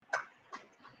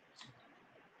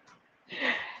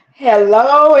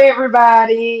Hello,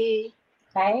 everybody.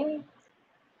 Hey.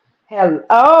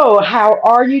 Hello, how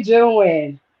are you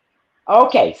doing?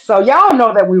 Okay, so y'all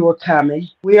know that we were coming.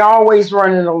 We're always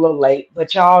running a little late,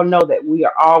 but y'all know that we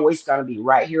are always going to be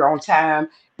right here on time.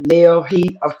 Neil,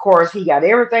 of course, he got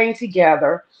everything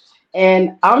together.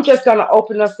 And I'm just going to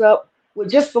open us up with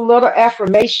just a little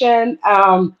affirmation.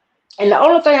 And the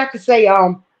only thing I can say,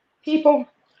 people,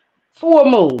 full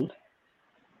moon.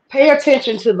 Pay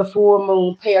attention to the full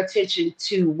moon. Pay attention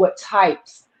to what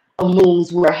types of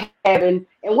moons we're having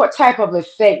and what type of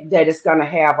effect that it's going to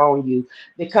have on you.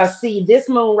 Because, see, this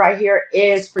moon right here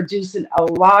is producing a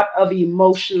lot of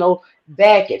emotional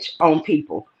baggage on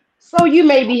people. So you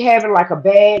may be having like a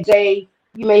bad day.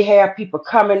 You may have people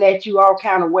coming at you all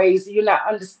kind of ways. And you're not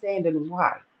understanding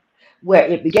why. Well,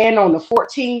 it began on the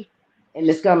 14th and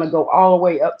it's going to go all the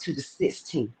way up to the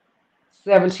 16th.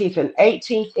 17th and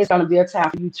 18th, it's going to be a time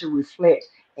for you to reflect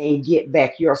and get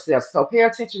back yourself. So pay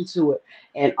attention to it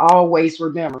and always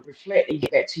remember, reflect and get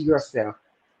back to yourself.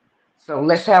 So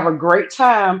let's have a great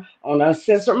time on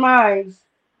Uncensored Minds.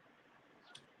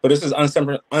 So this is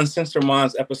Uncensored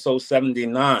Minds episode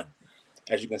 79.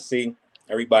 As you can see,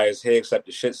 everybody is here except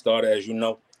the shit starter. As you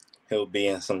know, he'll be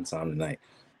in sometime tonight.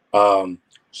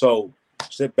 So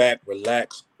sit back,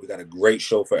 relax. We got a great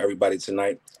show for everybody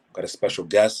tonight. Got a special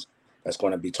guest that's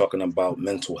going to be talking about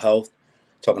mental health,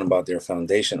 talking about their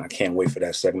foundation. I can't wait for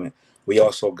that segment. We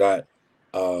also got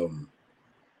a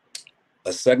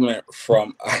segment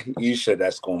from Aisha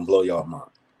that's going to blow y'all mind.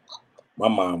 My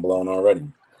mind blown already.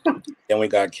 Then we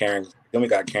got Karen. Then we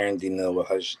got Karen D. Neal with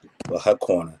her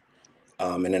corner.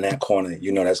 And in that corner,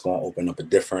 you know, that's going to open up a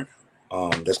different.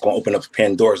 That's going to open up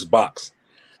Pandora's box,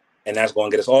 and that's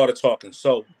going to get us all to talking.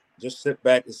 So just sit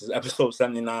back. This is episode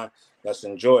 79. Let's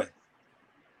enjoy.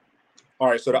 All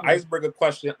right. So the icebreaker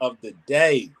question of the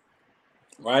day,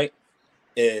 right,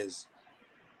 is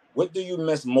what do you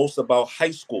miss most about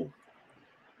high school?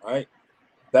 Right,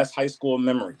 best high school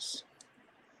memories.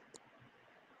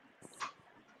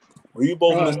 What you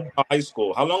both miss Man. about high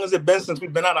school? How long has it been since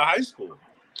we've been out of high school?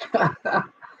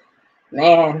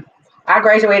 Man. I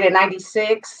graduated in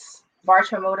 96.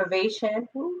 Bartram Motivation.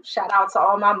 Woo, shout out to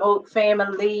all my Moat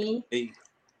family. Hey,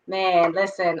 Man,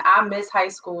 listen, I miss high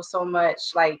school so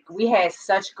much. Like we had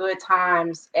such good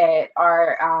times at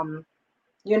our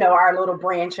little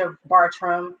branch of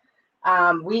Bartram.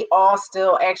 We all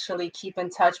still actually keep in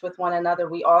touch with one another.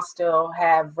 We all still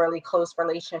have really close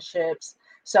relationships.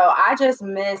 So I just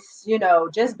miss,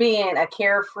 just being a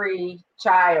carefree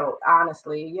child,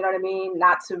 honestly. You know what I mean?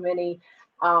 Not too many,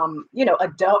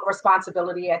 adult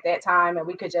responsibility at that time. And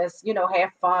we could just, have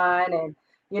fun and,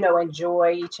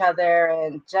 enjoy each other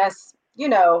and just,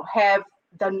 have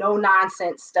the no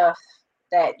nonsense stuff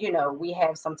that, we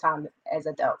have sometimes as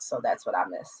adults. So that's what I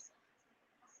miss.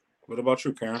 what about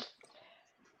you, Karen?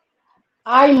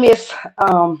 I miss,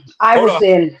 I Hold was up,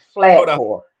 in hold flat up,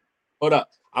 core. hold up.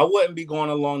 I wouldn't be going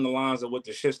along the lines of what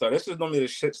the shit started. This is gonna be the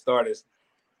shit starters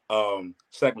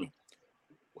segment.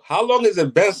 How long has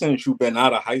it been since you've been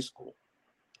out of high school?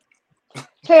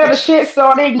 Tell the shit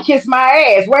so they can kiss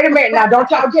my ass. Wait a minute now, don't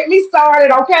y'all get me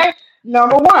started, okay?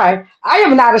 Number one, I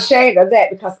am not ashamed of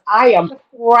that because I am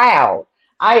proud.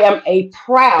 I am a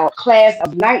proud class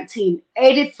of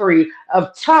 1983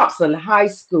 of Thompson High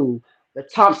School, the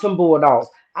Thompson Bulldogs.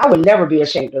 I would never be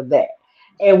ashamed of that.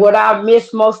 And what I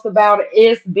miss most about it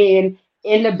is being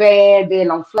in the band,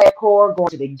 being on flat court, going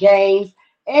to the games,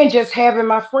 and just having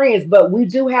my friends. But we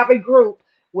do have a group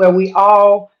where we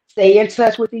all stay in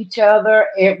touch with each other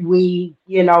and we,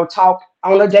 talk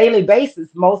on a daily basis,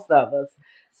 most of us.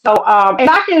 So, and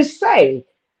I can say,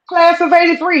 class of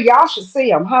 83, y'all should see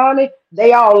them, honey.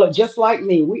 They all look just like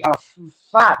me. We are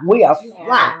fly. We are fly.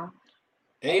 Yeah.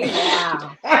 Hey,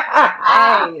 Yeah.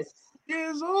 Nice.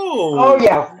 years Oh, old.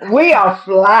 yeah, we are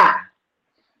fly.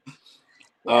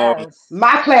 Um, Yes.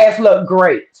 My class looked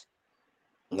great.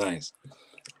 nice.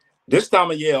 This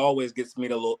time of year always gets me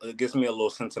gets me a little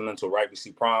sentimental, right? We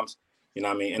see proms, you know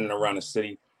what I mean, in and around the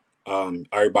city.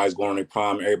 Everybody's going on their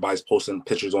prom. Everybody's posting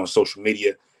pictures on social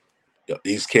media.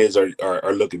 These kids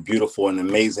are looking beautiful and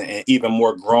amazing, and even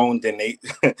more grown than they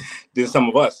than some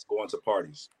of us going to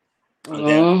parties. And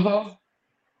then Hmm.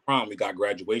 prom, we got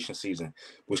graduation season.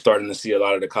 We're starting to see a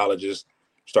lot of the colleges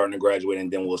starting to graduate,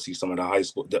 and then we'll see some of the high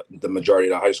school, the majority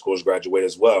of the high schools graduate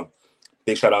as well.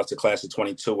 Big shout out to class of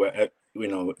 22,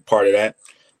 part of that.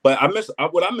 But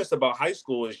what I miss about high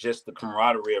school is just the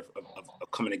camaraderie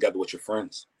of coming together with your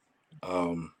friends.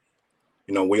 Um,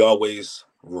 we always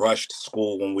rushed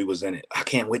school when we was in it. I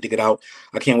can't wait to get out.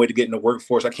 I can't wait to get in the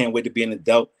workforce. I can't wait to be an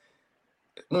adult.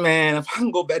 Man, if I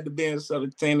can go back to being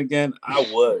 17 again, I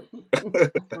would.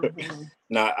 Mhm.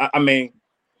 Nah, I mean,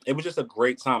 it was just a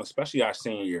great time, especially our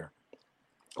senior year.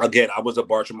 Again, I was a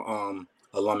Bartram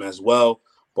alum as well.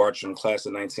 Bartram class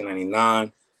of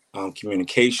 1999,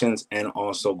 communications, and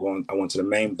also going. I went to the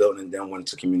main building, then went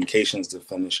to communications to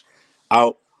finish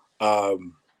out.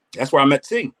 Um, that's where I met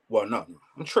T. Well, no,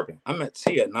 I'm tripping. I met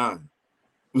T at 9.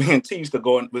 Me and T used to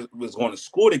was going to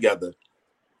school together,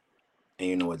 and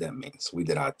you know what that means. We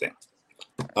did our thing.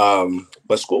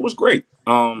 But school was great.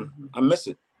 I miss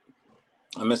it.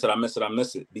 I miss it. I miss it. I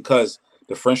miss it because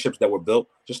the friendships that were built.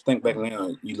 Just think back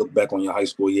now. You look back on your high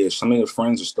school years. Some of your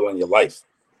friends are still in your life,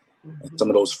 and some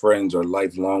of those friends are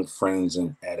lifelong friends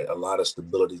and added a lot of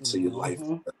stability to your life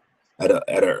Mhm. at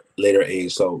a later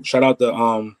age. So shout out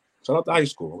to high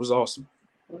school. It was awesome.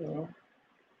 Yeah.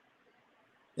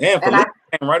 And And I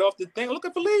Felicia came right off the thing. Look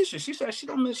at Felicia. She said she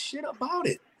don't miss shit about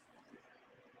it.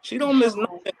 She don't miss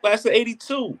nothing. Class of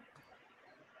 '82.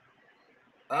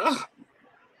 Ah, I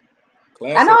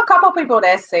class know of a couple people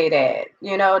that say that,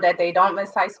 that they don't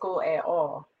miss high school at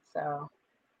all. So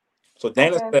So I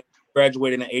Dana guess said she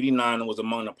graduated in '89 and was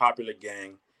among the popular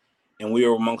gang, and we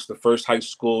were amongst the first high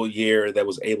school year that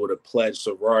was able to pledge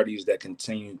sororities that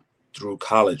continued through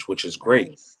college, which is great.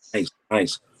 nice. Nice,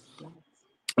 nice. Nice.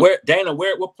 Where Dana,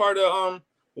 what part of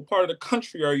the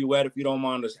country are you at? If you don't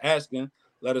mind us asking,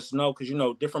 let us know because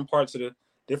different parts of the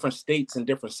different states and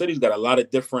different cities got a lot of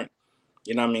different,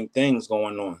 things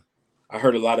going on. I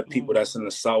heard a lot of people that's in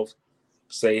the South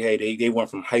say, hey, they went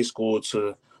from high school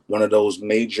to one of those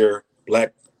major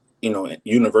black,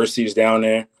 universities down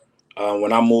there.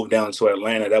 When I moved down to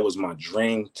Atlanta, that was my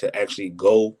dream to actually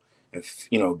go and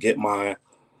get my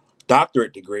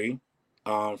doctorate degree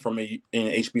from in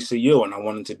HBCU, and I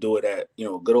wanted to do it at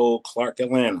good old Clark,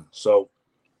 Atlanta. So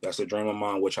that's a dream of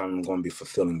mine, which I'm going to be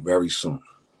fulfilling very soon.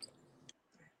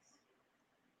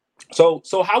 So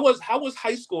how was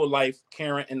high school life,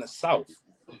 Karen, in the South?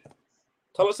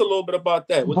 Tell us a little bit about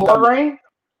that. What did I miss? Boring.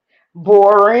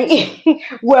 Boring.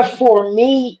 Well, for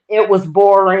me, it was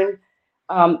boring.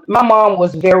 My mom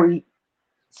was very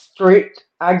strict,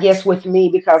 I guess, with me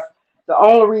because the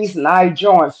only reason I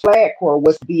joined Flag Corps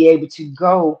was to be able to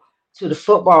go to the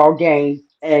football game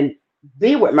and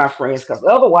be with my friends because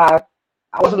otherwise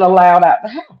I wasn't allowed out the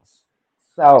house.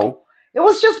 So it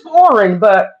was just boring,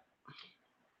 but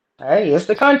hey, it's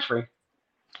the country.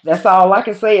 That's all I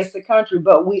can say. It's the country,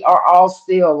 but we are all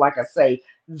still, like I say,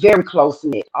 very close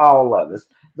knit, all of us,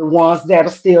 the ones that are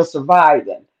still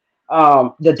surviving.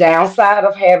 The downside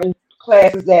of having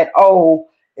classes that old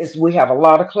is we have a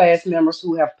lot of class members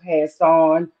who have passed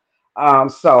on.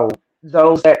 So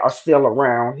those that are still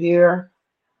around here,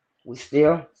 we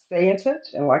still stay in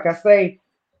touch. And like I say,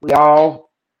 we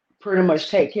all pretty much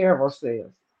take care of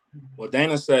ourselves. Well,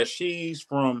 Dana says she's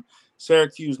from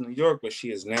Syracuse, New York, but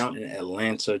she is now in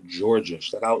Atlanta, Georgia.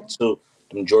 Shout out to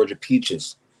them Georgia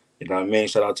Peaches. You know what I mean?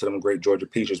 Shout out to them great Georgia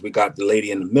Peaches. We got the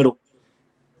lady in the middle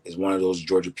is one of those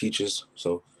Georgia Peaches.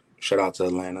 So shout out to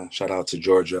Atlanta. Shout out to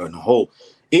Georgia and the whole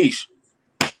Ish.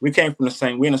 We in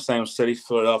the same city,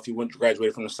 Philadelphia. Went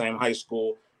graduated from the same high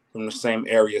school, from the same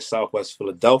area, Southwest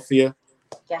Philadelphia.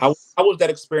 How Yes. how was that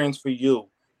experience for you,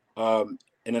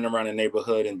 in and around the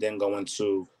neighborhood, and then going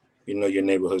to, your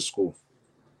neighborhood school?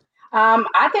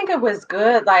 I think it was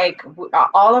good. Like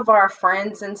all of our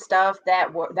friends and stuff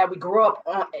that we grew up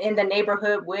in the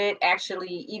neighborhood with,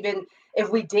 actually, even if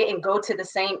we didn't go to the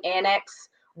same annex,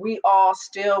 we all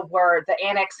still were the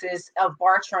annexes of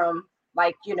Bartram,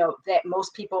 like that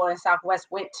most people in Southwest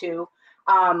went to,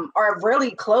 are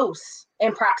really close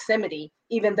in proximity,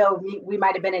 even though we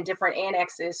might have been in different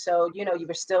annexes. So you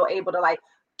were still able to like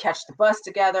catch the bus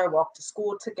together, walk to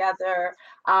school together.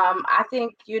 I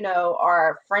think,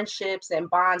 our friendships and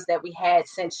bonds that we had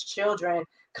since children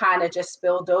kind of just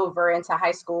spilled over into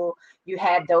high school. You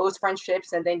had those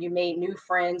friendships, and then you made new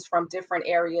friends from different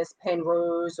areas,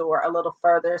 Penrose or a little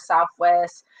further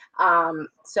southwest.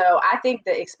 So I think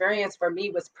the experience for me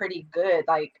was pretty good.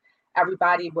 Like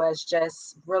everybody was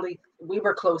just really, we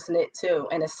were close knit too,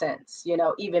 in a sense,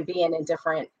 even being in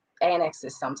different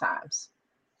annexes sometimes.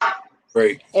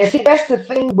 Great. And see, that's the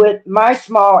thing with my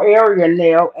small area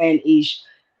now and Ish.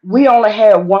 We only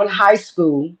had one high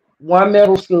school, one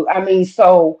middle school. I mean,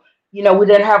 so, we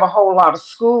didn't have a whole lot of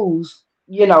schools,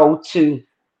 to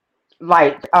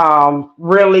like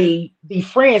really be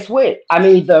friends with. I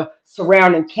mean, the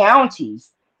surrounding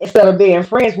counties, instead of being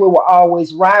friends, we were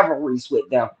always rivalries with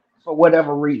them for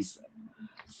whatever reason.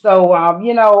 So, I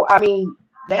mean,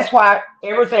 that's why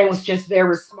everything was just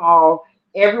very small.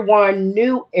 Everyone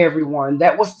knew everyone.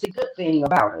 That was the good thing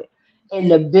about it. And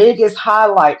the biggest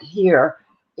highlight here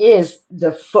is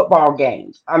the football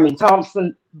games. I mean,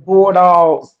 Thompson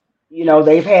Bulldogs,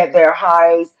 they've had their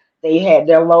highs, they had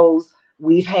their lows.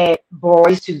 We've had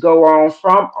boys to go on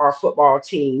from our football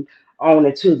team on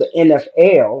into the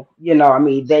NFL. I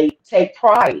mean, they take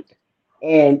pride.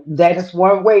 And that is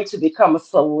one way to become a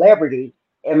celebrity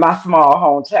in my small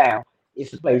hometown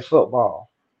is to play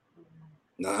football.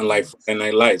 Nothing like Yes. Friday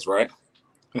Night Lights, right?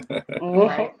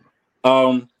 Right.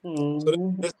 Hmm. Um, so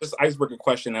Hmm. this icebreaker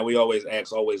question that we always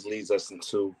ask always leads us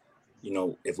into,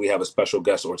 if we have a special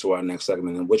guest or to our next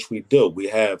segment, in which we do. We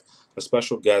have a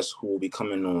special guest who will be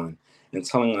coming on and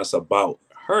telling us about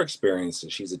her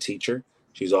experiences. She's a teacher.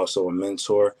 She's also a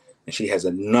mentor, and she has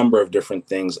a number of different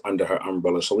things under her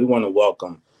umbrella. So we want to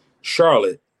welcome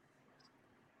Charlotte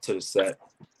to the set.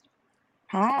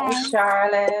 Hey, Hi.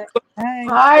 Charlotte. Hey.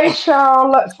 Hi,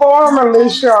 Charlotte, formerly Hi.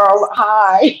 Charlotte.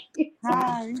 Hi.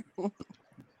 Hi.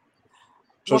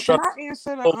 So Well, can Charlotte, I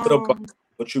answer a the little bit about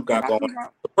what you can got I going do on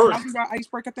that? Can I first. do that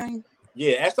icebreaker thing?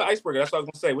 Yeah, ask the icebreaker. That's what I was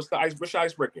gonna say. What's your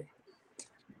icebreaker?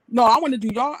 No, I want to do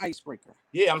your icebreaker.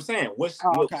 Yeah, I'm saying,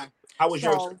 Oh, okay. how was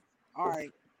yours? So, all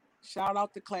right. Shout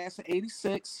out to class of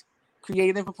 '86,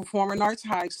 Creative and Performing Arts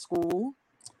High School.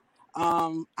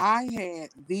 I had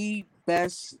the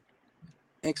best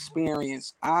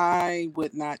experience. I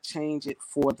would not change it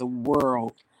for the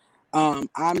world.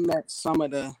 I met some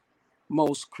of the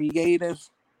most creative,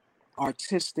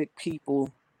 artistic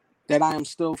people that I am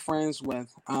still friends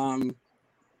with.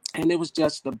 And it was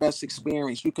just the best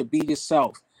experience. You could be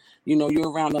yourself.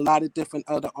 You're around a lot of different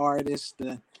other artists,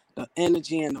 the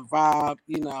energy and the vibe,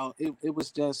 it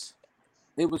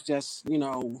was just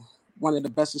one of the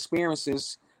best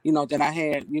experiences, that I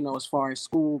had, as far as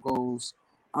school goes.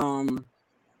 Um,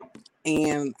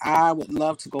 and I would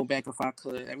love to go back if I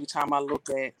could. Every time I look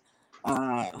at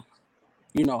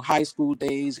high school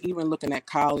days, even looking at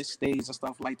college days and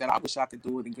stuff like that. I wish I could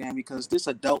do it again because this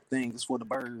adult thing is for the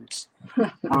birds.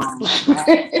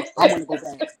 I want to go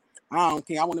back. I don't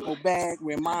care. I want to go back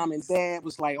where mom and dad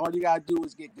was like, all you gotta do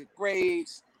is get good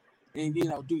grades and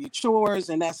do your chores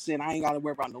and that's it. I ain't gotta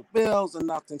worry about no bills or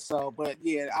nothing. So, but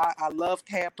yeah, I love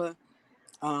Kappa.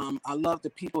 I love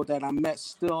the people that I met.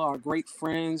 Still are great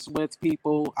friends with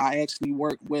people. I actually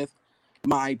work with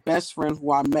my best friend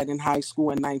who I met in high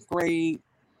school in ninth grade.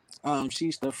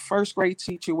 She's the first grade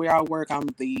teacher where I work. I'm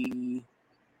the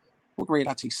what grade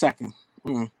I teach? Second.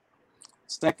 Mm,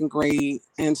 second grade.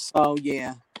 And so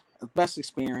yeah, best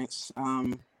experience.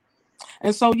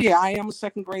 And so yeah, I am a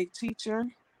second grade teacher.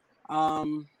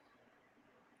 Um,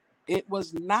 it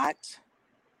was not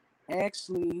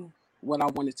actually what I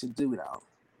wanted to do though.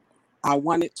 I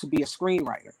wanted to be a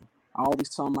screenwriter. I always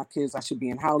tell my kids I should be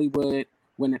in Hollywood,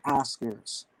 winning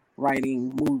Oscars,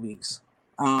 writing movies.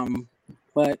 Um,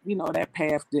 but that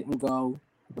path didn't go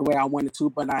the way I wanted to.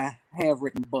 But I have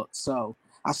written books, so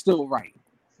I still write.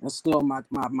 It's still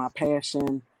my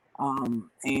passion,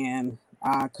 and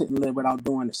I couldn't live without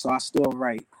doing it, so I still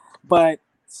write. But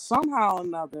somehow or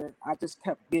another, I just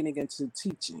kept getting into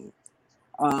teaching.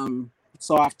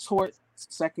 So I've taught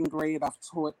second grade, I've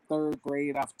taught third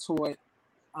grade, I've taught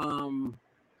um,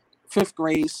 fifth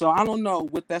grade. So I don't know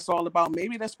what that's all about.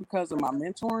 Maybe that's because of my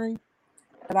mentoring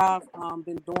that I've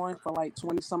been doing for like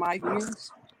 20 some odd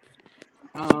years.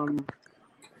 Um,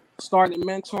 Started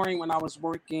mentoring when I was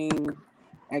working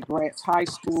at Gratz High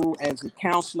School as a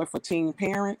counselor for teen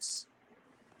parents.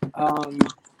 Um,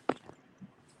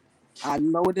 I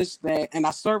noticed that, and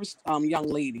I serviced young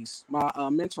ladies. My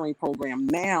mentoring program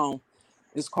now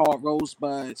is called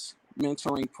Rosebuds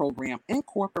Mentoring Program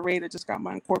Incorporated. Just got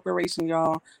my incorporation,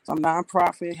 y'all. So I'm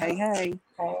nonprofit. Hey, hey.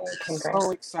 Hey, So congrats.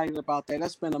 excited about that.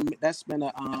 That's been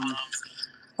a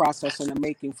process in the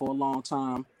making for a long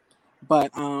time.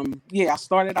 But yeah, I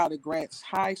started out at Gratz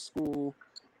High School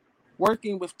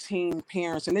working with teen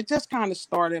parents, and it just kind of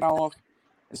started off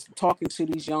as talking to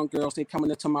these young girls. They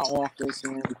coming into my office,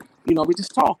 and we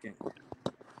just talking.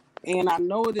 And I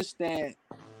noticed that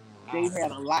they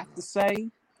had a lot to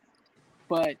say,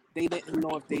 but they didn't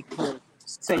know if they could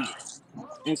say it.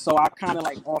 And so I kind of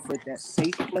like offered that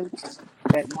safe place,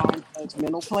 that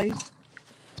non-judgmental place.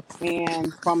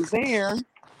 And from there,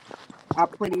 I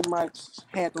pretty much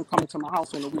had them coming to my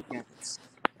house on the weekends.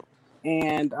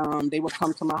 And they would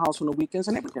come to my house on the weekends,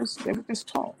 and they would just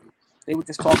talk. They would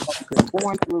just talk about what they were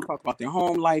going through, talk about their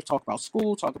home life, talk about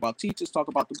school, talk about teachers, talk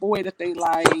about the boy that they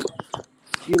like,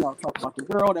 talk about the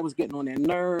girl that was getting on their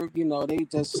nerve. They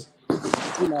just,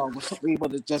 was able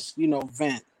to just,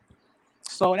 vent.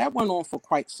 So that went on for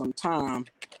quite some time.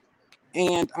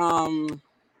 And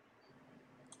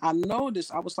I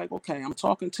noticed, I was like, okay, I'm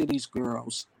talking to these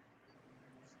girls.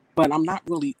 but I'm not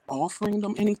really offering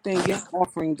them anything yet.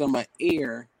 Offering them an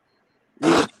ear,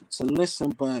 to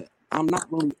listen, but I'm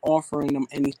not really offering them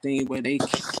anything where they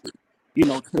can,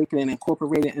 take it and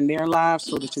incorporate it in their lives.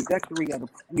 So the trajectory of the,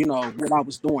 what I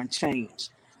was doing changed.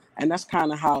 And that's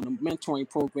kind of how the mentoring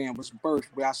program was birthed,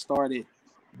 where I started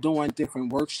doing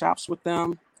different workshops with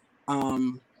them,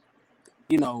 um,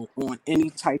 on any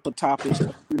type of topics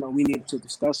that, we needed to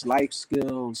discuss life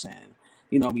skills. And,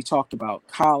 we talked about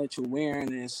college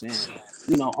awareness and,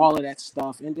 all of that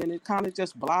stuff. And then it kind of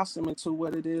just blossomed into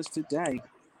what it is today.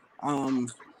 Um,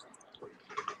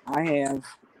 I have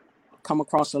come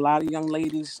across a lot of young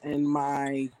ladies in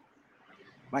my,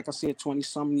 like I said, 20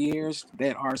 some years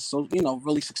that are so,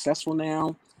 really successful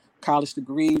now, college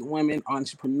degree women,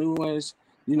 entrepreneurs,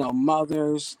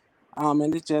 mothers.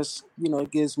 And it just,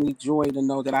 it gives me joy to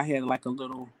know that I had like a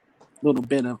little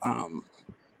bit of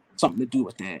something to do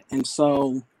with that. And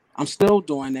so I'm still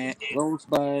doing that,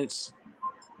 rosebuds.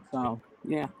 So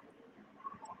yeah.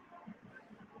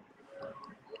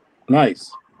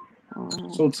 Nice.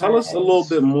 Mhm. So tell us a little Nice.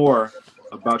 bit more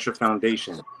about your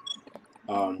foundation.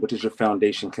 What does your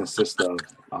foundation consist of?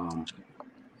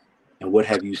 And what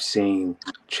have you seen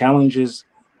challenges,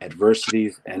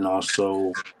 adversities, and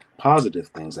also positive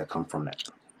things that come from that?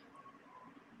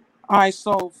 All right.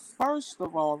 So first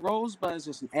of all, rosebuds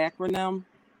is an acronym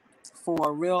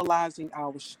for realizing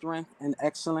our strength and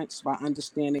excellence by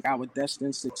understanding our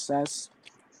destined success.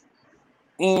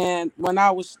 And when I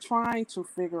was trying to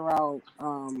figure out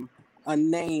a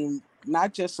name,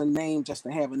 not just a name just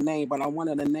to have a name, but I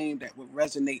wanted a name that would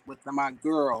resonate with my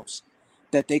girls,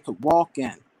 that they could walk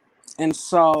in. And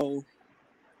so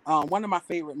one of my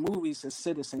favorite movies is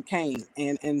Citizen Kane.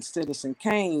 And in Citizen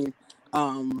Kane,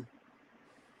 um,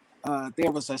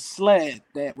 there was a sled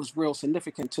that was real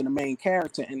significant to the main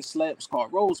character, and the sled was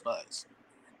called Rosebuds.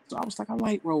 So I was like, I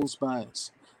like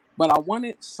rosebuds. But I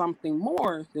wanted something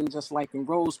more than just liking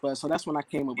rosebuds. So that's when I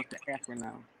came up with the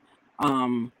acronym.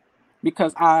 Um,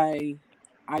 because I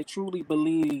truly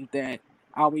believe that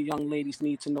our young ladies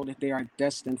need to know that they are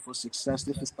destined for success.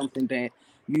 This is something that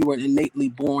you were innately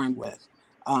born with.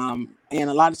 And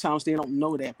a lot of times they don't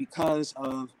know that because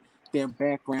of their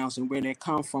backgrounds and where they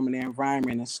come from and their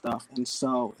environment and stuff. And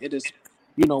so it is,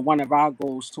 one of our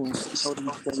goals to instill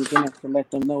these things in them, to let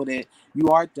them know that you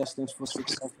are destined for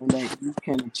success and that you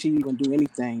can achieve and do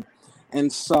anything.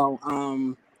 And so,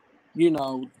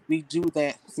 we do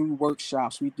that through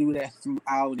workshops, we do that through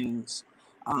outings,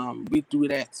 we do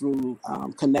that through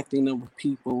connecting them with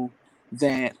people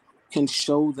that can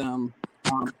show them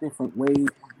different ways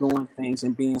of doing things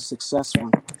and being successful.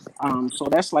 So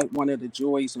that's like one of the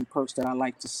joys and perks that I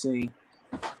like to see.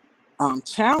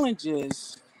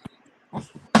 Challenges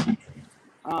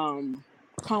um,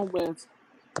 come with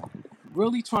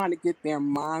really trying to get their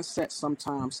mindset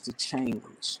sometimes to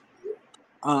change,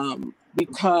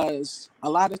 because a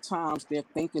lot of times their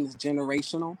thinking is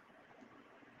generational,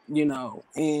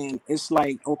 and it's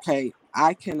like, okay,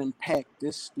 I can impact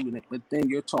this student, but then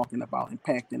you're talking about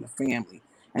impacting the family,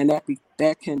 and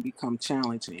that can become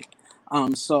challenging.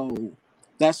 So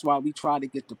that's why we try to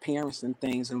get the parents and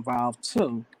things involved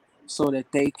too, so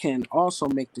that they can also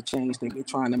make the change that we're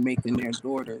trying to make in their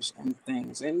daughters and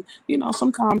things. And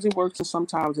sometimes it works and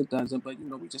sometimes it doesn't, but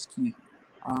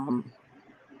um,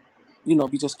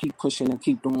 we just keep pushing and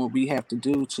keep doing what we have to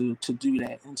do to do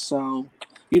that. And so,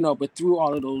 but through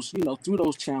all of those, through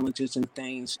those challenges and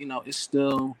things, it's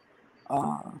still,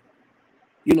 uh,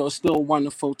 it's still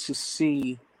wonderful to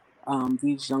see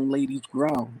these young ladies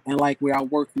grow. And like where I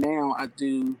work now, I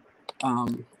do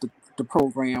the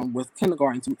program with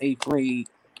kindergarten through eighth grade,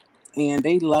 and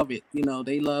they love it.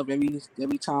 They love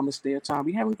every time it's their time.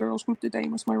 We having girls group today,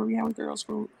 Miss Murray. We having girls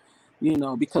group.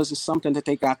 Because it's something that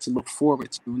they got to look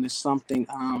forward to, and it's something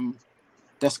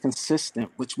that's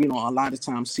consistent, which we don't a lot of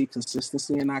times see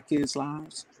consistency in our kids'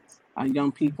 lives, our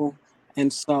young people,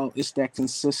 and so it's that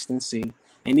consistency.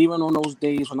 And even on those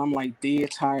days when I'm like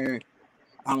dead tired,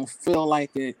 I don't feel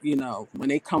like it. When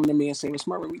they come to me and say, "Miss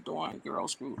Murray, we doing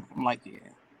girls group," I'm like,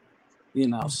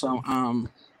 "Yeah." So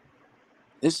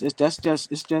it's that's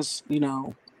just it's just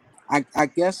I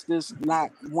guess this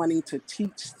not wanting to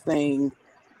teach thing,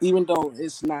 even though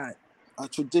it's not a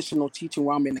traditional teaching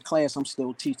where I'm in the class, I'm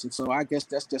still teaching. So I guess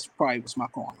that's just probably was my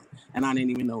calling, and I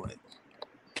didn't even know it.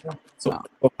 So, So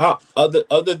so how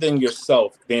other than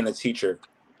yourself being a teacher,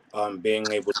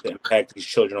 being able to impact these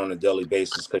children on a daily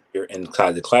basis because you're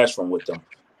inside the classroom with them,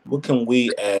 what can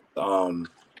we as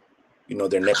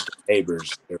their next door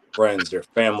neighbors, their friends, their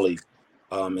family,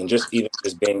 and just even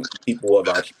just being people of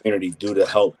our community do to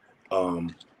help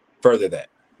um, further that?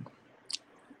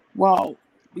 well.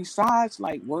 besides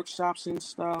like workshops and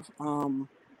stuff, I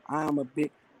am a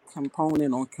big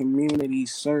component on community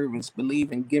service,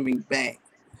 believe in giving back,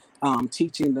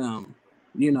 teaching them,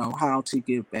 how to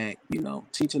give back,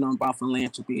 teaching them about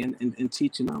philanthropy and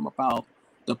teaching them about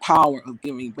the power of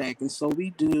giving back. And so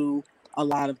we do a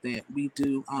lot of that. We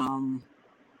do, I'm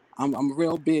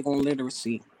real big on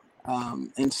literacy.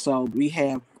 And so we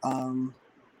have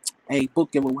a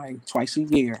book giveaway twice a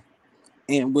year,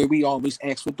 and where we always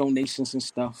ask for donations and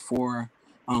stuff for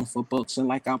books. And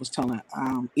like I was telling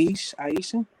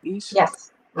Aisha,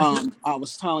 Yes. I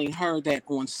was telling her that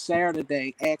on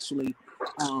Saturday, actually,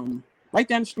 right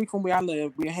down the street from where I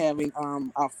live, we're having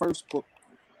our first book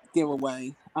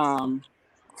giveaway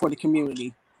for the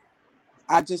community.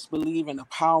 I just believe in the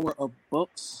power of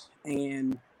books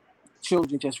and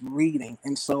children just reading.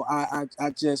 And so I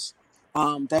just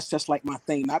that's just like my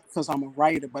thing, not because I'm a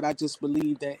writer, but I just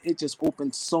believe that it just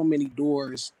opens so many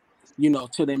doors,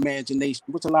 to the imagination,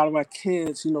 which a lot of our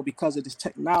kids, because of this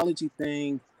technology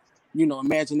thing,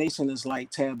 imagination is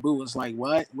like taboo. It's like,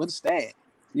 what is that?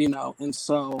 And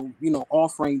so,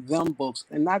 offering them books,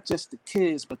 and not just the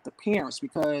kids, but the parents,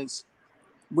 because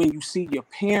when you see your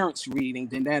parents reading,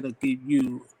 then that'll give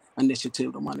you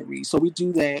initiative to want to read. So we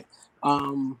do that.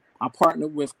 I partner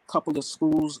with a couple of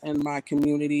schools in my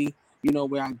community,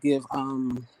 where I give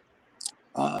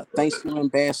Thanksgiving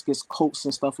baskets, coats,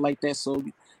 and stuff like that. So,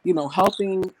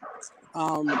 helping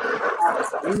how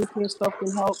the community and stuff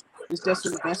can help is just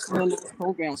investing in those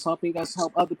programs, helping us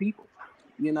help other people,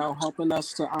 helping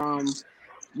us to,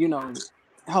 you know,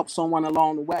 help someone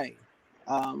along the way.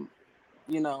 Um,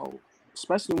 you know,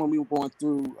 Especially when we were going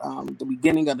through the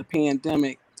beginning of the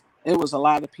pandemic, it was a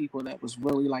lot of people that was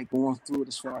really like going through it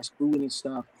as far as food and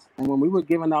stuff. And when we were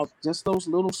giving out just those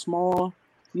little small,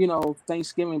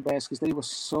 Thanksgiving baskets, they were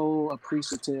so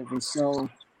appreciative. And so,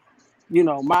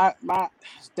 my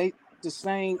they the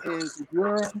saying is, if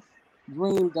your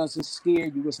dream doesn't scare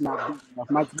you, it's not big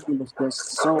enough. My dream is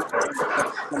just so big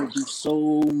that it's gonna do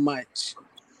so much.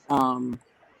 Um,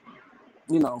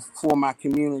 for my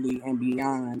community and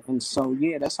beyond. And so,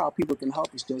 yeah, that's how people can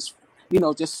help us, just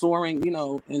soaring,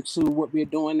 into what we're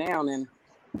doing now, and,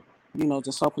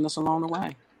 just helping us along the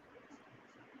way.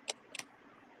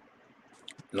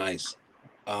 Nice.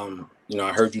 I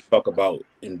heard you talk about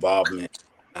involvement,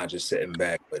 not just sitting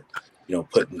back, but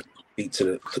putting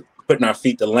our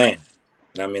feet to land.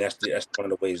 And I mean that's one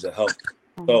of the ways to help.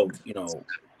 So,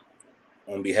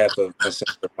 on behalf of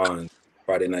UnCensored on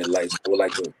Friday Night Lights, I would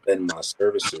like to lend my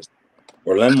services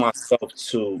or lend myself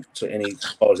to any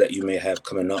calls that you may have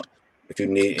coming up. If you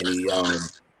need any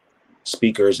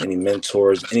speakers, any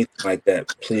mentors, anything like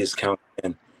that, please count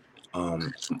in.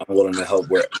 I'm willing to help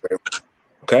where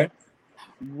okay.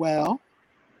 Well,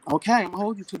 okay, I'm gonna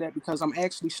hold you to that, because I'm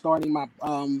actually starting my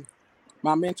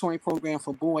mentoring program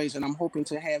for boys, and I'm hoping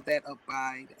to have that up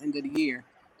by the end of the year.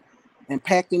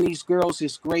 Impacting these girls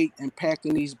is great.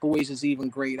 Impacting these boys is even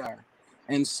greater.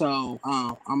 And so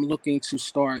I'm looking to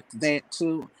start that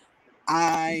too.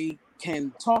 I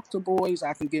can talk to boys,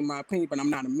 I can give my opinion, but I'm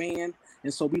not a man.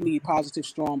 And so we need positive,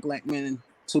 strong black men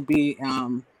to be,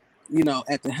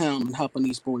 at the helm and helping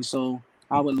these boys. So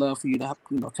I would love for you to,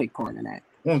 take part in that.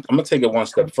 I'm gonna take it one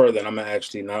step further, and I'm gonna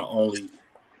actually not only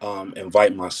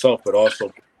invite myself, but also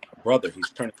my brother. He's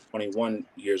turning 21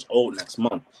 years old next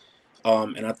month,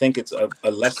 and I think it's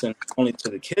a lesson only to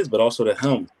the kids, but also to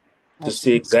him, to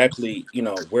see exactly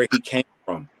where he came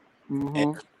from,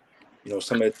 and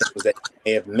some of the things that he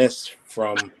may have missed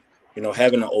from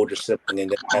having an older sibling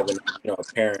and then having a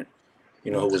parent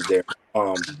who was there,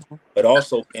 but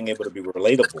also being able to be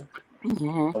relatable,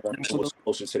 someone who was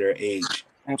closer to their age.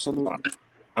 Absolutely.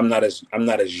 I'm not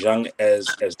as young as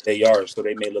they are, so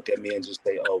they may look at me and just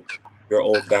say, "Oh, you're an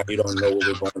old guy. You don't know what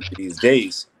we're going through these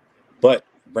days." But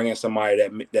bringing somebody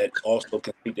that also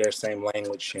can speak their same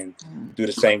language and do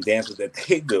the same dances that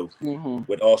they do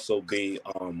would also be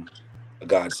a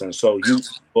godsend. So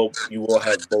you will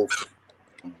have both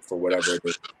for whatever it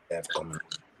is you have coming.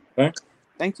 Okay.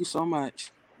 Thank you so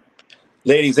much,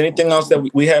 Ladies. Anything else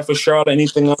that we have for Charlotte?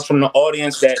 Anything else from the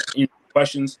audience that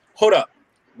questions? Hold up.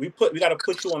 We got to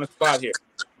put you on the spot here.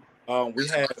 We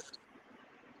have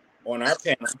on our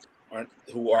panel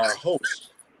who are hosts,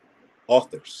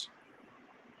 authors.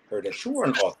 Heard that you are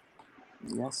an author.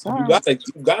 Yes, sir.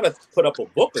 You gotta put up a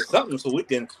book or something so we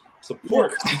can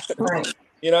support. Right.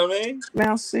 You know what I mean?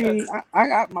 Now, see, I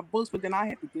got my books, but then I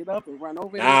had to get up and run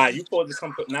over Nah, there. you supposed to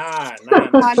come. Nah.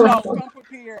 I know, come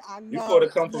prepared. I know. You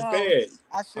supposed to come prepared.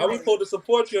 How we supposed to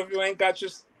support you if you ain't got your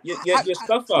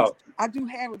stuff out? I do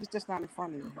have it. It's just not in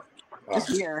front of me. It's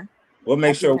here. We'll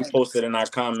make sure we post it in our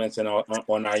comments and on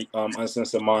our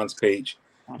UnCensored Minds page.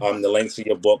 the links to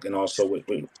your book and also with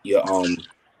your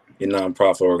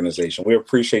nonprofit organization. We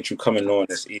appreciate you coming on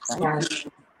this evening. Thank Yes.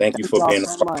 you. Thank you Thank for y'all being a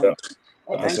so part of much. the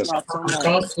Yes. Thank Uncensored. y'all so much.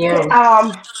 Thank you.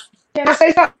 Can I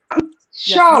say something?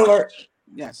 Yes, ma'am. Charlotte,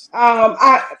 Yes.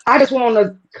 I just want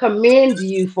to commend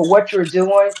you for what you're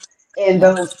doing in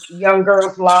Yeah. those young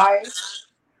girls' lives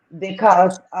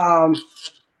because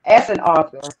as an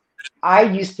author, I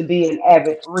used to be an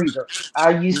avid reader.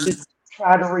 I used to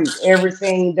try to read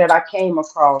everything that I came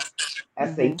across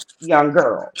as Mm-hmm. a young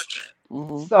girl.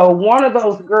 Mm-hmm. So one of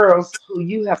those girls who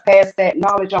you have passed that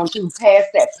knowledge on to, passed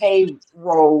that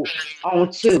payroll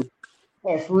on to,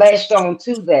 has latched on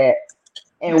to that,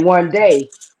 and one day,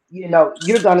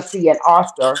 you're going to see an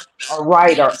author, a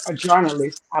writer, a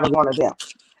journalist out of one of them.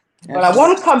 But I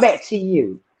want to Absolutely. come back to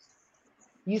you.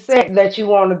 You said that you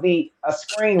want to be a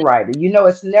screenwriter.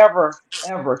 It's never,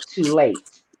 ever too late.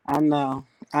 I know.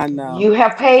 I know. You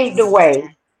have paved the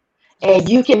way, and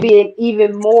you can be an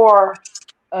even more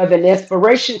of an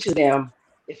inspiration to them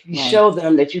if you Right. show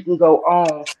them that you can go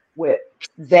on with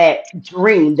that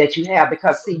dream that you have.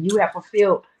 Because, see, you have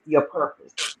fulfilled your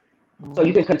purpose. So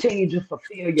you Mm-hmm. can continue to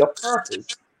fulfill your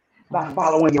purpose by Mm-hmm.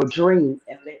 following your dream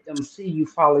and let them see you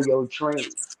follow your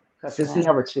dream because it's Right.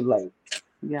 never too late.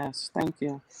 Yes. Thank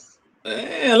you.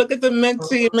 Man, look at the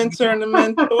mentee, mentor, and the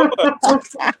mentor.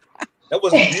 That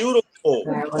was beautiful.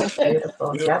 That was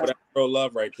beautiful. Beautiful. Yep. That girl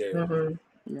love right there. Hmm. And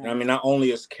Yeah. I mean, not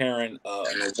only is Karen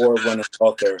an award-winning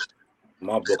author,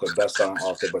 my book a best-selling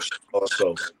author, but she's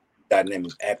also a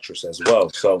dynamic actress as well.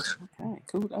 So Okay. her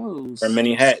Kudos.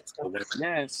 many hats, but when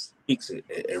Yes. she speaks,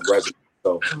 it resonates.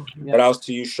 So Hmm. shout Yep. outs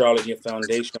to you, Charlotte, and your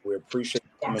foundation. We appreciate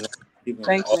you coming on Yes. this evening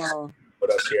and Thank all y'all.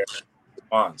 with us here at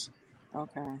Bonds.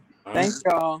 Okay. All right. Thank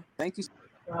y'all. Thank you.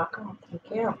 You're welcome. Thank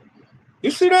you.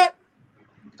 You see that?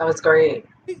 That was great.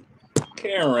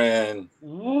 Karen.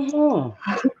 Hmm.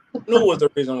 Knew it was the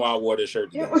reason why I wore this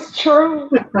shirt It today. was true.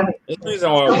 It's the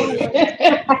reason why I wore this shirt. Hey,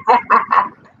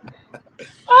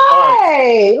 All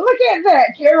right. look at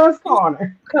that. Karen's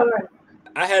Corner. Come on.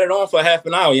 I had it on for half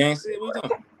an hour. You ain't see it? What you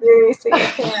talking You see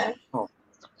it, Karen. about?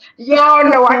 Y'all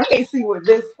know I can't see with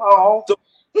this phone. So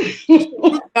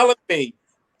you telling me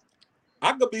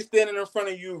I could be standing in front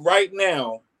of you right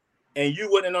now and you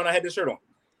wouldn't have known I had this shirt on?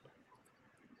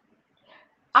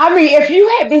 I mean, if you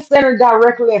had been standing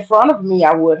directly in front of me,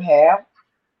 I would have.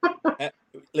 Uh,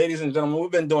 Ladies and gentlemen,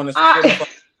 we've been doing this for I, 45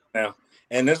 minutes now,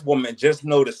 and this woman just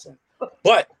noticing.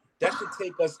 But that should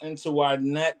take us into our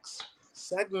next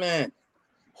segment.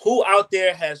 Who out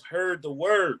there has heard the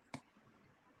word?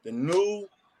 The new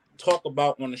talk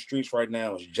about on the streets right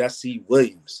now is Jesse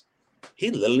Williams. He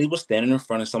literally was standing in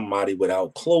front of somebody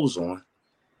without clothes on,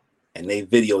 and they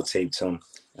videotaped him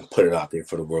and put it out there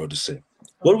for the world to see.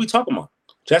 What are we talking about?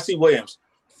 Jesse Williams,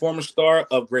 former star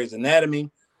of Grey's Anatomy,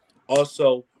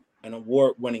 also an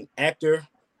award-winning actor,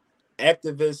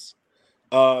 activist,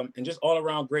 and just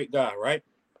all-around great guy, right?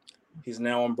 He's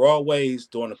now on Broadway. He's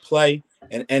doing a play.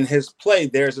 And in his play,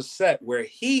 there's a set where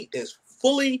he is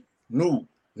fully nude,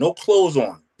 no clothes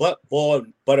on, butt ball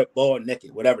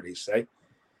naked, whatever they say.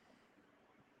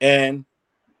 And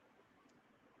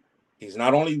he's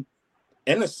not only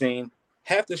in the scene,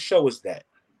 half the show is that.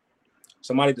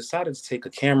 Somebody decided to take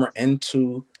a camera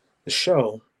into the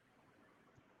show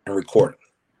and record it.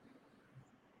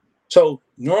 So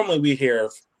normally we hear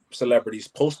celebrities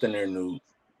posting their nude,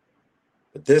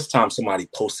 but this time somebody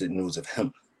posted nudes of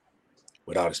him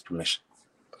without his permission.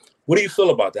 What do you feel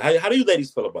about that? How do you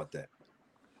ladies feel about that?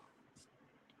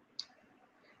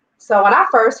 So when I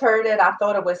first heard it, I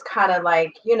thought it was kind of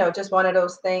like, just one of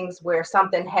those things where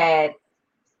something had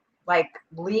like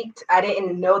leaked. I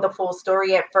didn't know the full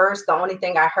story at first. The only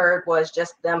thing I heard was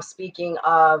just them speaking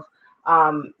of,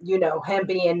 him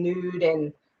being nude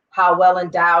and how well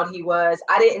endowed he was.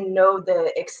 I didn't know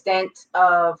the extent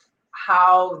of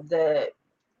how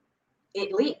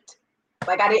it leaked.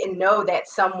 Like I didn't know that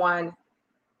someone.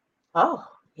 Oh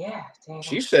yeah,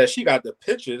 She damn. said she got the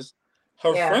pictures.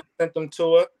 Her Yeah, friend sent them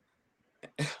to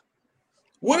her.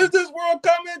 What is this world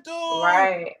coming to?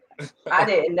 right. I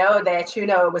didn't know that,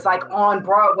 it was like on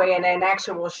Broadway in an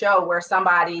actual show where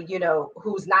somebody,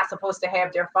 who's not supposed to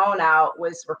have their phone out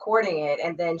was recording it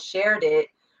and then shared it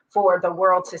for the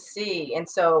world to see. And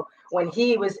so when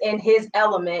he was in his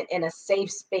element in a safe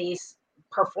space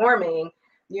performing,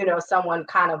 someone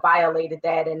kind of violated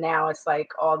that and now it's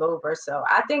like all over. So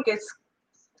I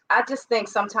just think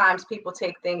sometimes people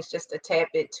take things just a tad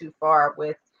bit too far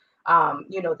with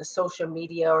the social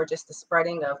media or just the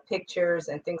spreading of pictures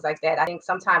and things like that. I think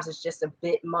sometimes it's just a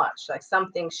bit much. Like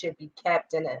some things should be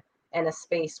kept in a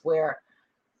space where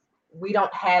we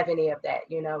don't have any of that.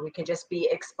 We can just be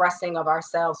expressing of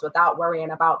ourselves without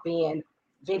worrying about being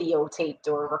videotaped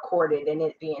or recorded and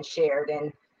it being shared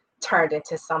and turned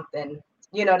into something,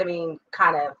 you know what I mean,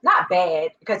 kind of not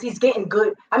bad, because he's getting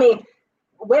good. I mean,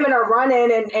 women are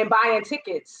running and buying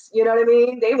tickets, you know what I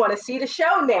mean? They want to see the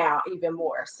show now even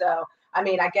more. So I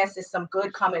mean, I guess there's some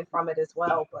good coming from it as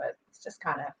well, but it's just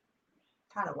kind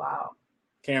of wild.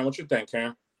 Karen, what you think,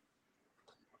 Karen?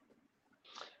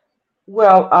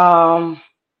 Well,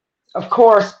 of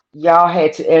course, y'all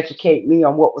had to educate me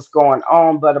on what was going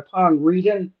on, but upon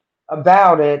reading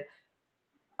about it,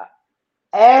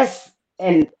 as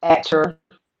an actor,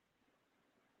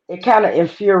 it kind of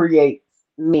infuriates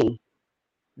me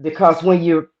because when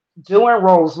you're doing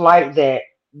roles like that,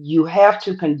 you have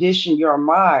to condition your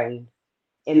mind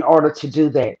in order to do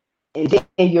that. And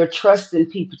then you're trusting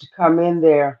people to come in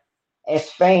there as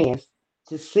fans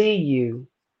to see you,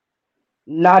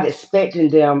 not expecting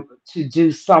them to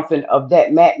do something of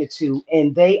that magnitude.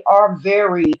 And they are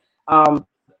very,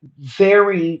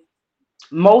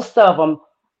 most of them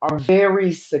are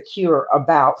very secure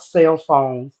about cell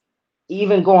phones,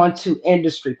 even going to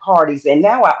industry parties. And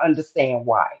now I understand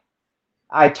why.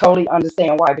 I totally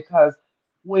understand why, because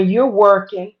when you're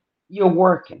working.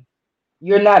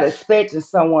 You're not expecting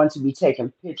someone to be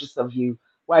taking pictures of you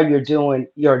while you're doing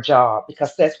your job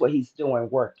because that's what he's doing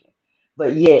working.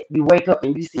 But yet you wake up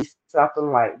and you see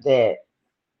something like that.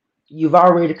 You've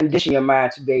already conditioned your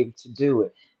mind to be able to do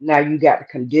it. Now you got to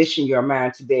condition your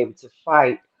mind to be able to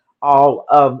fight all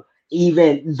of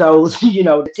even those,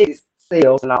 the ticket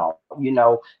sales and all,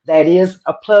 that is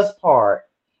a plus part,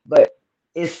 but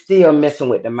it's still messing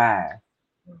with the mind.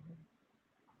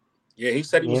 Yeah, he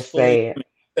said he And was it's fully. sad.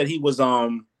 Said he was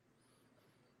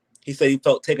He said he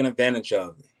felt taken advantage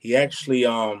of. He actually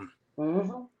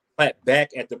Hmm. clapped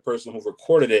back at the person who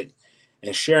recorded it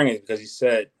and sharing it because he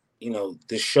said,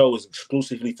 this show is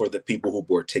exclusively for the people who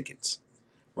bought tickets,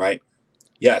 right?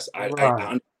 Yes, I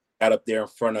Right. got up there in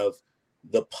front of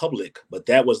the public, but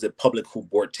that was the public who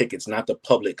bought tickets, not the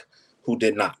public who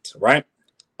did not, right?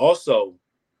 Also,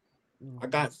 I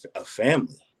got a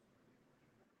family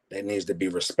that needs to be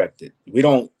respected. We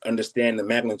don't understand the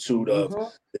magnitude of Hmm.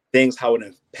 the things, how it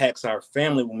impacts our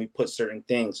family when we put certain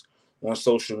things on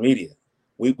social media.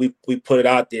 We put it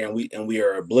out there and we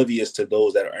are oblivious to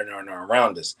those that are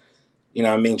around us. You know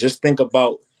what I mean? Just think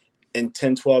about in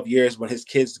 10, 12 years when his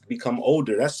kids become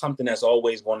older, that's something that's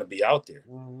always going to be out there.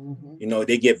 Hmm.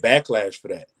 They get backlash for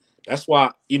that. That's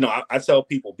why, I tell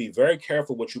people, be very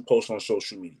careful what you post on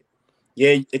social media.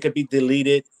 Yeah, it could be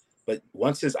deleted, but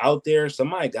once it's out there,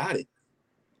 somebody got it.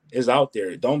 It's out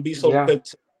there. Yeah. Don't be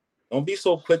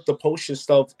so quick to post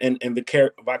yourself in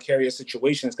vicarious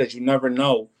situations because you never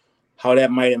know how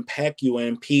that might impact you and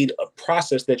impede a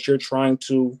process that you're trying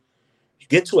to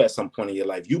get to at some point in your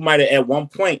life. You might have at one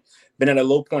point been at a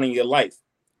low point in your life.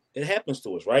 It happens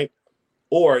to us, right?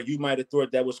 Or you might have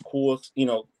thought that was cool,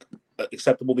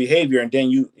 acceptable behavior, and then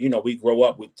we grow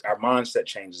up with our mindset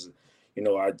changes,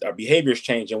 our behaviors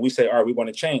change, and we say, all right, we want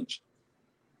to change.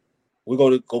 We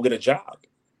go get a job.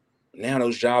 Now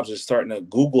those jobs are starting to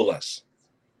Google us.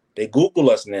 They Google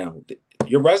us now.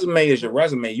 Your resume is your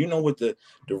resume. You know what the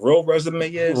real resume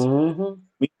is? Hmm.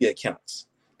 Media accounts.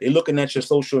 They're looking at your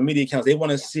social media accounts. They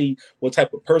want to see what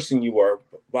type of person you are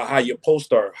by how your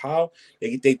posts are. How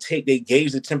they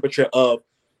gauge the temperature of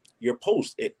your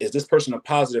post. Is this person a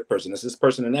positive person? Is this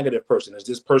person a negative person? Is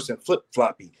this person flip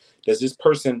floppy? Does this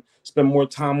person spend more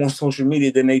time on social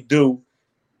media than they do,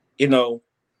 you know,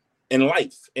 in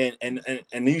life?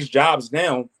 And these jobs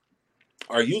now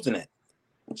are using it.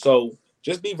 So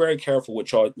just be very careful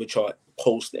with y'all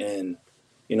post and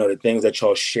the things that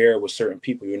y'all share with certain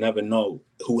people. You never know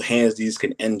who hands these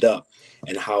can end up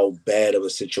and how bad of a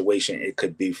situation it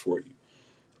could be for you.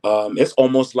 It's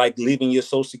almost like leaving your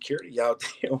social security out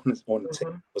there on the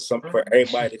table Hmm. for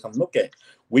everybody to come look at.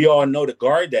 We all know to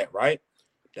guard that, right?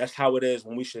 That's how it is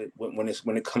when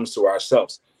it comes to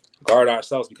ourselves. Guard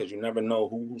ourselves because you never know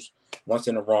who's once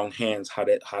in the wrong hands, how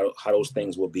those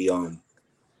things will be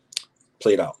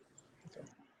played out.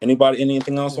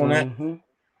 Anything else on that? Hmm.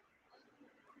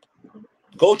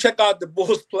 Go check out the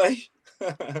Bulls play.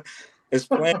 It's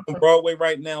playing on Broadway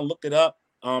right now. Look it up.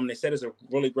 They said it's a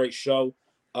really great show.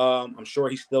 I'm sure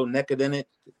he's still naked in it.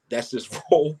 That's his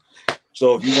role.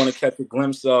 So if you want to catch a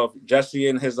glimpse of Jesse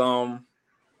and his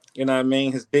you know what I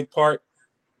mean, his big part,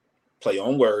 play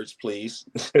on words, please.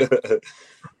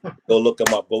 Go look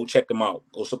him up. Go check him out.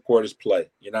 Go support his play.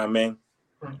 You know what I mean?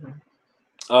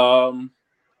 Hmm. Um,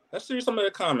 let's see some of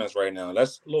the comments right now.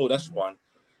 That's fun.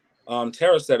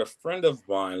 Tara said a friend of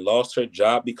mine lost her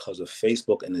job because of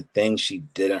Facebook and the things she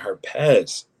did in her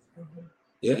past.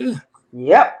 Yeah.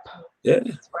 Yep. Yeah.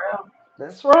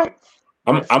 That's right.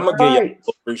 I'm That's gonna give you right.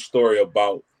 a brief story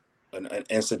about an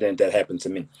incident that happened to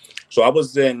me. So I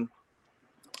was in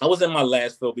my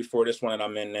last field before this one that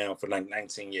I'm in now for like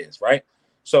 19 years, right?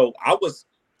 So I was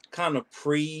kind of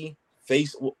pre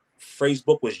Facebook.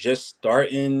 Facebook was just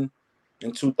starting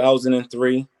in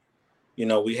 2003.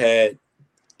 We had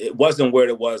it wasn't where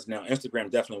it was now.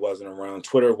 Instagram definitely wasn't around.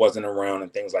 Twitter wasn't around,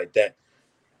 and things like that.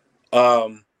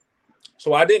 Um,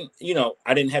 so I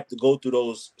didn't have to go through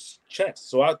those checks.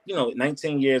 So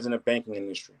 19 years in the banking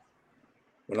industry.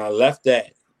 When I left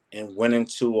that and went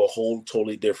into a whole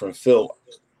totally different field,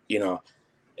 you know,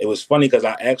 it was funny because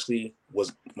I actually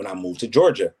was when I moved to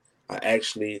Georgia, I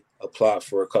actually applied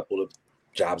for a couple of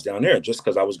jobs down there just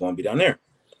because I was going to be down there.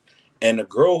 And the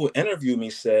girl who interviewed me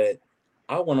said,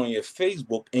 "I went on your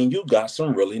Facebook and you got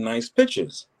some really nice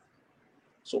pictures."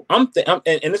 So and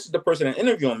this is the person that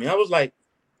interviewed me. I was like,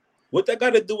 "What that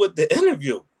got to do with the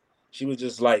interview?" She was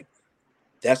just like,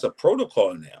 "That's a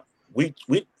protocol now. We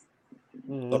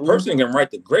A person Hmm. can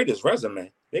write the greatest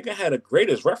resume. They can have the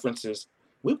greatest references.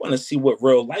 We want to see what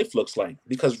real life looks like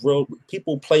because real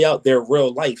people play out their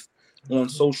real life on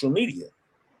social media."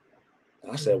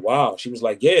 And I said, "Wow." She was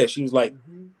like, "Yeah." She was like,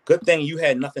 Hmm. "Good thing you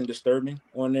had nothing disturbing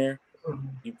on there.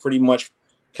 You pretty much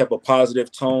kept a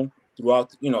positive tone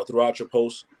throughout your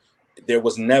posts. There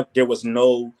was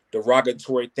no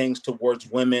derogatory things towards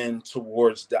women,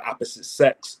 towards the opposite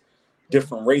sex,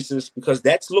 different races, because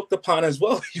that's looked upon as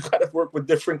well. You got to work with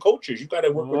different cultures. You got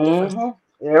to work with different Hmm.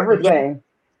 you got Everything.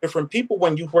 different people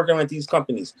when you're working with these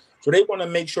companies. So they want to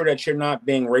make sure that you're not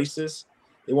being racist.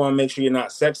 They want to make sure you're not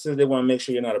sexist. They want to make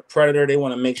sure you're not a predator. They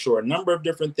want to make sure a number of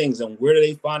different things. And where do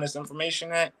they find this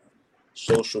information at?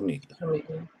 Social media.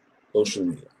 Social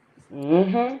media.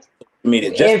 Hmm. Media.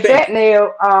 Just In think. fact,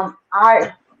 Neil,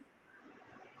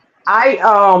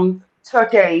 I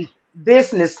took a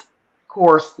business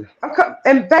course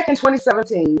and back in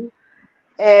 2017,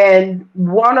 and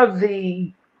one of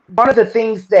the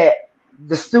things that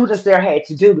the students there had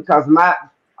to do, because mine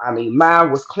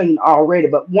was clean already,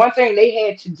 but one thing they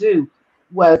had to do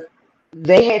was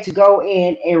they had to go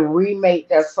in and remake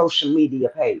their social media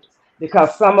pages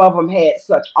because some of them had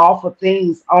such awful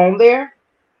things on there,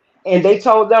 and they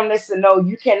told them, they said, no,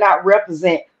 you cannot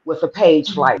represent with a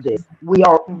page like this. We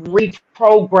are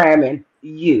reprogramming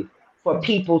you for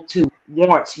people to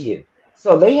want you.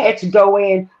 So they had to go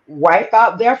in, wipe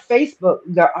out their Facebook,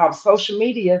 their social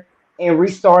media, and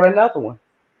restart another one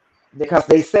because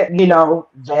they said,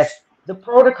 that's the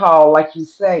protocol, like you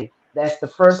say. That's the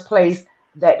first place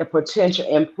that the potential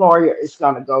employer is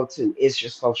going to go to is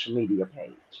your social media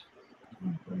page.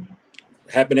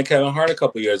 Happened to Kevin Hart a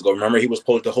couple years ago. Remember, he was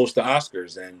supposed to host the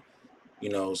Oscars, and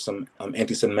some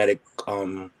anti-Semitic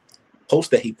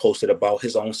post that he posted about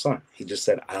his own son. He just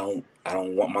said, "I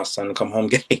don't want my son to come home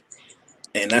gay,"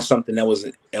 and that's something that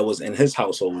was in his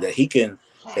household that he can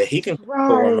That's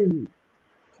control. right.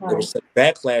 There was such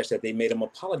backlash that they made him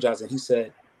apologize, and he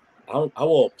said, I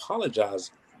will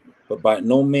apologize, but by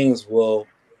no means will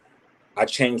I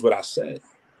change what I said.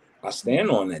 I stand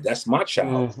on that. That's my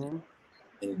child." Hmm.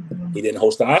 And he didn't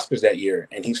host the Oscars that year,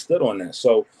 and he stood on that.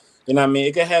 So, what I mean,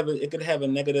 it could have a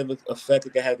negative effect.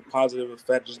 It could have a positive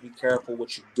effect. Just be careful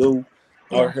what you do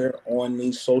out here on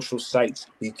these social sites.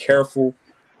 Be careful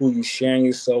who you sharing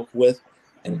yourself with,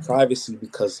 and privacy,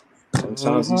 because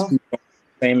sometimes these Hmm. people have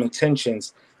the same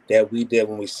intentions that we did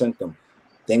when we sent them.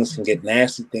 Things can get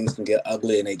nasty. Things can get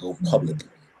ugly, and they go public.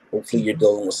 Hopefully, you're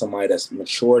dealing with somebody that's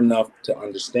mature enough to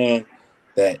understand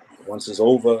that once it's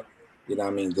over,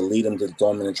 delete them, just throw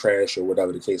them in the trash or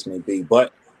whatever the case may be.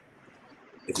 But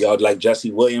if y'all like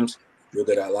Jesse Williams, you'll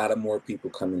get a lot of more people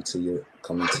coming to your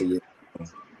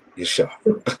show.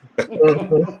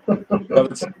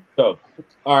 Coming to your show.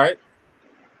 All right.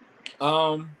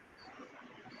 Um,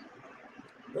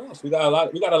 what else? We got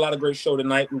a lot of great show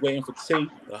tonight. We're waiting for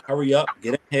T. Hurry up,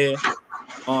 get in here.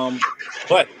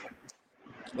 But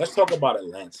let's talk about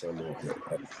Atlanta a little bit,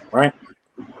 right?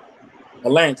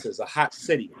 Atlanta is a hot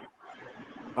city.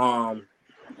 Um,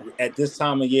 at this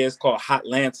time of year, it's called Hot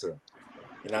Atlanta.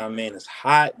 You know what I mean? It's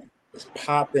hot, it's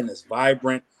popping, it's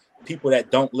vibrant. People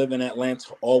that don't live in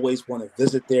Atlanta always want to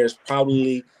visit there. It's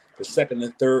probably the second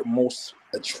and third most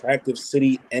attractive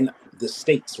city in the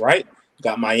states, right? You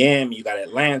got Miami, you got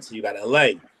Atlanta, you got LA,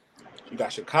 you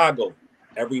got Chicago.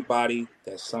 Everybody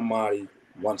that somebody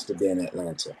wants to be in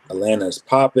Atlanta. Atlanta is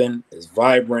popping, it's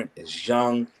vibrant, it's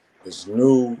young, it's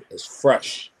new, it's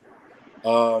fresh.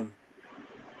 Um,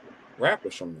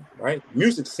 Rappers from there, right?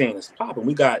 Music scene is popping.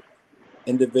 We got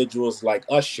individuals like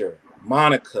Usher,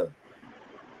 Monica,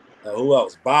 who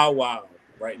else? Bow Wow.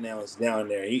 right now is down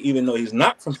there. Even though he's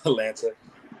not from Atlanta,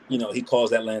 he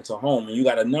calls Atlanta home. And you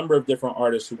got a number of different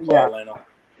artists who call Yeah. Atlanta home.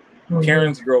 Mhm.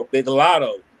 Karen's girl, Big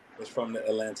Lotto, is from the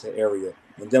Atlanta area.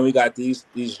 And then we got these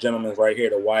gentlemen right here,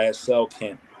 the YSL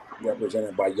camp,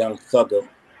 represented by Young Thugger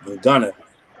and Gunna,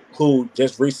 who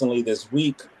just recently this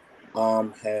week are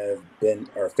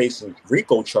facing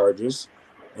RICO charges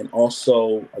and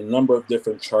also a number of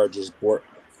different charges brought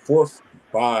forth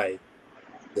by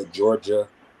the Georgia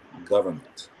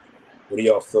government. What do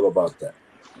y'all feel about that?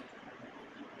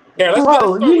 Karen, let's Bro,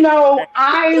 start with you, Karen. What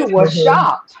I you think? was Mhm.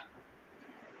 shocked.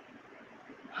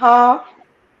 Huh?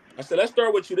 I said, let's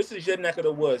start with you. This is your neck of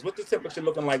the woods. What's the temperature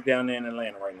looking like down there in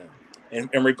Atlanta right now,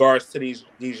 in regards to these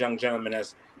young gentlemen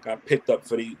that's got picked up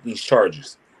for these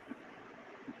charges?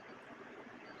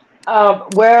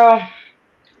 Well,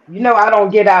 I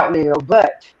don't get out there,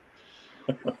 but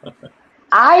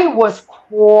I was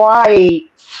quite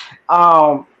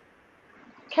um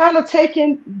kind of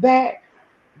taken back.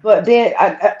 But then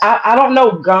I don't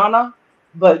know Ghana,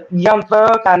 but Young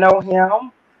Thug, I know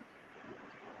him,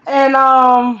 and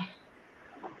I'm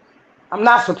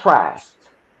not surprised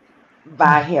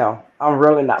by him. I'm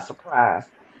really not surprised.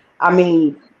 I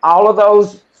mean, all of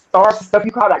those stars and stuff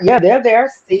you called out, yeah, they're there.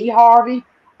 Steve Harvey,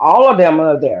 all of them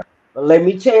are there. But let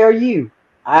me tell you,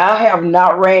 I have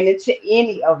not ran into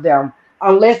any of them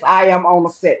unless I am on the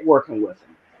set working with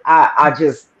them.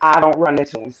 I don't run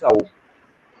into them. So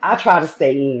I try to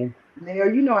stay in.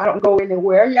 Now, I don't go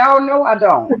anywhere. Y'all know I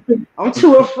don't. I'm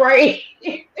too afraid.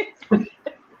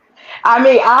 I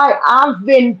mean, I've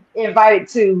been invited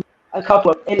to a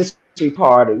couple of industry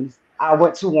parties. I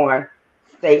went to one,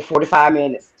 stayed 45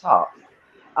 minutes tops.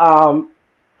 Um,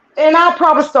 and I'll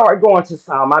probably start going to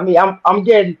some. I mean, I'm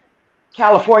getting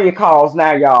California calls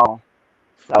now, y'all.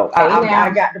 So Hey I now.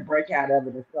 got to break out of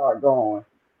it and start going.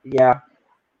 Yeah.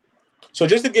 So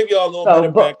just to give y'all a little So,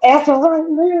 better but back, as of right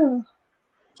now,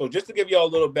 so just to give y'all a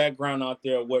little background out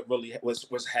there, what really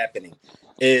was happening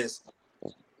is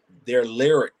their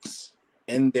lyrics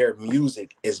and their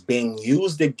music is being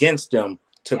used against them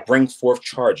to Yeah. bring forth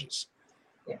charges.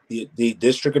 Yeah. The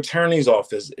district attorney's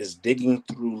office is digging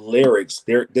through lyrics.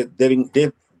 They're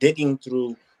digging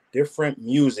through different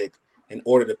music in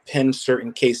order to pin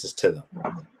certain cases to them,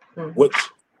 Mhm. which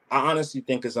I honestly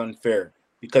think is unfair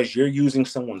because you're using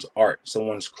someone's art,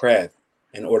 someone's craft,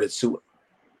 in order to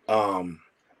um,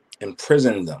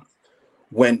 imprison them.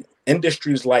 When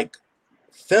industries like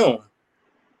film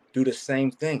do the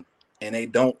same thing and they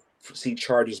don't see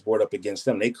charges brought up against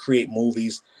them, they create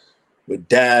movies with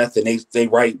death and they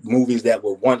write movies that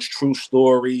were once true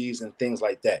stories and things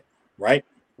like that, right?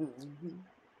 mhm.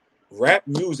 Rap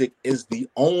music is the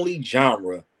only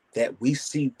genre that we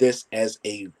see this as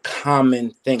a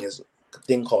common thing, as a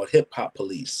thing called hip hop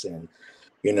police and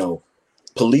you know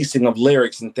policing of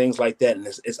lyrics and things like that. And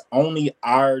it's only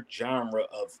our genre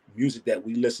of music that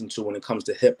we listen to when it comes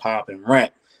to hip hop and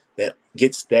rap that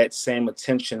gets that same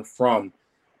attention from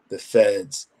the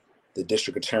feds, the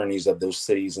district attorneys of those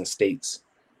cities and states,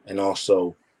 and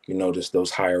also, just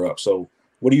those higher up. So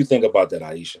what do you think about that,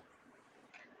 Aisha?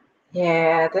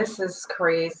 Yeah, this is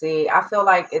crazy. I feel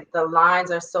like the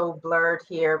lines are so blurred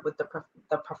here with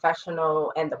the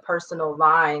professional and the personal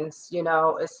lines.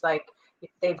 It's like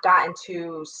they've gotten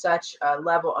to such a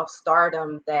level of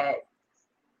stardom that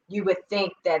you would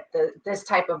think that this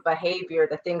type of behavior,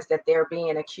 the things that they're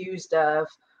being accused of,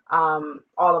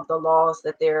 all of the laws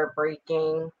that they're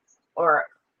breaking or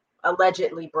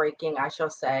allegedly breaking, I shall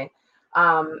say.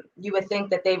 You would think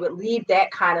that they would leave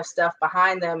that kind of stuff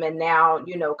behind them and now,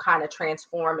 kind of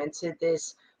transform into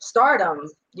this stardom,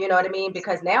 you know what I mean?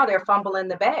 Because now they're fumbling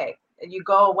the bag. You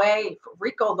go away,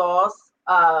 RICO laws,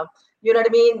 you know what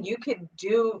I mean? You could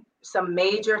do some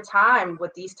major time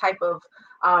with these type of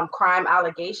crime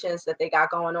allegations that they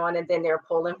got going on, and then they're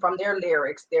pulling from their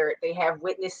lyrics. They have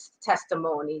witness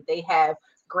testimony. They have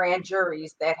grand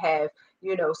juries that have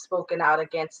spoken out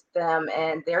against them,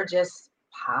 and they're just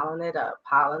piling it up,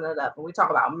 piling it up. And we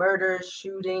talk about murders,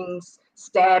 shootings,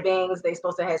 stabbings. They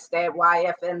supposed to have stabbed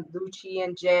YF and Lucci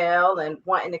in jail and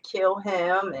wanting to kill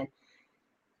him, and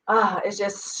it's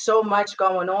just so much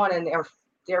going on, and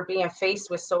they're being faced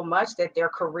with so much that their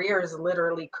careers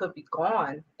literally could be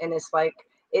gone. And it's like,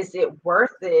 is it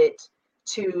worth it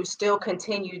to still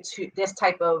continue to this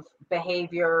type of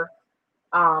behavior,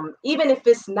 even if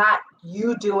it's not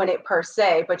you doing it per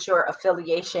se, but your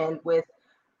affiliation with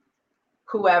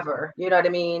whoever, you know what I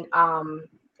mean?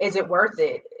 Is it worth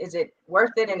it? Is it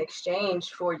worth it in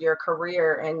exchange for your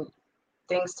career and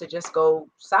things to just go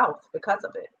south because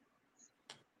of it?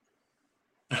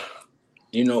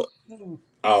 You know, Hmm.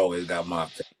 I always got my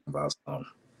opinion about something.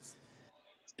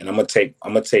 And I'm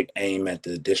gonna take aim at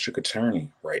the district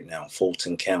attorney right now,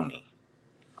 Fulton County.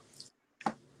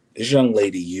 This young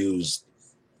lady used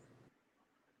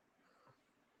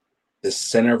the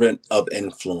center of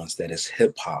influence that is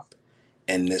hip hop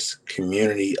and this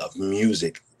community of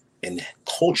music and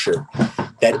culture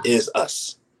that is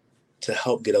us to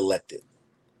help get elected,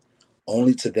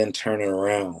 only to then turn it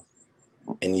around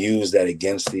and use that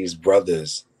against these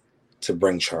brothers to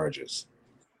bring charges.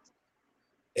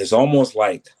 It's almost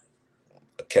like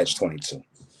a catch-22.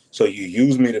 So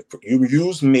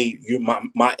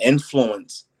my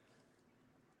influence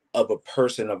of a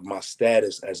person of my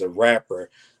status as a rapper,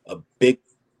 a big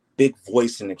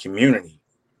voice in the community,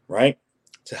 right?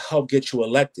 To help get you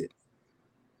elected.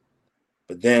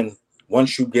 But then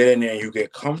once you get in there and you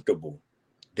get comfortable,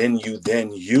 then you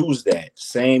use that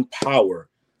same power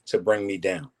to bring me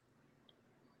down.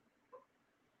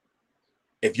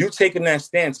 If you're taking that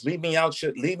stance, leave me out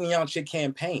your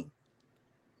campaign.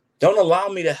 Don't allow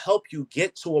me to help you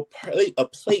get to a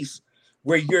place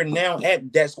where you're now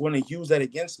at that's going to use that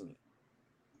against me.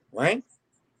 Right?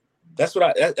 That's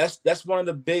one of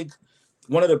the big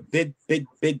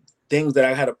things that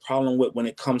I had a problem with when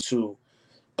it comes to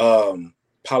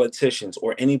politicians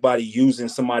or anybody using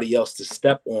somebody else to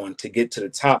step on to get to the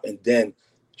top and then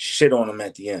shit on them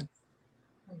at the end.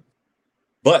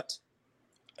 But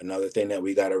another thing that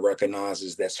we got to recognize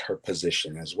is that's her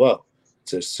position as well,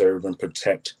 to serve and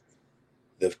protect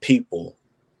the people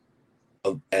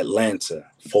of Atlanta,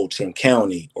 Fulton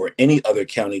County, or any other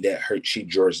county that she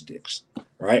jurisdicts,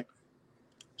 right?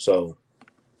 So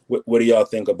what do y'all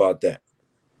think about that?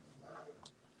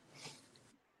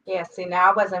 Yeah, see, now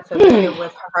I wasn't familiar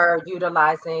with her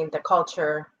utilizing the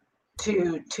culture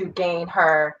to gain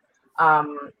her,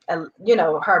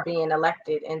 her being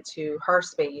elected into her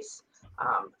space.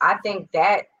 I think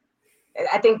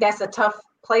that's a tough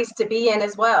place to be in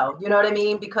as well. You know what I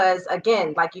mean? Because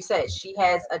again, like you said, she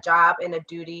has a job and a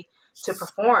duty to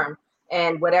perform,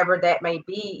 and whatever that may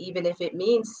be, even if it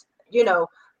means,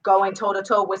 going toe to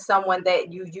toe with someone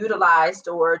that you utilized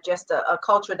or just a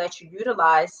culture that you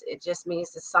utilize, it just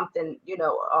means it's something,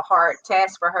 a hard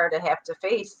task for her to have to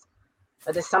face,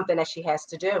 but it's something that she has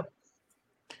to do.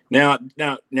 Now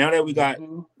that we got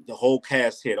the whole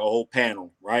cast here, the whole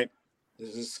panel, right?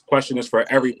 This question is for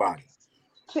everybody.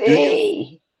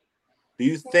 Do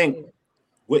you think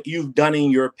what you've done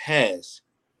in your past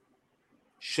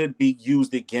should be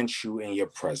used against you in your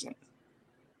present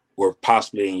or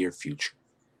possibly in your future?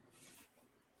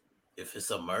 If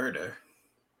it's a murder.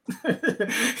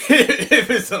 If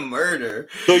it's a murder.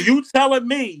 So you telling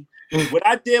me what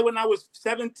I did when I was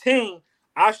 17,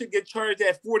 I should get charged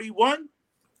at 41?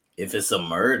 If it's a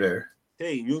murder.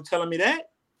 Hey, you telling me that?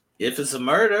 If it's a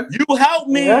murder. You help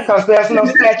me. Yeah, because there's no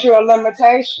statute of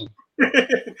limitation.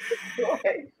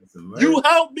 You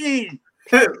help me.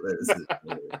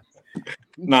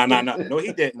 No,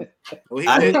 he didn't. No, he didn't.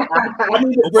 I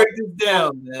need to break this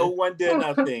down, man. No one did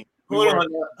nothing. Hold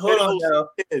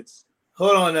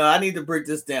on now. I need to break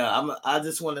this down. I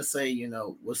just want to say,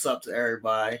 what's up to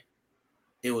everybody.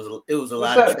 It was a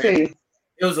lot of traffic.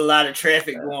 It was a lot of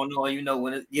traffic going on.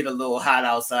 When it get a little hot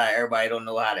outside, everybody don't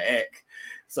know how to act.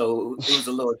 So it was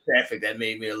a little traffic that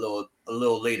made me a little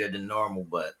later than normal.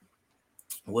 But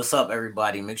what's up,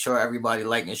 everybody? Make sure everybody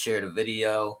like and share the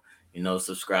video.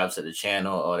 Subscribe to the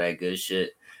channel, all that good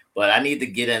shit. But I need to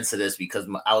get into this because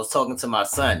I was talking to my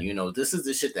son. This is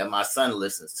the shit that my son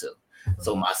listens to.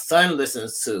 So my son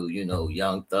listens to,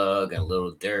 Young Thug and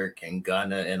Lil Durk and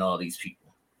Gunna and all these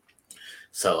people.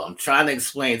 So I'm trying to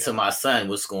explain to my son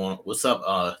what's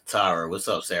up, Tara? What's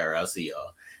up, Sarah? I see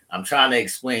y'all. I'm trying to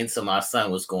explain to my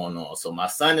son what's going on. So my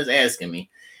son is asking me,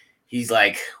 he's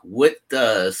like, what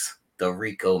does the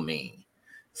RICO mean?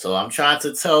 So I'm trying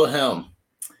to tell him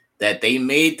that they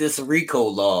made this RICO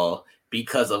law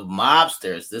because of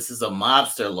mobsters. This is a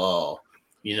mobster law.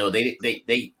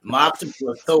 They mobsters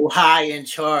were so high in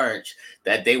charge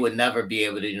that they would never be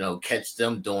able to, catch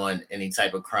them doing any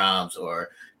type of crimes or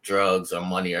drugs or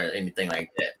money or anything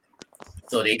like that.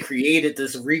 So they created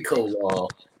this RICO law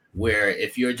where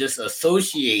if you're just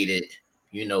associated,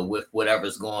 with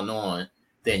whatever's going on,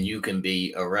 then you can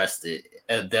be arrested.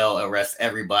 And they'll arrest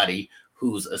everybody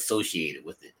who's associated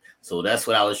with it. So that's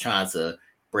what I was trying to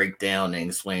break down and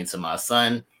explain to my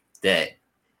son, that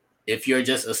if you're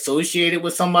just associated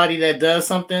with somebody that does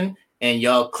something and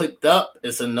y'all clicked up,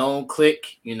 it's a known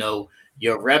click, you're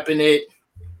repping it,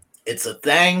 it's a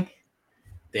thing,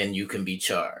 then you can be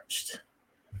charged.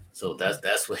 So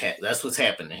that's what's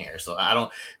happening here. So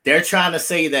they're trying to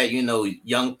say that,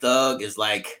 Young Thug is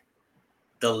like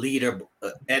the leader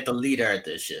at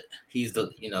this shit. He's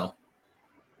the,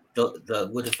 the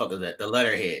what the fuck is that? The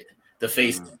letterhead, the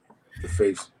face. The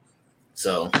face.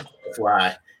 So that's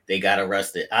why they got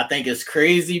arrested. I think it's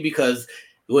crazy because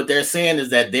what they're saying is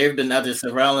that they've been under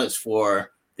surveillance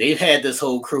they've had this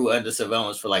whole crew under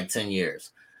surveillance for like 10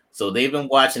 years. So they've been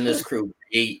watching this crew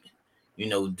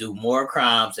do more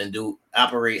crimes and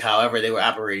operate however they were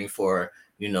operating for,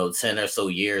 10 or so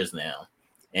years now,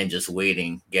 and just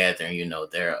gathering,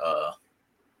 their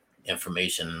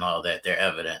information and all that, their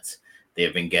evidence.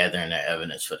 They've been gathering their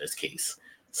evidence for this case.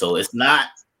 So it's not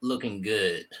looking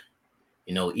good.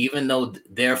 Even though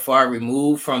they're far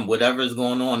removed from whatever's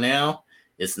going on now,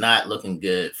 it's not looking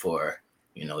good for,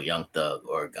 Young Thug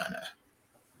or Gunna.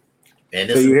 And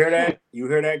so you hear that? You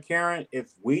hear that, Karen?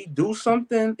 If I do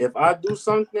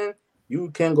something,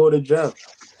 you can go to jail.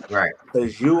 Right.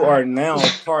 Because you are now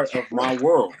part of my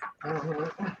world.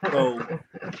 So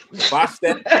if I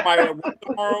step somebody at work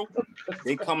tomorrow,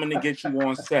 they coming to get you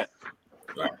on set.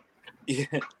 Right. Yeah.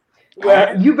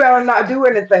 Well, right. You better not do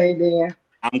anything then.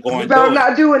 I'm going to do it. You better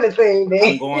not do anything then.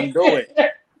 I'm going to do it.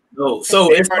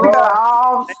 So it's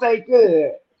all stay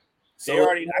good. So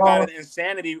I got an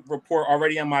insanity report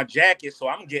already on my jacket, so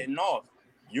I'm getting off.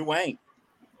 You ain't.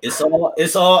 It's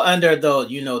all under the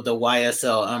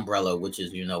YSL umbrella, which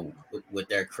is what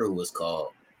their crew was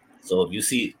called. So if you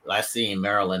see, I see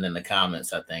Maryland in the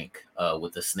comments, I think,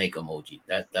 with the snake emoji.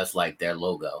 That's like their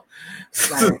logo.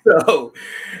 Right. So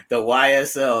the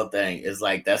YSL thing is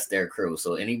like that's their crew.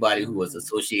 So anybody who was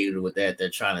associated with that,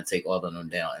 they're trying to take all of them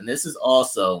down. And this is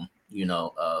also,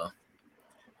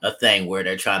 a thing where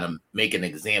they're trying to make an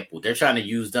example. They're trying to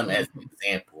use them as an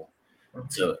example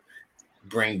to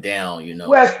bring down,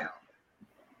 Well,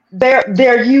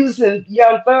 they're using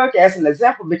Young Thug as an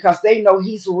example because they know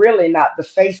he's really not the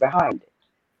face behind it.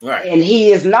 Right. And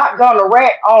he is not gonna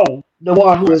rat on the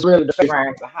one who is really the face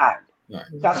behind it.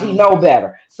 Because he know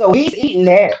better. So he's eating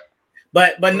that.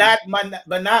 But not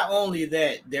only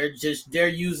that, they're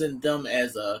using them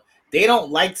as they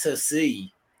don't like to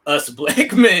see us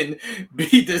black men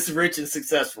be this rich and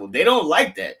successful. They don't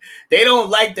like that. They don't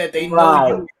like that they know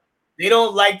you. They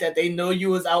don't like that they know you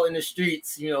was out in the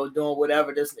streets, doing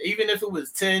whatever. This, even if it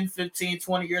was 10, 15,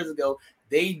 20 years ago,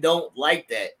 they don't like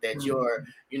that you're,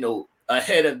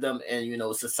 ahead of them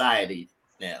in, society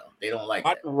now. They don't like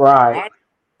that. Right.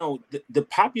 The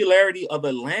popularity of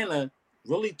Atlanta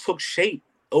really took shape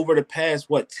over the past,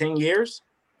 10 years?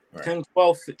 Right. 10,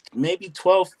 12, maybe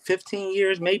 12, 15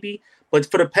 years, maybe. But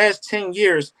for the past 10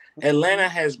 years, Atlanta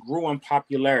has grew in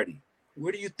popularity.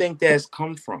 Where do you think that's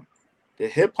come from? The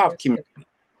hip hop community.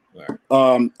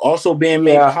 Right. Also being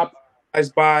made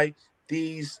popularized by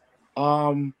these,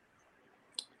 what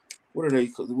are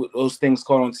those things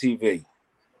called on TV?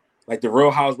 Like the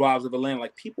Real Housewives of Atlanta.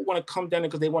 Like people want to come down there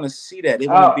because they want to see that. They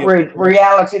want to be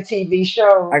reality TV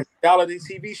shows. Like reality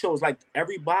TV shows. Like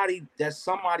everybody that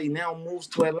somebody now moves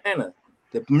to Atlanta.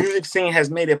 The music scene has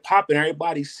made it popping.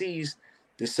 Everybody sees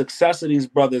the success of these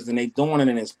brothers and they doing it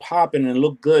and it's popping and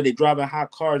look good. They driving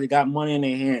hot cars. They got money in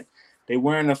their hand. They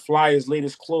wearing the Flyers'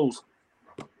 latest clothes.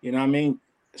 You know what I mean?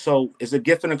 So it's a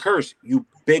gift and a curse. You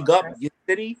big up your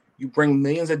city. You bring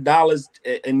millions of dollars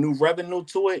in new revenue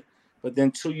to it. But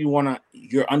then too,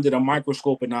 you're under the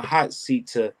microscope in the hot seat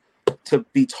to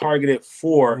be targeted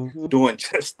for doing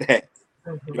just that.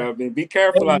 You know what I mean? Be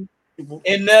careful. People.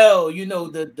 And no,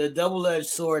 the double-edged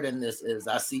sword in this is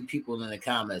I see people in the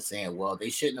comments saying, well, they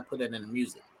shouldn't have put it in the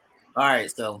music. All right,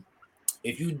 so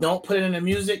if you don't put it in the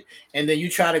music and then you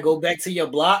try to go back to your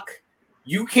block,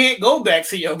 you can't go back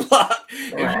to your block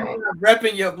if you're not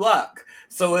repping your block.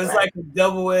 So it's like a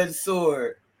double-edged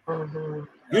sword.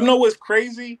 You know what's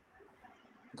crazy?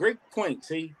 Great point,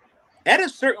 see? At a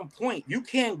certain point, you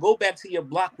can't go back to your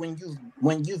block when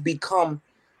you've become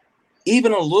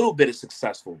even a little bit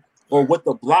successful, or what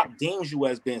the block deems you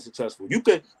as being successful. You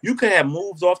could have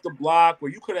moved off the block, or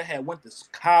you could have went to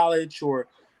college, or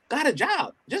got a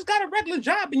job, just got a regular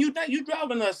job, and you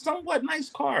driving a somewhat nice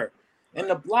car, and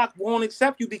the block won't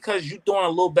accept you because you're doing a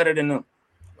little better than them.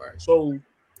 Right. So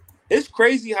it's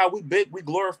crazy how we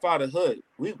glorify the hood.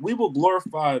 We will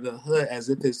glorify the hood as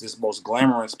if it's this most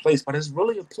glamorous place, but it's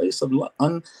really a place of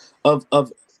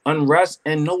unrest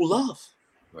and no love.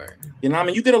 Right. You know what I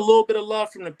mean? You get a little bit of love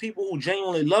from the people who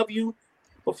genuinely love you,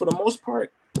 but for the most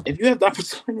part, if you have the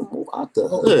opportunity to move out the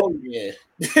hood, yeah.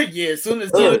 As soon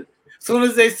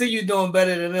as they see you doing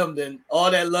better than them, then all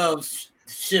that love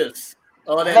shifts.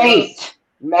 All that hate,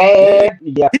 man.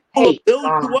 Yeah. People build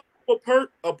you up to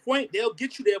a point. They'll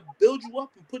get you. They'll build you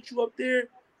up and put you up there,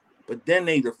 but then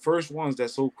they the first ones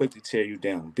that's so quick to tear you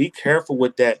down. Be careful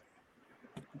with that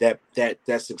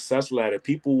success ladder.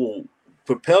 People will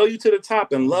propel you to the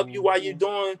top and love you while you're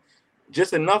doing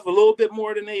just enough, a little bit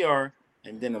more than they are,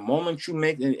 and then the moment you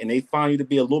make it and they find you to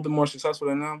be a little bit more successful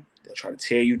than them, they'll try to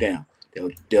tear you down.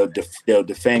 They'll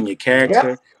defame your Yep.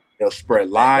 character. They'll spread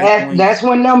lies on you. That's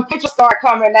when them pictures start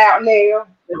coming out now.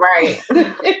 Right.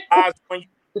 Lies on you.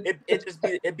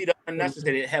 It be the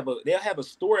unnecessary. They'll have a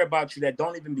story about you that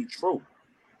don't even be true.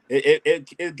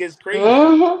 It gets crazy.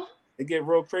 Mm-hmm. It get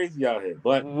real crazy out here.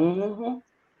 But Mm-hmm.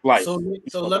 life. So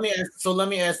let me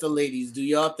ask the ladies, do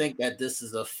y'all think that this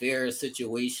is a fair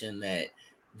situation, that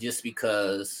just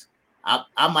because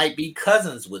I might be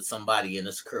cousins with somebody in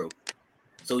this crew,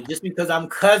 so just because I'm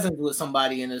cousins with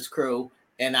somebody in this crew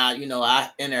and I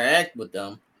interact with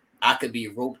them, I could be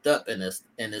roped up in this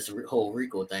whole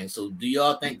Rico thing. So do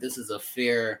y'all think this is a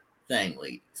fair thing,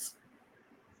 ladies?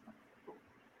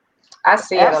 I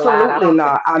see it a lot. I Absolutely don't think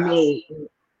not. I so. mean,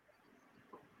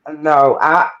 no,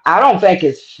 I don't think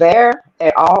it's fair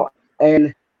at all.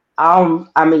 And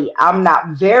I mean, I'm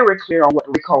not very clear on what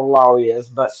the RICO law is,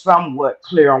 but somewhat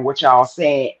clear on what y'all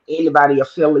saying. Anybody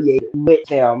affiliated with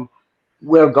them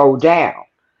will go down.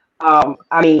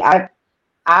 I mean, I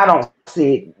don't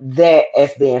see that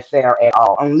as being fair at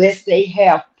all, unless they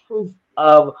have proof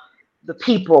of the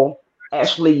people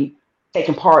actually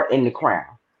taking part in the crime.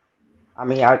 I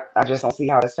mean, I just don't see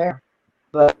how that's fair.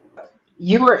 But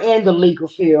you were in the legal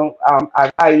field,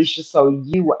 Aisha, so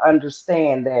you would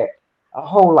understand that a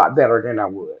whole lot better than I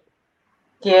would.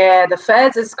 Yeah, the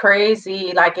feds is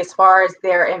crazy. Like as far as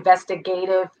their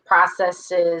investigative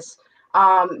processes,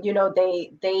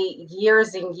 they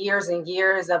years and years and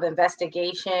years of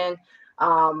investigation,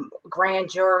 grand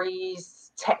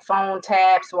juries, phone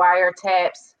taps,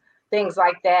 wiretaps, things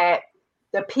like that.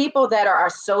 The people that are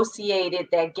associated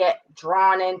that get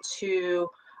drawn into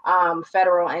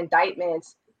federal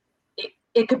indictments,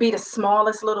 it could be the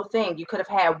smallest little thing. You could have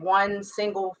had one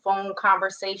single phone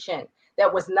conversation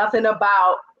that was nothing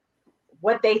about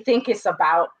what they think it's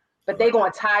about, but they're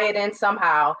going to tie it in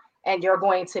somehow, and you're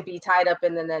going to be tied up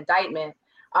in an indictment.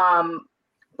 Um,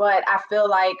 but I feel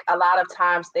like a lot of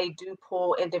times they do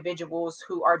pull individuals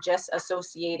who are just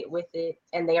associated with it,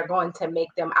 and they are going to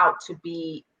make them out to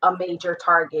be a major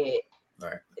target.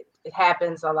 Right. It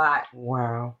happens a lot.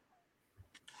 Wow.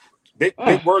 Big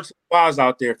Mm, words wise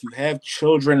out there. If you have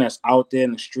children that's out there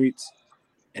in the streets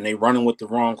and they running with the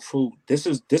wrong food, this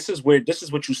is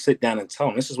what you sit down and tell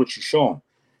them. This is what you show them.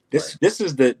 Right. This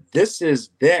is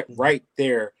that right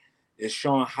there is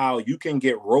showing how you can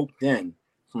get roped in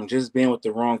from just being with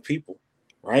the wrong people,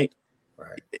 right?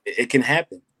 Right. It can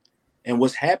happen. And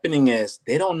what's happening is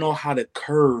they don't know how to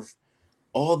curve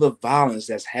all the violence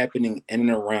that's happening in and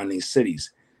around these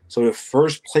cities. So the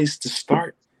first place to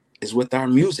start is with our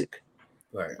music.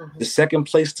 Right. The second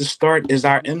place to start is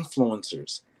our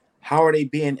influencers. How are they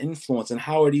being influenced, and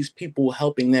how are these people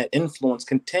helping that influence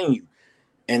continue?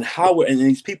 And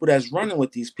these people that's running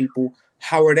with these people,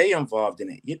 how are they involved in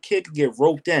it? Your kid could get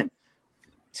roped in.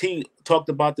 We talked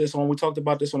about this on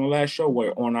the last show,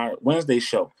 where on our Wednesday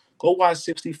show. Go watch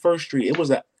 61st Street. It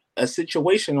was a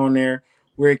situation on there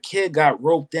where a kid got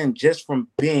roped in just from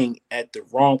being at the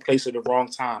wrong place at the wrong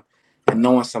time and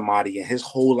knowing somebody, and his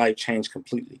whole life changed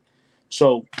completely.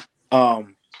 So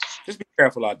just be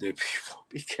careful out there, people.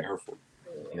 Be careful.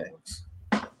 Facts.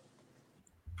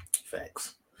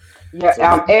 Facts. yeah.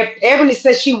 So Ebony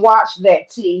said she watched that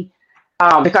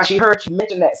because she heard you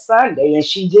mention that Sunday, and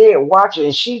she did watch it,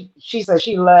 and she said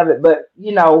she loved it. But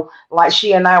like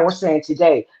she and I were saying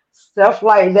today, stuff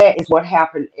like that is what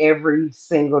happened every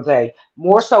single day.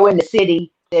 More so in the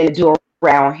city than it do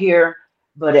around here,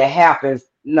 but it happens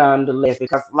nonetheless.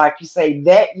 Because, like you say,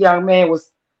 that young man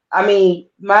was, I mean,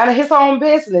 minding his own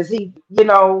business. He,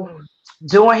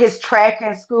 doing his track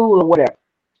in school or whatever.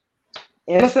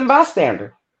 Innocent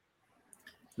bystander.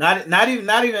 not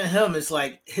even him. It's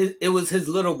like it was his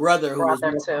little brother who was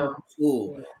Brother walking home too. from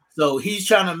school. So he's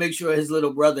trying to make sure his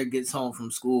little brother gets home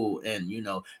from school. And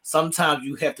sometimes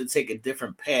you have to take a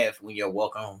different path when you're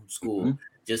walking home from Mhm. school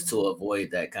just to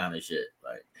avoid that kind of shit.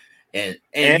 Like, and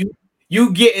And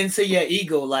you get into your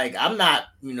ego, like, I'm not,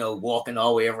 walking all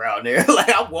the way around there.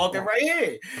 Like, I'm walking right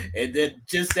here. And then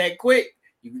just that quick,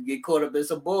 you can get caught up in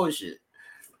some bullshit.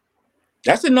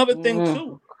 that's another thing Mm,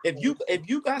 too. If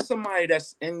you got somebody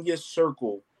that's in your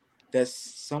circle that's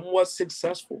somewhat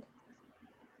successful,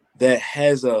 that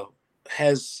has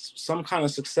some kind of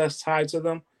success tied to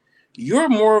them, you're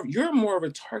more of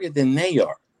a target than they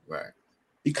are, Right.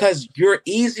 because you're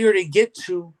easier to get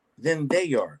to than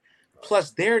they are.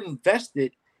 Plus, they're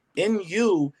invested in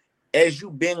you as you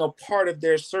being a part of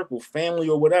their circle, family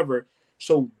or whatever.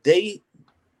 So they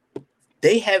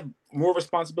have more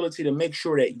responsibility to make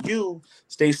sure that you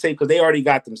stay safe, because they already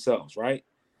got themselves, right.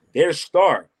 They're the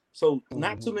star. So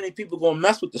not too many people gonna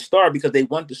mess with the star because they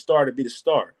want the star to be the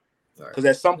star. Because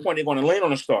at some point they're gonna land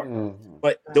on a star.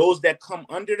 But those that come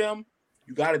under them,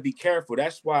 you got to be careful.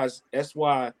 That's why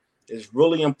it's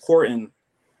really important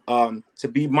to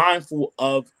be mindful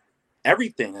of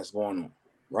everything that's going on,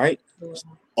 right?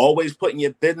 Always putting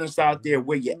your business out there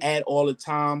where you're at all the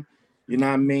time. You know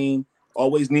what I mean?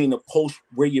 Always needing to post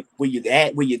where you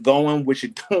at, where you're going, what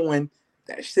you're doing.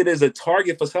 That shit is a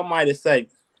target for somebody to say,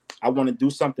 I want to do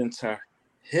something to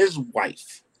his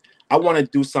wife. I want to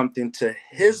do something to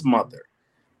his mother.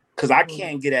 Because I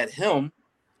can't get at him,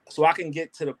 so I can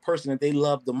get to the person that they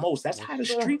love the most. That's how the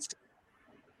streets.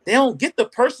 They don't get the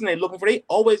person they're looking for. They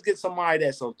always get somebody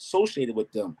that's associated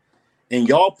with them. And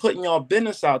y'all putting y'all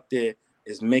business out there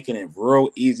is making it real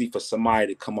easy for somebody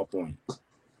to come up on you.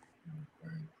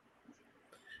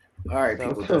 All right,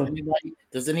 people.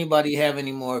 Does anybody have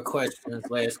any more questions,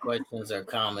 last questions, or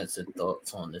comments and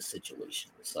thoughts on this situation?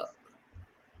 What's up?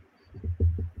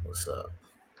 What's up?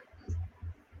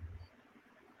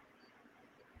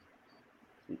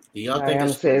 Do y'all think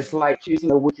it's like choosing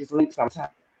the weakest link sometimes?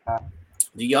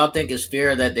 Do y'all think it's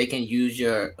fair that they can use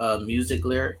your music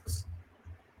lyrics?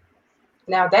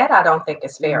 Now that I don't think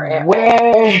is fair at all.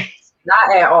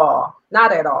 Not at all.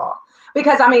 Not at all.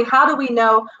 Because I mean, how do we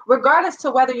know, regardless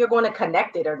to whether you're going to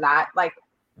connect it or not, like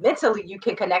mentally you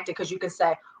can connect it because you can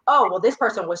say, oh, well, this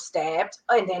person was stabbed.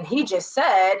 And then he just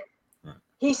said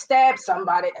he stabbed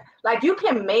somebody. Like you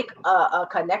can make a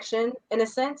connection in a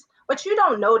sense, but you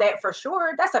don't know that for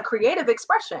sure. That's a creative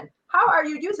expression. How are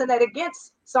you using that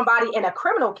against somebody in a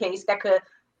criminal case that could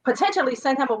potentially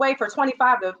send him away for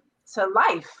 25 to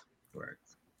life? Right.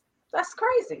 That's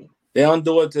crazy. They don't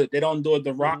do it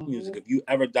to rock music. If you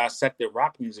ever dissected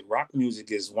rock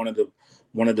music is one of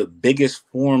the biggest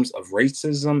forms of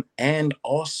racism and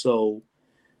also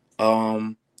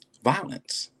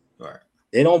violence. Right.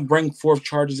 They don't bring forth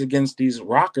charges against these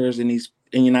rockers and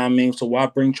you know what I mean? So why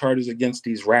bring charges against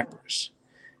these rappers?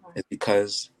 It's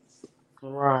because they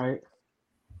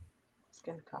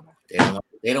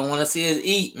don't want to see us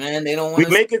eat, man. They don't want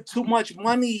we make it too much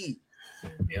money.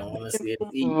 They don't want to see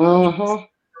us eat.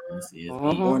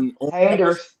 On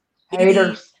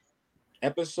Haters.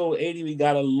 Episode 80, we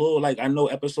got a little, like, I know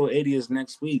episode 80 is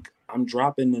next week. I'm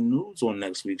dropping the news on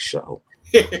next week's show.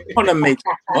 I want to make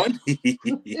money.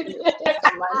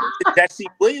 Jesse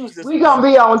Williams. We gonna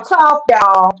be on top,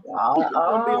 y'all.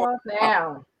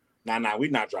 Now. Nah, we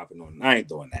not dropping on. I ain't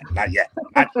doing that. Not yet.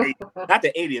 Not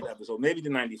the 80th episode. Maybe the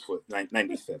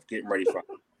 95th. Getting ready for.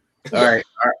 All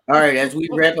right. As we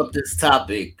wrap up this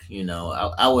topic,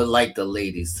 I would like the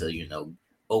ladies to,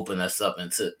 open us up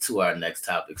to our next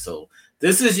topic. So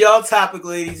this is y'all topic,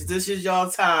 ladies. This is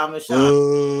y'all time.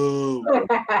 Go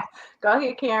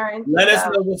ahead, Karen. Let us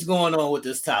know what's going on with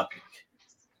this topic.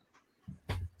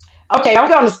 Okay, I'm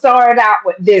going to start out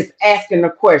with this, asking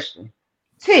a question.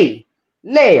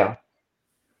 Nail,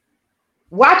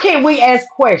 why can't we ask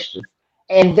questions?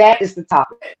 And that is the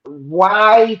topic.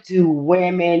 Why do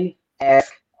women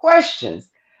ask questions?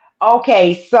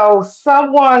 Okay, so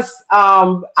someone's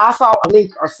I saw a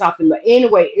link or something, but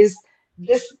anyway, is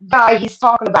this guy, he's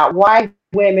talking about why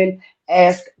women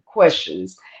ask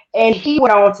questions. And he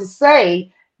went on to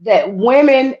say that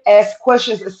women ask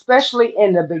questions, especially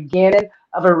in the beginning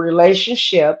of a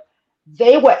relationship.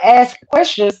 They will ask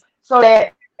questions so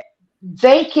that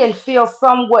they can feel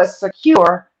somewhat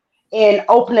secure in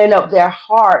opening up their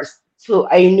hearts to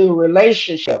a new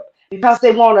relationship because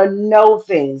they want to know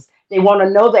things. They want to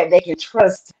know that they can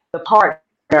trust the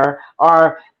partner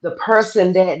or the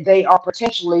person that they are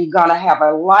potentially going to have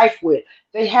a life with.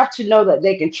 They have to know that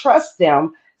they can trust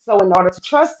them. So, in order to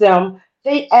trust them,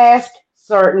 they ask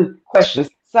certain questions.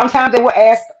 Sometimes they will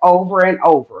ask over and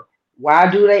over.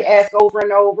 Why do they ask over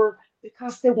and over?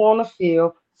 Because they want to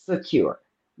feel secure.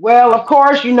 Well, of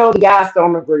course, the guys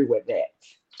don't agree with that.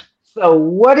 So,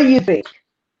 what do you think?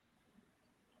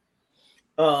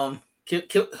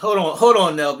 Hold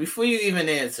on, Nell. Before you even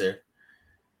answer,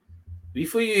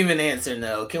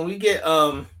 Nell, can we get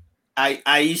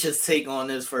Aisha's take on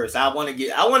this first? I want to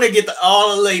get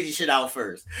all the lady shit out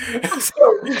first.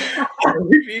 So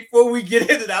before we get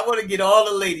into that, I want to get all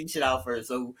the lady shit out first.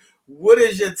 So, what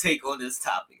is your take on this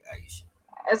topic, Aisha?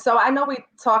 And so I know we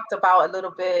talked about a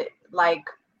little bit like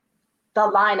the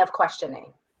line of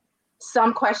questioning.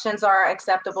 Some questions are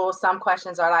acceptable. Some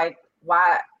questions are like,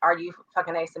 why are you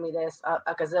fucking asking me this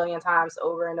a gazillion times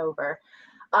over and over?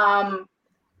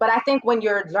 But I think when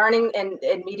you're learning and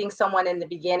meeting someone in the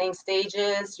beginning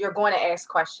stages, you're going to ask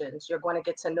questions. You're going to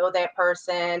get to know that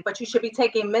person, but you should be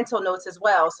taking mental notes as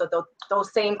well. So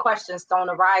those same questions don't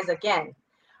arise again.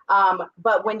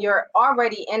 But when you're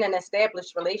already in an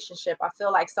established relationship, I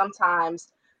feel like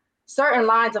sometimes certain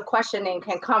lines of questioning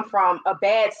can come from a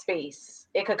bad space.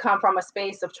 It could come from a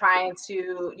space of trying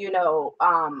to,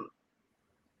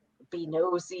 be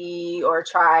nosy or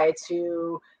try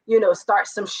to, start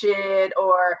some shit,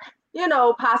 or,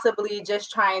 possibly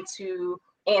just trying to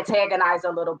antagonize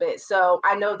a little bit. So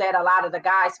I know that a lot of the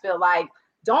guys feel like,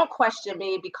 don't question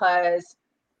me because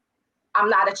I'm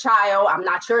not a child. I'm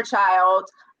not your child.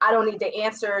 I don't need to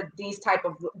answer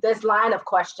this line of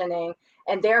questioning.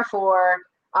 And therefore,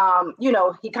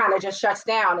 he kind of just shuts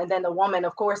down. And then the woman,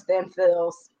 of course, then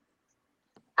feels,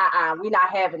 we're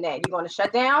not having that. You're going to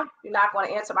shut down. You're not going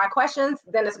to answer my questions.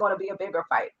 Then it's going to be a bigger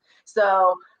fight.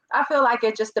 So I feel like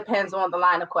it just depends on the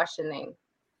line of questioning.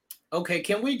 Okay,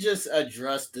 can we just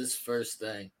address this first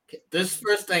thing? This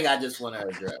first thing I just want to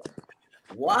address.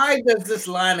 Why does this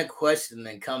line of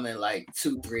questioning come in like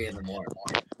 2, 3 in the morning?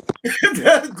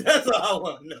 That's all I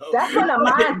want to know. That's when the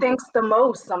mind thinks the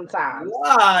most sometimes.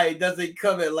 Why does it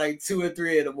come at like 2 or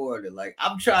 3 in the morning? Like,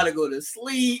 I'm trying to go to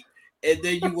sleep, and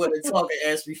then you want to talk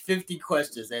and ask me 50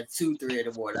 questions at 2, 3 in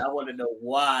the morning. I want to know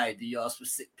why do y'all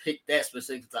pick that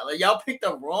specific time? Like, y'all pick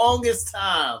the wrongest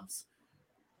times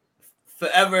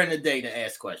forever in the day to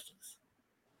ask questions.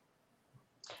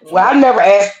 Well, I never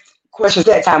ask questions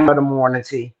that time of the morning,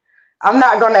 T. I'm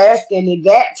not going to ask any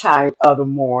that time of the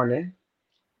morning.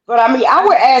 But I mean, I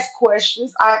would ask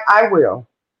questions. I will.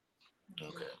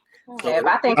 Okay. Yeah, So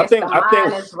but I think I it's think the I think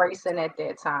mind is racing at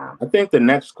that time. I think the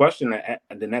next question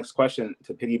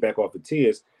to piggyback off of T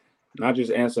is not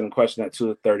just answering the question at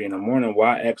 2:30 in the morning.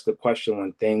 Why ask the question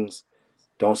when things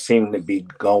don't seem to be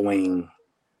going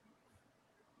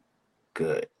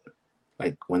good?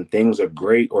 Like when things are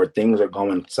great or things are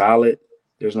going solid,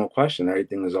 there's no question.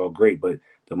 Everything is all great. But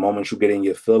the moment you get in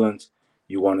your feelings,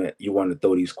 you wanna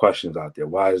throw these questions out there.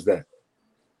 Why is that?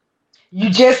 You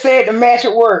just said the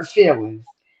magic word, feelings.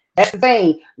 That's the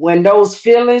thing. When those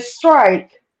feelings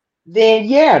strike, then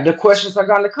yeah, the questions are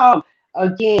going to come.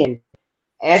 Again,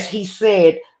 as he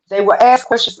said, they will ask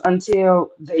questions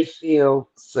until they feel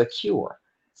secure.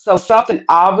 So something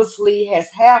obviously has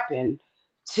happened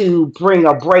to bring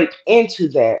a break into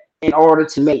that in order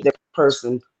to make the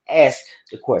person ask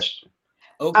the question.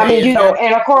 I okay, mean, is there?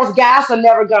 and of course, guys are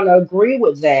never going to agree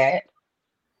with that.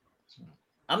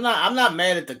 I'm not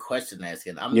mad at the question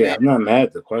asking. Yeah, I'm not mad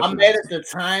at the I'm question. mad at the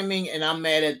timing, and I'm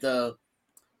mad at the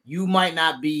you might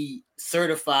not be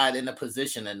certified in a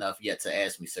position enough yet to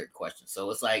ask me certain questions.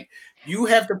 So it's like you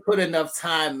have to put enough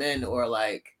time in, or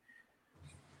like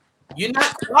you're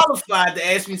not qualified to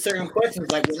ask me certain questions.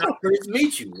 Like when I first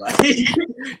meet you, like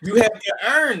you have to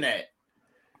earn that.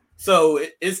 So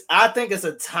it's I think it's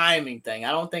a timing thing.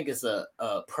 I don't think it's a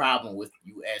problem with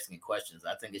you asking questions.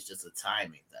 I think it's just a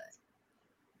timing thing.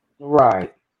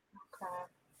 Right.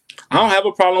 I don't have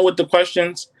a problem with the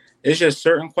questions. It's just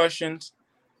certain questions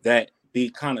that be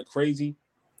kind of crazy,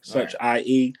 such Right.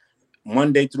 i.e.,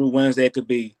 Monday through Wednesday it could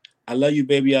be, I love you,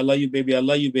 baby, I love you, baby, I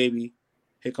love you, baby.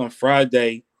 Here come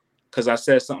Friday, because I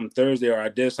said something Thursday or I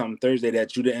did something Thursday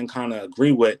that you didn't kind of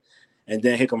agree with. And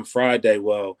then here come Friday,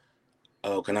 well,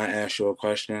 oh, can I ask you a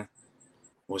question?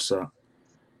 What's up?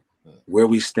 Where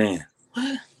we stand?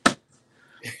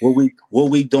 What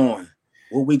we doing?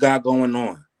 What we got going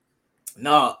on?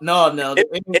 No.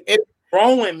 It's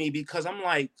throwing me because I'm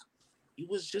like, you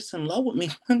was just in love with me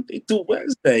Monday through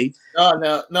Wednesday.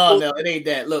 No, it ain't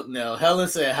that. Look, no. Helen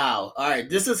said how. All right,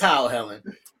 this is how, Helen.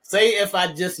 Say if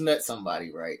I just met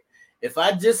somebody, right? If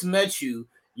I just met you,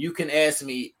 you can ask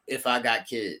me if I got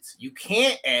kids. You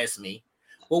can't ask me,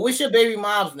 well, what's your baby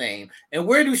mom's name? And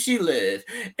where do she live?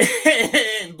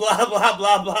 And blah, blah,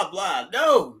 blah, blah, blah.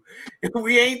 No,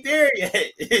 we ain't there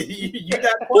yet. You're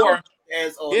not Or qualified to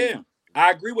ask all these. yeah,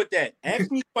 I agree with that. Ask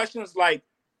me questions like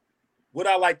what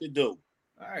I like to do.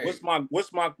 All right.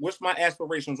 What's my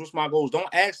aspirations? What's my goals? Don't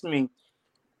ask me,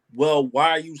 well,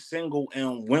 why are you single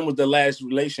and when was the last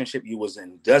relationship you was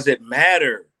in? Does it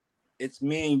matter? It's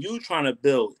me and you trying to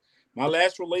build. My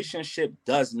last relationship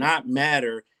does not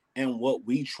matter in what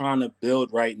we trying to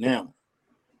build right now.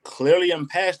 Clearly I'm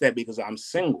past that because I'm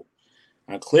single.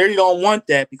 I clearly don't want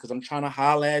that because I'm trying to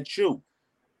holler at you.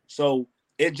 So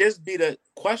it just be the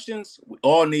questions we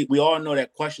all know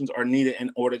that questions are needed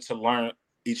in order to learn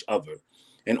each other,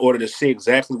 in order to see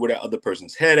exactly where that other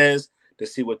person's head is, to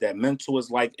see what that mental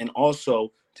is like, and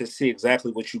also to see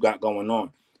exactly what you got going on.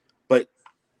 But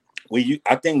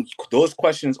I think those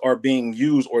questions are being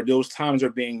used, or those times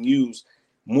are being used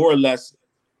more or less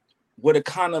with a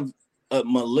kind of a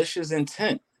malicious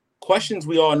intent. Questions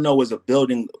we all know is a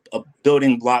building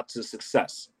block to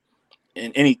success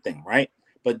in anything, right?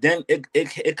 But then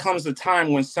it comes a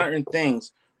time when certain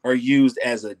things are used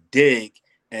as a dig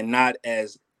and not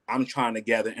as I'm trying to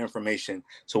gather information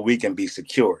so we can be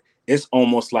secure. It's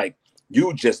almost like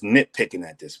you just nitpicking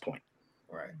at this point.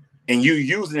 Right. And you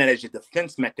using it as your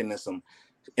defense mechanism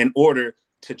in order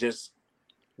to just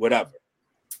whatever.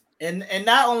 And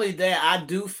not only that, I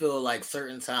do feel like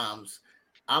certain times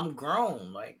I'm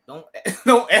grown. Like don't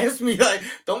ask me, like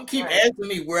don't keep asking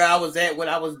me where I was at, what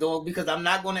I was doing, because I'm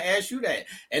not going to ask you that.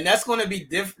 And that's going to be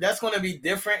that's going to be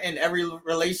different in every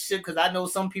relationship, because I know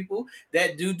some people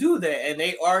that do that and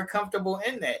they are comfortable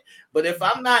in that. But if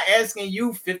I'm not asking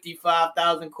you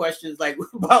 55,000 questions like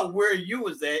about where you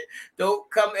was at, don't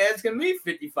come asking me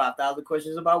 55,000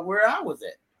 questions about where I was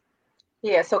at.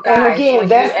 Yeah, so And guys, again, when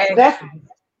you that's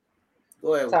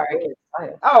Go ahead. sorry. Go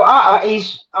ahead. well, I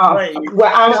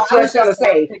No, was I was just gonna just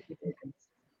say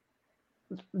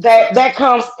Sorry. that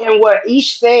comes in what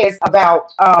each says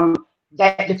about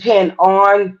that depend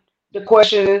on the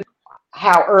question,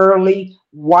 how early,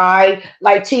 why.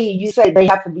 Like T, you say they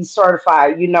have to be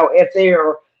certified. You know, if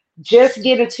they're just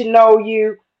getting to know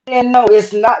you, then no,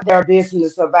 it's not their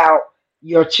business about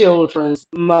your children's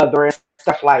mother and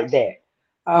stuff like that.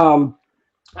 Um,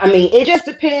 I mean, it just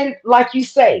depends, like you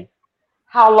say,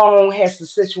 how long has the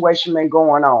situation been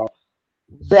going on?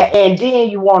 That and then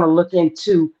you want to look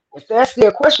into if that's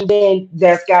their question, then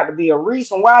there's got to be a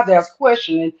reason why there's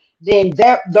questioning. Then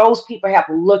that those people have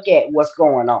to look at what's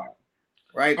going on.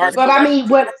 Right, All right, But so I mean,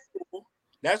 what that's cool.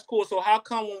 That's cool. So how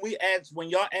come when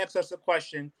y'all ask us a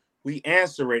question, we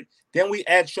answer it. Then we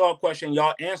ask y'all a question,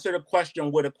 y'all answer the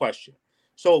question with a question.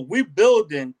 So we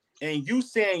building and you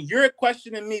saying you're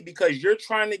questioning me because you're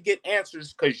trying to get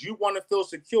answers because you want to feel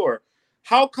secure.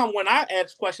 How come when I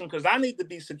ask questions because I need to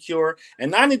be secure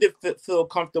and I need to feel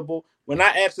comfortable, when I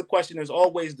ask the question, it's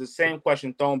always the same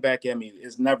question thrown back at me.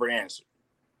 It's never answered.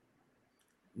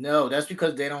 No, that's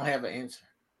because they don't have an answer.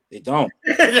 They don't.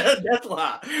 That's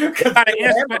why. They got an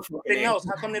answer for everything else.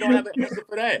 How come they don't have an answer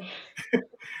for that?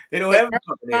 They don't But have our a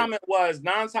fucking answer. comment was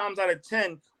 9 times out of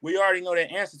 10, we already know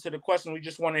the answer to the question. We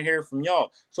just want to hear from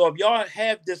y'all. So if y'all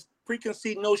have this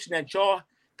preconceived notion that y'all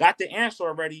got the answer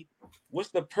already, what's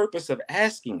the purpose of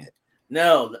asking it?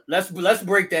 No, let's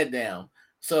break that down.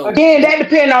 So again, that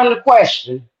depends on the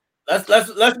question.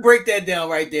 let's break that down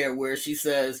right there where she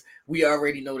says we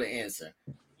already know the answer.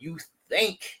 You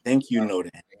think You know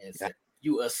that. answer.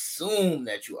 You assume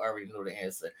that you already know the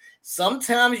answer.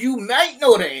 Sometimes you might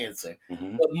know the answer,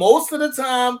 but most of the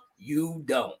time you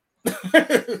don't.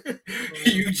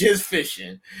 You just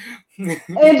fishing. And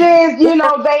then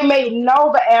they may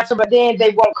know the answer, but then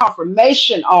they want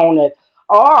confirmation on it,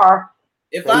 or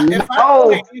if they I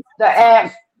know the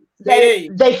answer.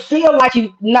 They feel like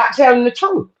you not telling the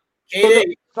truth,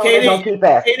 KD, so they're gonna keep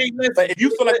asking. listen. But if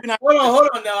you feel like we're not, Hold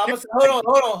on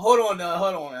now.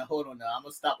 Hold on now. I'm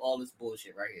gonna stop all this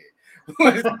bullshit right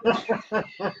here.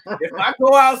 If I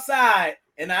go outside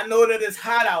and I know that it's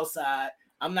hot outside,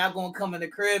 I'm not gonna come in the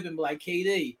crib and be like,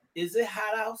 KD, is it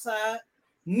hot outside?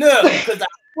 No, because I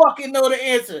fucking know the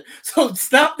answer. So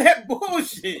stop that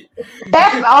bullshit.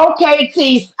 That's okay,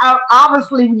 T.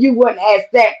 Obviously, you wouldn't ask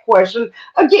that question.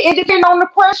 Again, it depends on the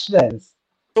questions.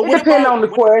 so It what depends about on the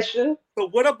question. so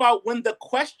what about when the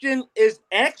question is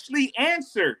actually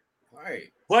answered,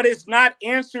 Right. but it's not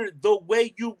answered the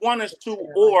way you want us to,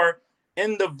 or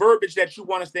in the verbiage that you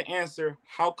want us to answer?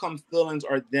 How come feelings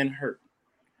are then hurt?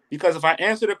 Because if I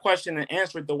answer the question and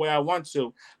answer it the way I want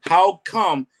to, how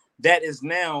come that is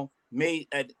now made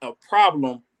a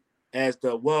problem as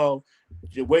the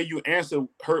way you answer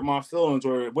hurt my feelings,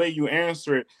 or the way you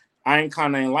answer it, I ain't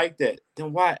like that.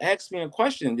 Then why ask me a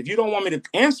question? If you don't want me to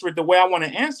answer it the way I want to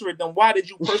answer it, then why did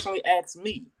you personally ask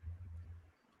me?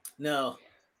 No.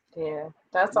 Yeah,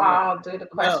 that's why I don't do the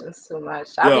questions too much.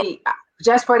 Yo.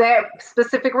 Just for that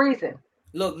specific reason.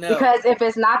 Look, no. Because if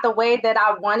it's not the way that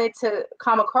I wanted to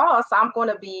come across,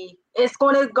 it's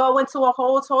going to go into a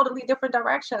whole totally different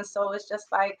direction. So it's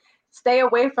just like, stay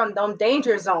away from them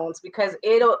danger zones because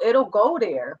it'll go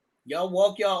there. Y'all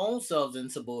walk your own selves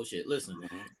into bullshit. Listen,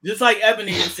 just like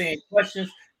Ebony is saying,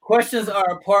 questions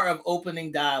are a part of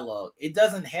opening dialogue. It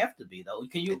doesn't have to be though.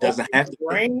 Can you doesn't have to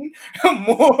bring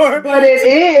more? But it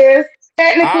is.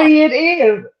 Technically, it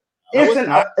is. No, it's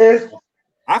not.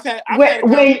 I've had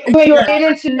when you're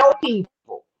getting to know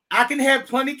people. I can have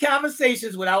plenty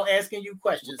conversations without asking you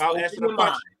questions.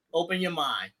 Open your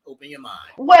mind.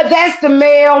 Well, that's the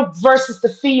male versus the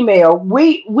female.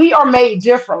 We are made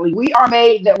differently. We are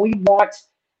made that we want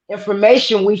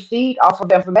information. We feed off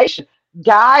of information.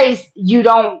 Guys, you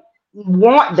don't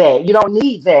want that. You don't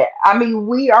need that. I mean,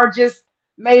 we are just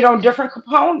made on different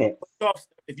components.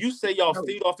 if you say y'all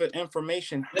feed off of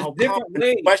information, how come different when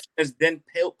ways. the question is then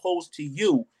posed to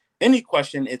you, any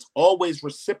question, it's always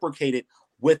reciprocated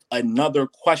with another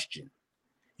question.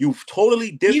 You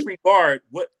totally disregard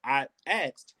what I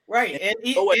asked. Right. And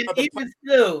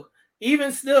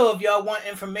even still, if y'all want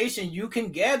information, you can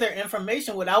gather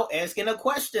information without asking a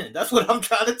question. That's what I'm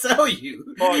trying to tell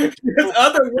you. There's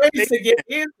other ways to get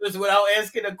answers without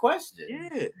asking a question.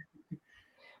 Yeah.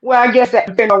 Well, I guess that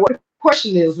depends on what the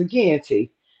question is again,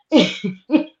 T.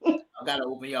 I gotta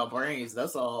open y'all brains.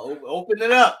 That's all. Open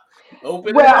it up. Open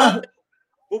it Well, up.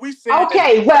 What we saying is,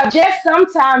 okay, well, just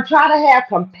sometimes try to have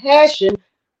compassion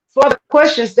for the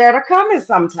questions that are coming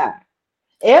sometimes.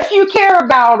 If you care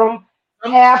about them,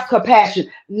 have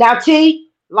compassion. Now, T,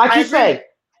 like I you agree. say,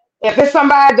 if it's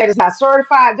somebody that is not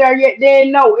certified there yet,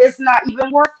 then no, it's not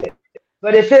even worth it.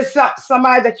 But if it's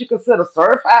somebody that you consider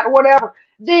certified or whatever,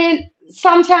 then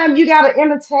sometimes you got to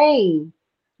entertain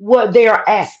what they're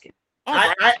asking.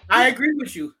 all right, I agree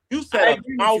with you. you said I a agree with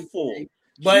you, mouthful.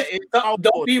 but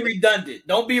don't be redundant.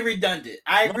 Don't be redundant.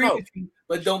 I agree No. with you,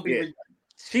 but don't be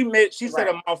redundant. She said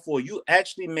a mouthful. You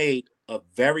actually made a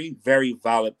very, very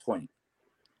valid point,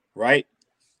 right?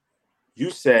 You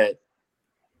said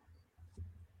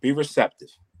be receptive,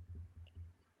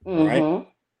 right? Mm-hmm.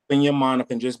 Open your mind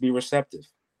up and just be receptive.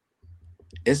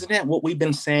 Isn't that what we've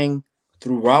been saying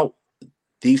throughout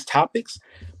these topics?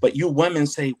 But you women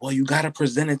say, well, you got to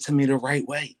present it to me the right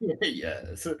way.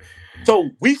 Yes. So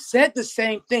we said the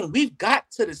same thing. We've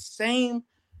got to the same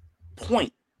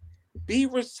point. Be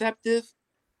receptive,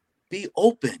 be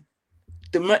open.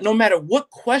 No matter what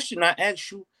question I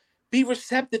ask you, be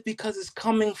receptive because it's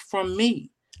coming from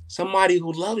me, somebody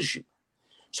who loves you.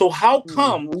 So how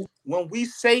come when we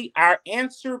say our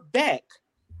answer back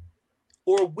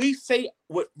or we say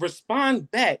what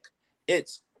respond back,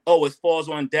 it's, oh, it falls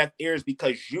on deaf ears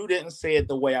because you didn't say it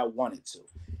the way I wanted to.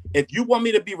 If you want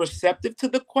me to be receptive to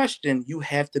the question, you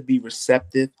have to be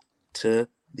receptive to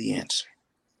the answer.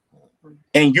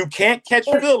 And you can't catch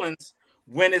feelings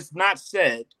when it's not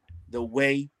said the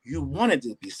way you want it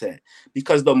to be said.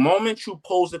 Because the moment you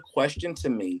pose a question to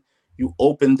me, you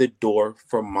open the door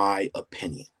for my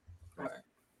opinion.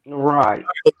 Right.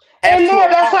 And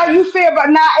then that's how you feel, but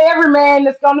not every man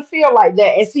is going to feel like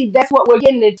that. And see, that's what we're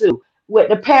getting into with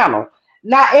the panel.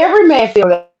 Not every man feel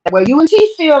that way. You and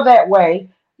T feel that way.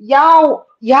 Y'all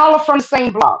are from the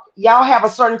same block. Y'all have a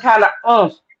certain kind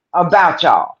of about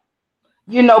y'all.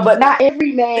 But not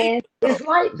every man is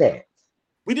like that.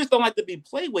 We just don't like to be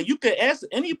played with. You could ask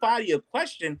anybody a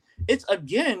question. It's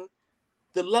again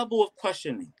the level of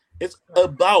questioning. It's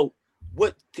about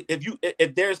what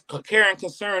if there's care and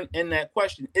concern in that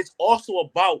question. It's also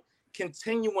about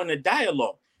continuing the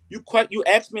dialogue. You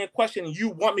ask me a question and you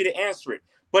want me to answer it,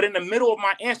 but in the middle of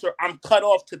my answer, I'm cut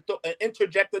off to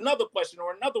interject another question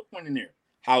or another point in there.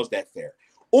 How's that fair?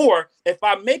 Or if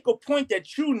I make a point that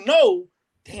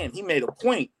damn, he made a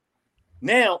point.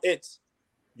 Now it's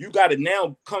you got to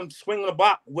now come swinging the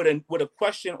block with a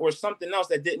question or something else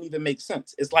that didn't even make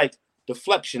sense. It's like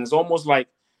deflection. It's almost like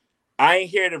I ain't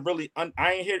here to really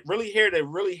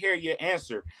hear your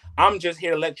answer. I'm just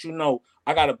here to let you know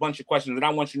I got a bunch of questions and I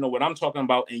want you to know what I'm talking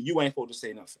about, and you ain't supposed to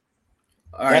say nothing.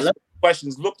 All right, that's what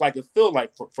questions look like and feel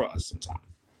like for us sometimes.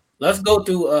 Let's go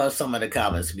through some of the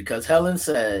comments because Helen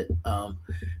said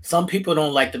some people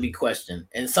don't like to be questioned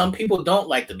and some people don't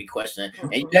like to be questioned.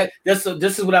 And this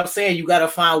is what I'm saying. You got to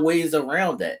find ways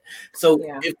around that. So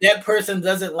if that person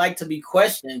doesn't like to be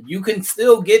questioned, you can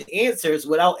still get answers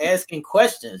without asking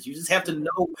questions. You just have to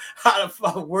know how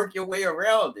to work your way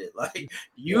around it. Like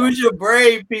use your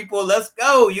brain, people. Let's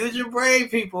go. Use your brain,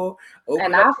 people.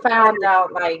 And I found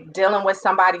out like dealing with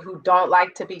somebody who don't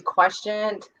like to be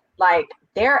questioned, like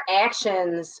their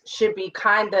actions should be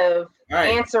kind of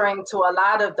answering to a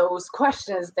lot of those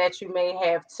questions that you may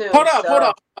have too. Hold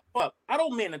up. I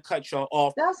don't mean to cut y'all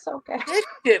off. That's okay. This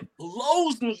shit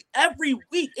blows me every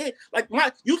week.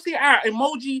 You see our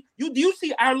emoji? Do you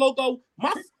see our logo? My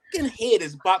fucking head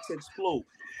is about to explode.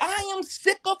 I am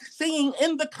sick of seeing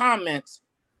in the comments,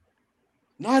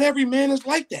 not every man is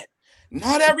like that.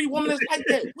 Not every woman is like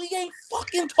that. We ain't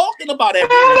fucking talking about every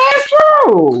man. That's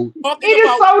true. It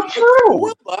is so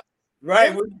true.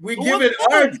 Right. We give it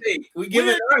our take. We give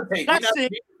it our take.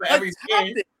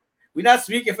 We're not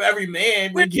speaking for every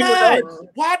man. We give it our.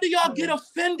 Why do y'all get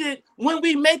offended when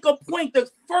we make a point? The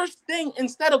first thing,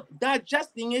 instead of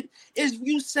digesting it, is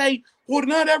you say, well,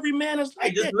 not every man is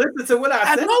like that. Just listen to what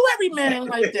I said. I know every man ain't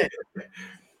like that.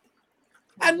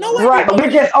 I know. Right, but we're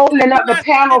just opening up the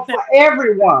panel for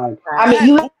everyone. I mean,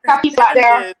 you have people out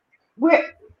there.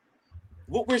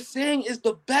 What we're saying is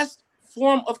the best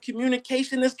form of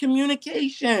communication is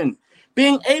communication.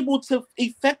 Being able to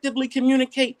effectively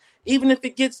communicate, even if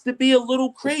it gets to be a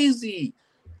little crazy.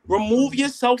 Remove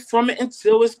yourself from it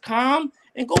until it's calm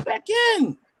and go back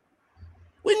in.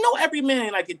 We know every man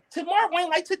ain't like it. Tomorrow ain't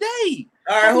like today.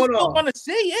 All right, we hold still on. want to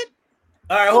see it.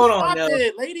 All right, hold on now.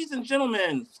 Ladies and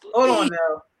gentlemen. Hold on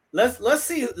now. Let's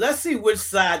see which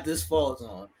side this falls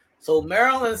on. So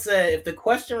Marilyn said, if the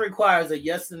question requires a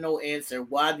yes or no answer,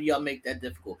 why do y'all make that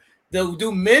difficult?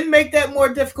 Do men make that more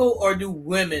difficult, or do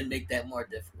women make that more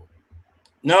difficult?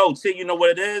 No, see, you know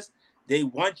what it is? They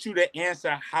want you to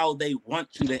answer how they want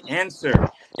you to answer.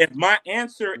 If my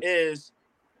answer is,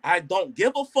 I don't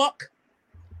give a fuck,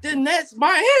 then that's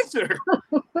my answer.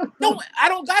 I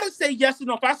don't gotta say yes or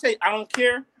no. If I say I don't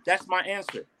care, that's my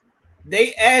answer.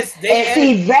 See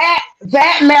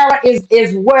that Marilyn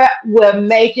is what will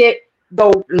make it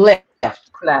go left.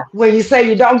 When you say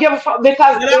you don't give a fuck,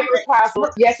 because it requires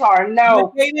yes or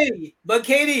no. But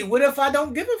Katie, what if I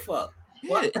don't give a fuck?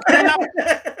 Yeah.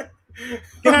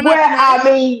 I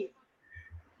mean,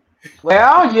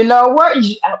 well, you know what?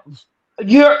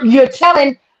 You're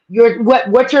telling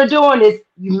what you're doing is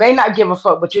you may not give a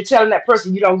fuck, but you're telling that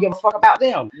person you don't give a fuck about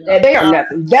them. That they are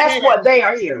nothing. That's what they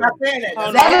are hearing.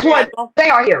 That is what they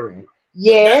are hearing.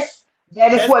 Yes,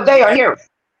 that is what they are hearing.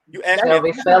 You ask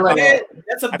me.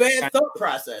 That's a bad thought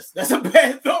process. That's a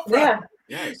bad thought process.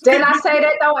 Yes. Then I say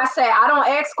that though. I say I don't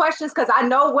ask questions because I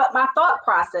know what my thought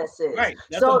process is. Right.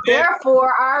 So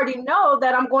therefore, I already know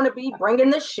that I'm going to be bringing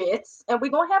the shits, and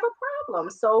we're going to have a problem.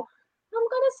 So I'm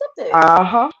going to accept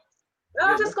it.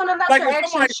 I'm just going to let your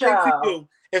actions show.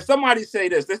 If somebody say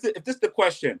this, if this is the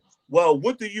question, well,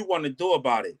 what do you want to do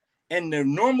about it? And the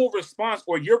normal response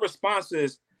or your response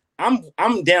is,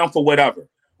 I'm down for whatever,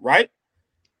 right?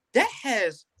 That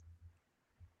has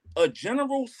a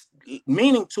general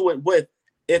meaning to it with,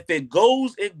 if it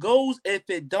goes, it goes. If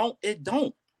it don't, it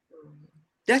don't.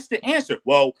 That's the answer.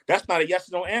 Well, that's not a yes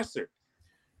or no answer.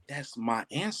 That's my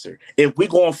answer. If we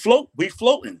gonna float, we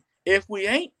floating. If we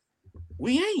ain't,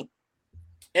 we ain't.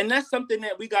 And that's something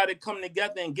that we got to come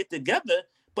together and get together.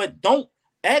 But don't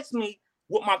ask me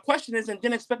what my question is and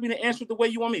then expect me to answer it the way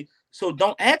you want me. So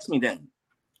don't ask me then.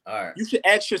 All right. You should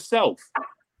ask yourself.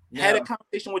 No. Had a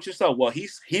conversation with yourself. Well,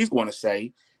 he's going to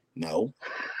say no,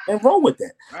 and roll with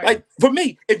that. Right. Like for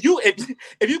me, if you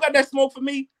got that smoke for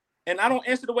me, and I don't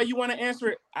answer the way you want to answer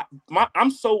it,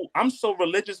 I'm so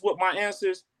religious with my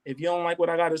answers. If you don't like what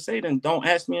I got to say, then don't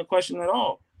ask me a question at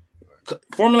all.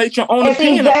 Formulate your own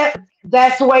opinion.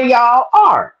 That's the way y'all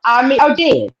are. I mean,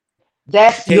 again,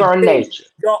 that's your nature.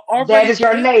 That is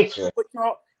your nature. But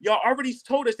y'all already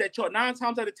told us that y'all 9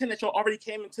 times out of 10 that y'all already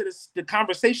came into the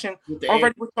conversation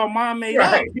already with your mind made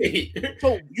up.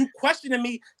 So you questioning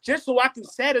me just so I can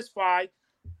satisfy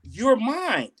your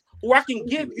mind, or I can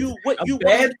give you what you want.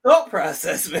 Bad thought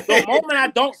process, man. The moment I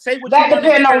don't say what that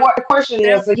depends on what the question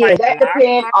is. Again, that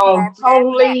depends on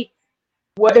totally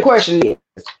what the question is.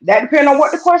 That depends on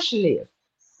what the question is.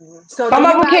 So some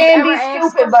of them can be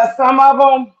stupid, but some of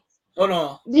them. Hold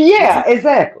on. Yeah,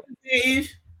 exactly.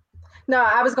 No,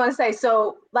 I was going to say,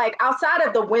 so like outside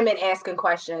of the women asking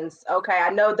questions, okay, I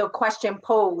know the question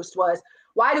posed was,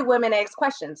 why do women ask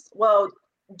questions? Well,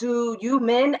 do you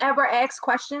men ever ask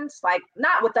questions? Like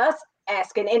not with us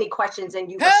asking any questions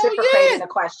and you reciprocating a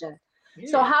question. Yeah.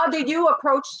 So how do you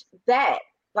approach that?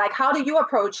 Like, how do you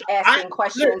approach asking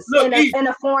questions in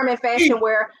a form and fashion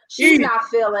where she's not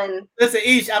feeling? Listen,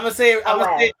 Ish, I'm gonna say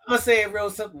it real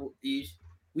simple, Ish.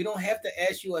 We don't have to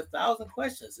ask you 1,000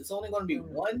 questions. It's only going to be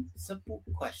one simple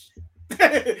question.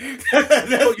 What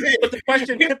the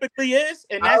question typically is,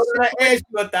 and that's going to ask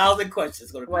you 1,000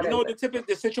 questions. You know what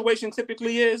the situation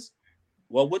typically is?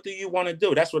 Well, what do you want to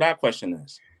do? That's what our question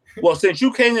is. Well, since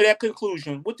you came to that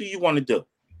conclusion, what do you want to do?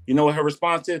 You know what her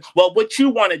response is? Well, what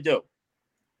you want to do.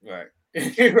 Right.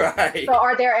 Right. So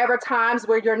are there ever times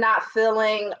where you're not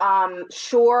feeling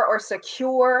sure or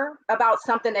secure about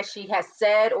something that she has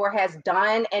said or has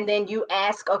done, and then you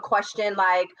ask a question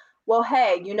like, well,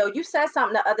 hey, you said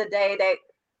something the other day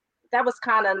that was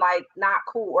kind of like not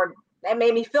cool, or that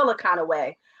made me feel a kind of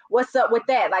way. What's up with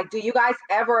that? Like, do you guys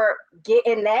ever get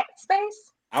in that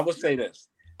space? I would say this.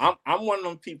 I'm one of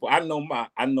them people. I know my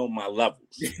levels.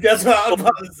 That's what I was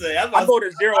about to say. I go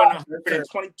to 0 and 100 in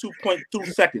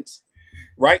 22.2 seconds.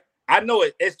 Right? I know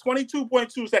it. It's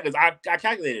 22.2 seconds. I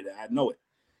calculated it. I know it.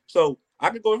 So I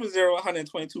could go from 0 to 100 in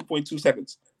 22.2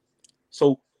 seconds.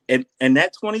 So and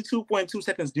that 22.2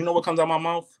 seconds, do you know what comes out of my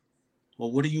mouth?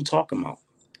 Well, what are you talking about?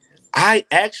 I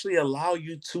actually allow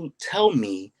you to tell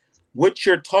me what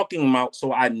you're talking about,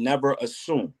 so I never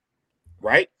assume.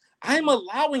 Right? I'm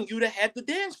allowing you to have the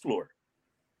dance floor.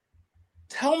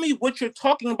 Tell me what you're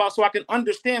talking about so I can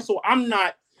understand, so I'm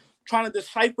not trying to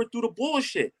decipher through the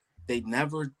bullshit. They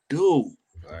never do.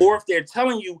 Right. Or if they're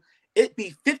telling you, it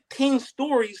be 15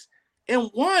 stories in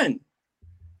one.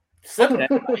 Simple.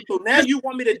 Okay. So now you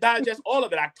want me to digest all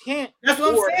of it. I can't. That's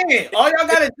what I'm saying. All y'all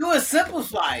gotta do is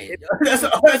simplify it. That's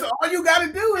all you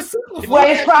gotta do is simplify Well,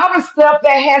 it's it. probably stuff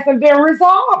that hasn't been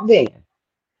resolved then.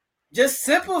 Just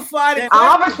simplify the question.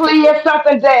 Obviously, it's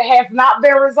something that has not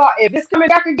been resolved. If it's coming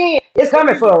back again, it's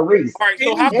coming for a reason. All right,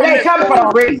 so how It come ain't coming for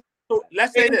a reason. So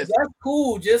let's say this. That's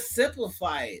cool. Just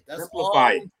simplify it. That's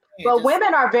Simplify all. it. But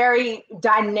women are very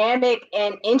dynamic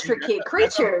and intricate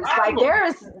creatures. Like there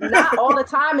is not all the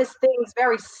time is things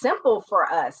very simple for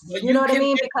us. But You know what I can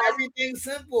mean? make Because everything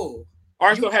simple. All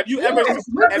right, so have you ever Yes,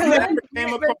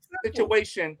 came across a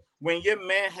situation when your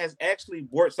man has actually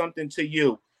brought something to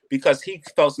you because he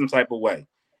felt some type of way,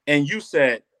 and you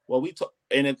said, "Well,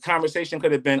 and the conversation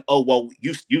could have been, oh, well,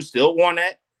 you still want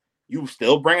that? You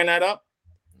still bringing that up?"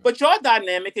 But y'all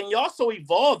dynamic and y'all so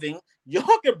evolving.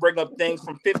 Y'all can bring up things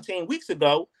from 15 weeks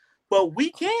ago, but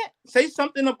we can't say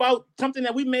something about something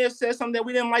that we may have said something that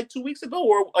we didn't like 2 weeks ago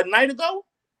or a night ago.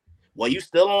 Well, you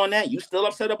still on that? You still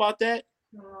upset about that?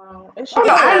 no, it Oh should no, be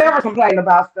I open. never complain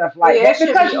about stuff like Yeah, it that should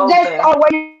because be that's the open. only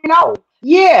way you know.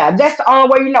 Yeah, that's the only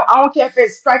way you know. I don't care if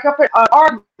it's strike up an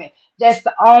argument. That's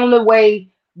the only way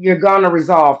you're gonna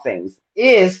resolve things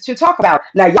is to talk about it.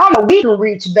 Now y'all know we can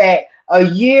reach back a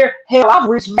year. Hell, I've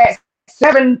reached back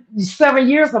 7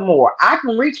 years or more. I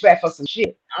can reach back for some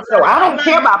shit. So I I'm don't not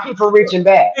care about people reaching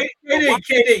back.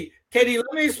 Katie, let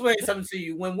me explain something to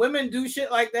you. When women do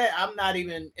shit like that, I'm not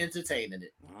even entertaining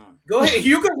it. Mm. Go ahead.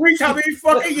 You can reach how many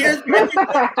fucking years back you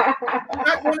want. I'm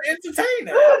not going to entertain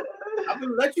it. I'm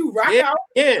going to let you rock out.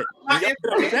 Yeah. And y'all get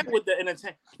upset with the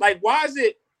entertainment. Like, why is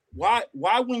it? Why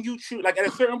when you choose? Like at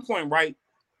a certain point, right?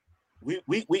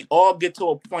 We all get to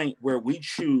a point where we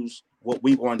choose what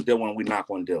we want to deal with and we're not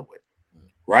going to deal with,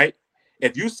 right?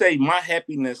 If you say my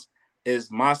happiness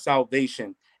is my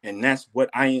salvation and that's what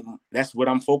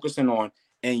I'm focusing on,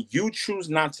 and you choose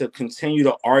not to continue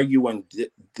to argue and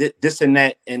this and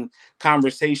that in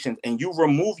conversations, and you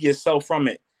remove yourself from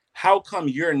it, how come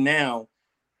you're now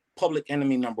public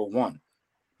enemy number one?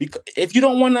 Because if you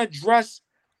don't want to address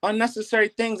unnecessary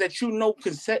things that you know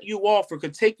could set you off or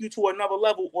could take you to another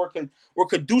level or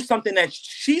could do something that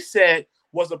she said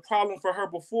was a problem for her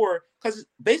before, because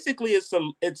basically it's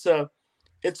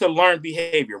a learned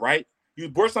behavior, right? You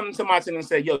brought something to my attention and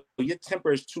say, "Yo, your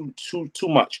temper is too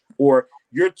much," or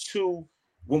 "You're too."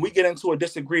 When we get into a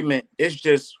disagreement, it's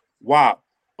just wow.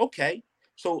 Okay,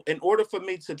 so in order for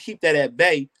me to keep that at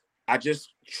bay, I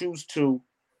just choose to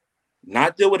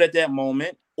not deal with it at that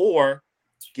moment or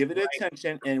give it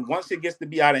attention. And once it gets to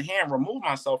be out of hand, remove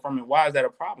myself from it. Why is that a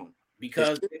problem?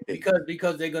 Because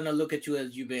they're gonna look at you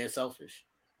as you being selfish.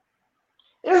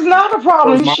 It's not a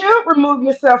problem. You should remove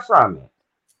yourself from it.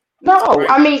 No,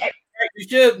 Right. I mean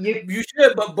you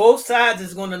should, but both sides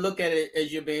is gonna look at it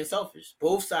as you're being selfish.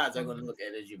 Both sides are gonna look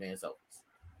at it as you being selfish.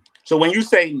 So when you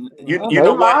say you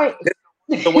know what,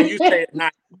 so when you say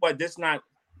not what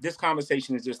this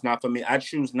conversation is just not for me. I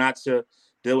choose not to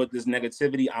deal with this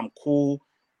negativity. I'm cool.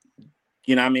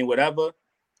 You know what I mean? Whatever.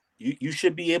 You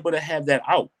should be able to have that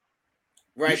out.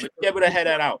 Right. You should be able to have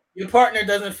that out. Your partner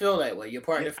doesn't feel that way. Your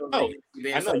partner feels like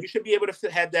I know. You should be able to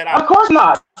have that out. Of course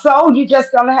not. So you're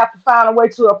just gonna have to find a way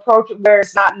to approach it where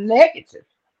it's not negative.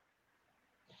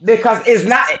 Because it's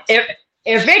not if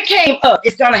it came up,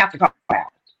 it's gonna have to come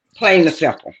out. Plain and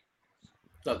simple.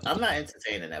 Look, I'm not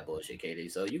entertaining that bullshit, Katie.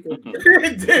 So you can.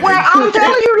 Well, I'm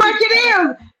telling you like it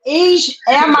is. Each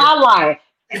am I lying?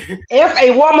 If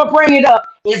a woman bring it up,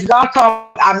 it's gonna come.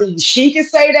 I mean, she can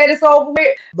say that it's over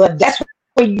with, but that's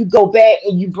when you go back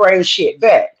and you bring shit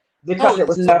back because it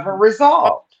was never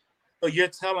resolved. So you're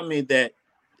telling me that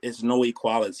it's no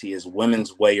equality, it's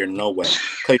women's way or no way.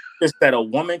 Because it's that a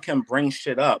woman can bring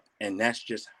shit up and that's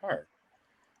just her.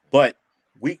 But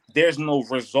there's no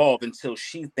resolve until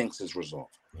she thinks it's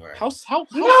resolved. Right. How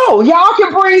No, y'all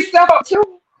can bring stuff up too.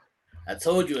 I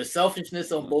told you, it's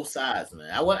selfishness on both sides,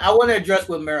 man. I want to address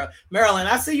with Marilyn.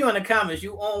 I see you in the comments.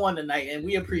 You on one tonight, and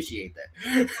we appreciate that.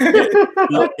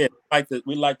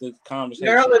 we like the conversation.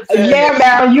 Yeah,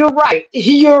 Marilyn, you're right.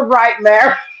 You're right,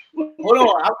 Marilyn. Hold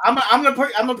on, I'm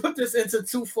gonna put this into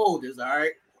two folders. All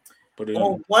right.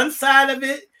 On one side of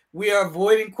it, we are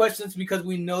avoiding questions because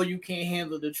we know you can't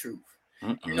handle the truth,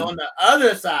 and on the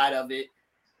other side of it,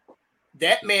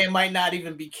 that man might not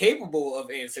even be capable of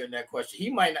answering that question. He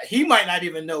might not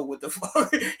even know what the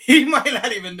fuck. He might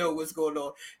not even know what's going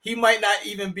on. He might not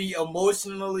even be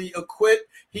emotionally equipped.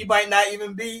 He might not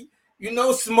even be,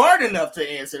 smart enough to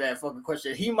answer that fucking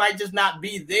question. He might just not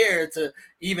be there to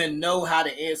even know how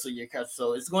to answer your question.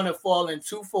 So it's going to fall in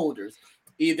two folders.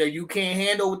 Either you can't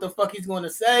handle what the fuck he's going to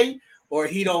say, or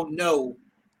he don't know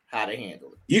how to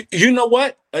handle it. You know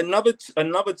what? Another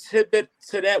tidbit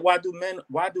to that. Why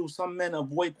do some men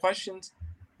avoid questions?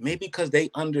 Maybe because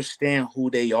they understand who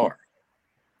they are.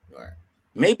 Right.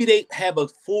 Maybe they have a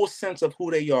full sense of who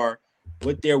they are,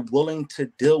 what they're willing to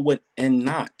deal with and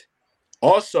not.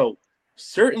 Also,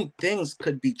 certain things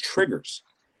could be triggers.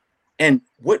 And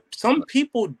what some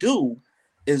people do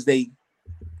is they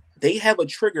have a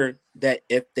trigger that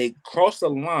if they cross a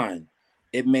line,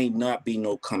 it may not be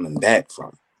no coming back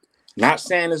from. Not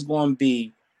saying it's going to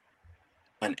be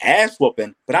an ass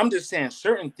whooping, but I'm just saying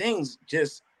certain things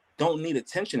just don't need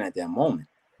attention at that moment.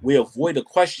 We avoid a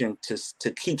question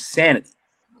to keep sanity,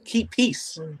 keep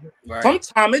peace. Right.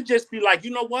 Sometimes it just be like,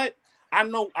 you know what? I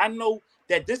know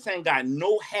that this ain't got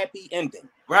no happy ending.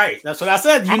 Right. That's what I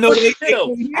said.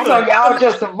 So y'all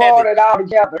just avoid it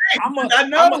altogether. I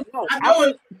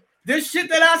know. This shit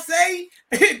that I say,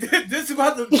 this is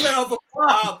about to set off a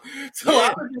bomb. So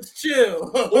I'm gonna just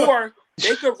chill. Or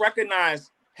they could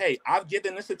recognize, hey, I've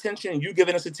given this attention, you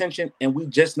giving this attention, and we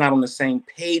just not on the same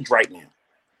page right now.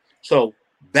 So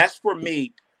best for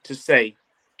me to say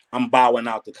I'm bowing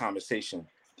out the conversation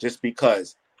just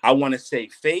because I want to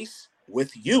save face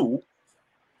with you,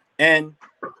 and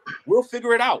we'll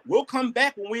figure it out. We'll come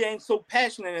back when we ain't so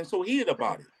passionate and so heated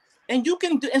about it. And you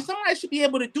can do, and somebody should be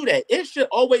able to do that. It should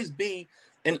always be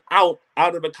an out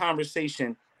of a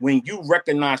conversation when you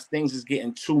recognize things is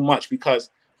getting too much, because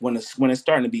when it's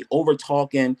starting to be over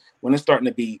talking, when it's starting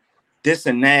to be this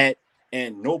and that,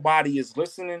 and nobody is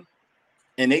listening,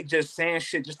 and they just saying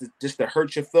shit just to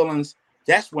hurt your feelings,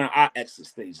 that's when I exit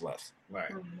stage left.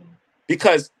 Right.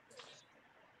 Because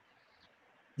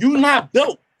you're not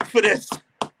built for this.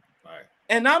 Right.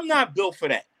 And I'm not built for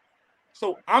that.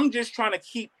 So I'm just trying to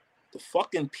keep the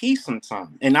fucking peace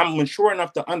sometimes. And I'm mature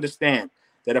enough to understand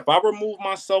that if I remove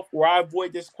myself or I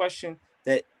avoid this question,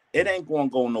 that it ain't going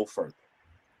to go no further.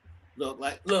 Look,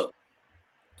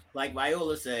 like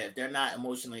Viola said, if they're not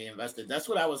emotionally invested, that's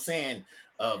what I was saying,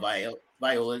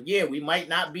 Viola. Yeah, we might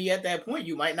not be at that point.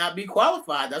 You might not be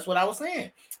qualified. That's what I was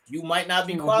saying. You might not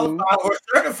be qualified or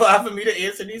certified for me to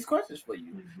answer these questions for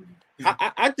you.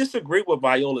 I disagree with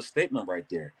Viola's statement right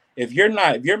there. If your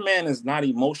man is not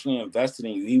emotionally invested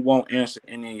in you, he won't answer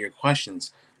any of your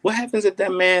questions. What happens if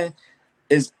that man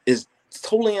is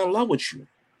totally in love with you?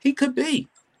 He could be.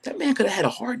 That man could have had a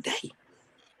hard day.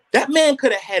 That man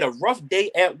could have had a rough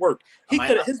day at work.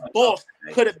 His boss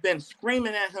could have been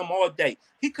screaming at him all day.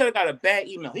 He could have got a bad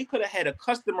email. He could have had a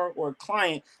customer or a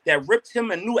client that ripped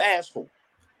him a new asshole.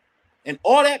 And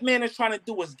all that man is trying to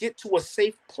do is get to a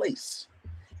safe place.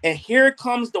 And here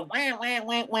comes the wham, wham,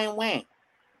 wham, wham, wham.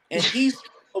 And he's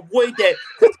avoid that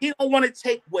because he don't want to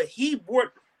take what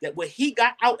he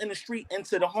got out in the street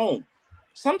into the home.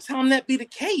 Sometimes that be the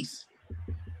case.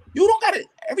 You don't gotta.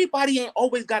 Everybody ain't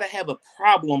always gotta have a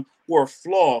problem or a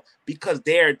flaw because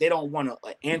they don't want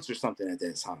to answer something at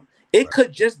that time. It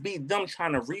could just be them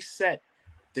trying to reset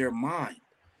their mind,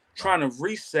 trying to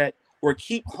reset or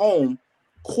keep home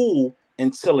cool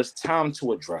until it's time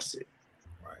to address it.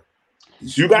 Right.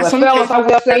 You got some fellas, I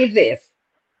will say this: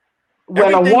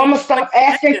 when a woman stops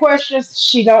asking questions,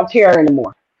 she don't care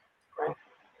anymore.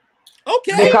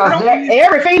 Okay. Because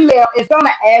every female is going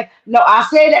to ask. No, I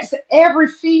said that every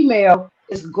female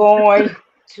is going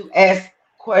to ask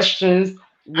questions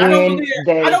when they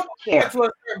care. To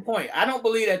a certain point. I don't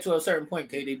believe that to a certain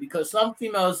point, KD, because some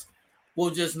females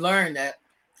will just learn that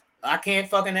I can't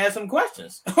fucking ask them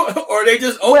questions, or they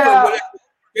just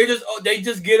they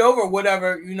just get over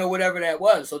whatever that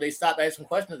was, so they stop asking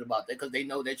questions about that because they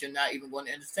know that you're not even going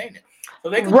to entertain it. So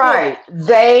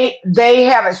they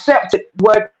have accepted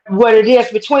what it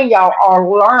is between y'all, or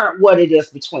learned what it is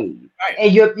between you. Right.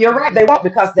 And you're right, they won't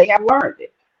because they have learned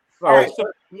it. So, all right,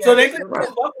 so they can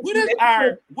what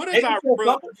is our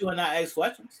real you and not ask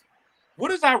questions?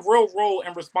 What is our real role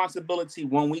and responsibility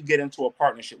when we get into a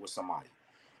partnership with somebody?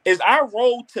 Is our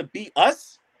role to be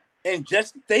us and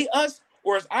just stay us,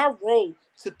 or is our role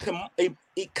to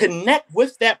connect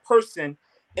with that person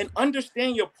and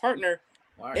understand your partner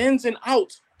ins and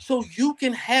outs so you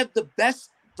can have the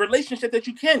best relationship that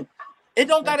you can? It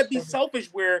don't got to be selfish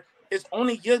where it's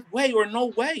only your way or no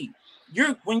way.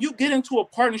 When you get into a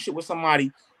partnership with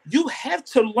somebody, you have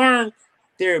to learn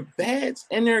their bads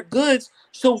and their goods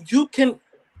so you can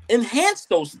enhance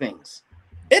those things.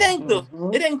 It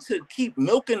ain't to keep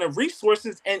milking the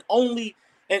resources and only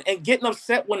and getting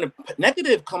upset when the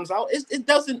negative comes out. I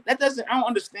don't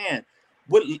understand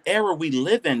what era we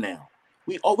live in now.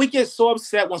 we get so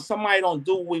upset when somebody don't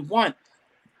do what we want.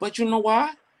 But you know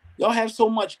why? Y'all have so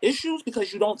much issues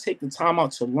because you don't take the time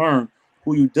out to learn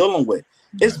who you're dealing with.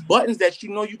 It's buttons that you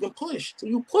know you can push, so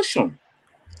you push them.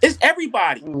 It's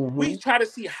everybody. We try to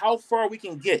see how far we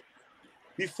can get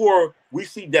before we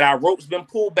see that our rope's been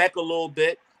pulled back a little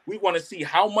bit. We want to see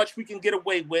how much we can get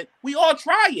away with. We all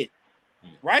try it,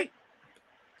 right?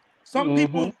 Some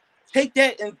people take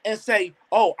that and say,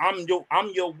 "Oh, I'm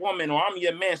your woman or I'm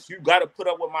your man, so you got to put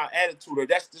up with my attitude or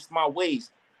that's just my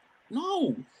ways."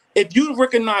 No. If you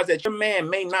recognize that your man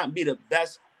may not be the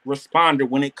best responder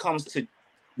when it comes to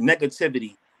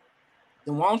negativity,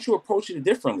 then why don't you approach it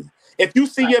differently? If you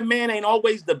see your man ain't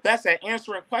always the best at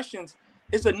answering questions,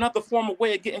 it's another form of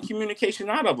way of getting communication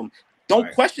out of him.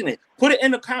 Don't question it. Put it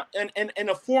in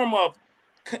a form of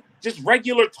just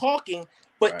regular talking,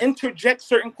 but interject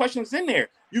certain questions in there.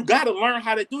 You got to learn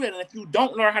how to do that. And if you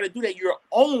don't learn how to do that, you're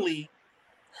only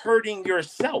hurting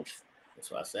yourself.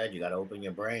 That's why I said you got to open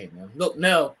your brain, man. Look,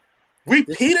 no.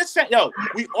 Repeat it. Yo,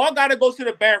 we all got to go to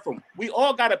the bathroom. We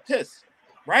all got to piss,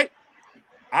 right?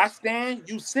 I stand,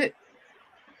 you sit.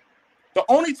 The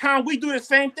only time we do the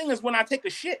same thing is when I take a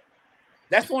shit.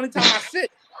 That's the only time I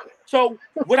sit. So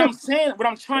what I'm saying, what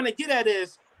I'm trying to get at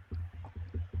is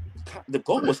the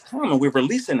goal is common. We're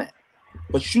releasing that.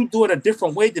 But you do it a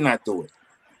different way than I do it.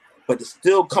 But it's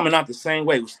still coming out the same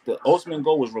way. The ultimate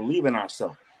goal is relieving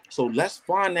ourselves. So let's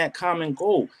find that common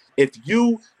goal. If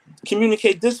you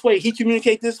communicate this way, he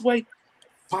communicate this way,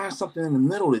 find something in the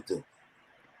middle to do.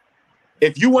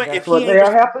 If you want, that's what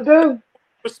they'll have to do.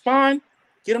 Respond,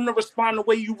 get them to respond the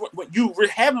way you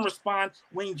have them respond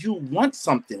when you want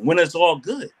something, when it's all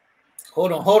good.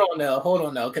 Hold on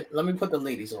now. Let me put the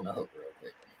ladies on the hook real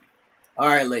quick. All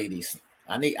right, ladies.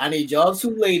 I need y'all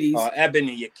two ladies.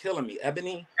 Ebony, you're killing me.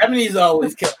 Ebony's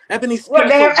always killing. Ebony's all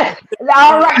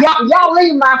right, y'all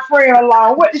leave my friend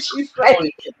alone. What did she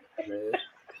say?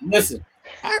 Listen,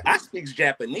 I speak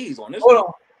Japanese on this.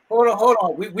 Hold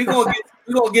on. We're gonna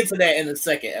get to that in a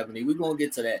second, Ebony. We're gonna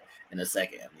get to that in a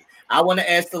second, Ebony. I want to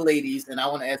ask the ladies, and I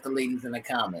want to ask the ladies in the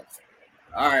comments.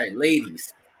 All right,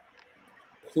 ladies,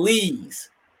 please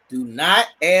do not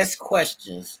ask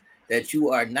questions that you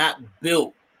are not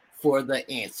built for the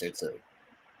answer to.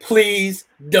 Please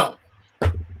don't.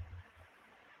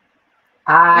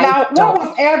 What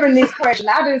was Ebony's question?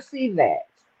 I didn't see that.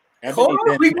 Hold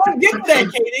on, we're gonna get to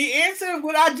that, Katie. Answer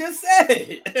what I just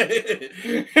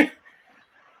said.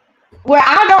 Well,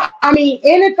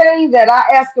 anything that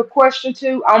I ask a question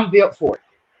to, I'm built for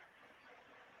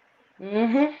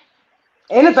it.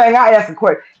 Anything I ask a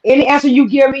question, any answer you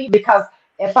give me, because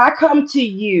if I come to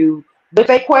you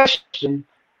with a question,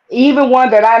 even one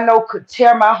that I know could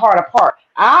tear my heart apart,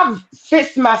 I've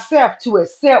fixed myself to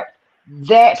accept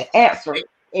that answer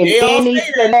in any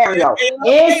scenario.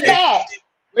 In fact,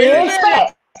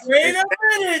 wait a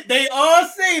minute. They all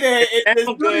say that. It's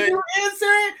good. You answer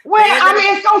it. Well,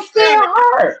 it's gonna still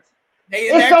hurt.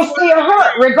 It's gonna still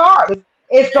hurt, regardless.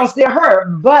 It's gonna still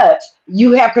hurt, but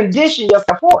you have conditioned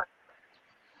yourself for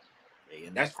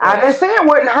it. I didn't say it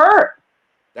wouldn't hurt.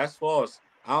 That's false.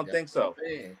 I don't think so.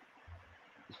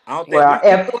 I don't think.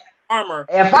 Well,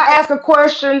 if I ask a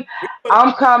question,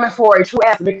 I'm coming for a true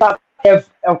answer, because if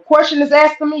a question is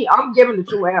asked to me, I'm giving the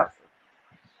true answer.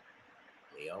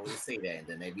 They always say that, and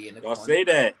then they be in the y'all say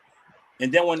that,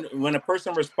 and then when a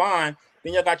person responds,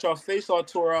 then y'all got your face all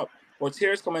tore up or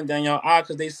tears coming down your eye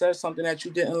because they said something that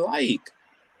you didn't like.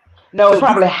 No, so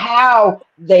probably how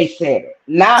they said it,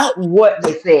 not what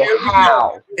they said.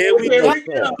 How they said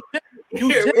it.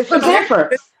 It's a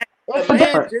difference. It's a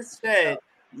difference. Just said,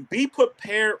 be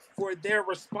prepared for their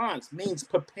response. Means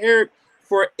prepared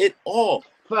for it all.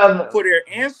 For their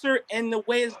answer and the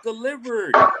way it's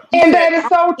delivered. And that is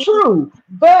so true.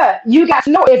 But you got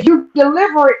to know, if you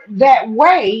deliver it that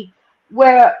way,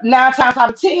 well, 9 times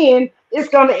out of 10, it's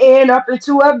going to end up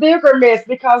into a bigger mess,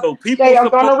 because they are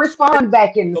going to respond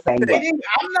back in the same way.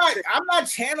 I'm not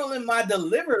channeling my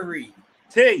delivery.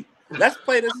 T, let's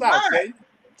play this out,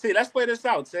 T. Let's play this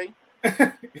out, T.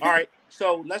 All right,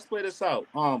 so let's play this out.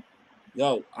 I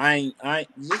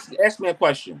just ask me a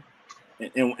question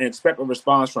and expect a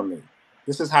response from me.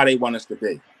 This is how they want us to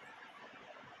be.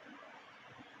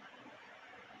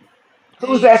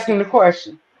 Who's asking the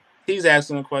question? He's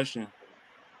asking a question.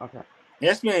 Okay.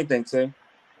 Ask me anything, T.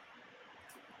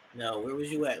 No, where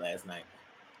was you at last night?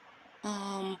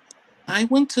 I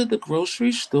went to the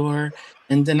grocery store,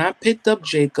 and then I picked up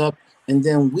Jacob, and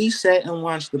then we sat and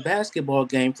watched the basketball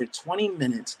game for 20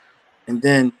 minutes, and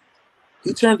then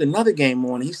he turned another game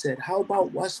on. He said, "How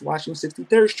about us watching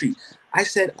 63rd Street?" I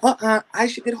said, I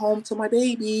should get home to my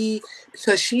baby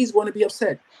because she's going to be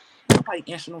upset.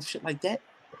 nobody answer no shit like that.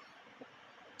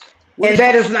 And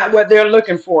that is not what they're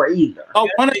looking for either. Oh,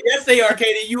 yes, they are,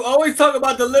 Katie. You always talk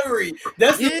about delivery.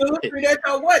 That's the delivery that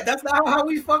y'all what? That's not how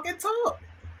we fucking talk.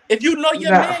 If you know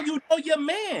your man, you know your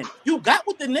man. You got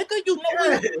with the nigga, you know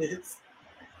what he is.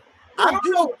 I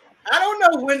don't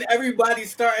know when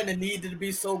everybody's starting to need to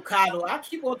be so coddled. I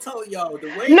keep on telling y'all the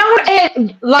way. No,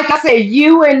 and like I said,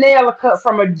 you and Nell are cut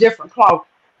from a different cloth.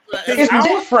 It's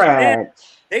different.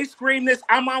 They scream this,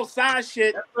 I'm outside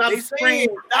shit. They scream,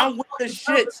 I'm with the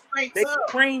shits. They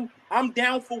scream, I'm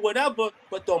down for whatever.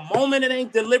 But the moment it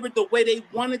ain't delivered the way they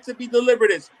want it to be delivered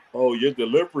is, oh, your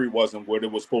delivery wasn't what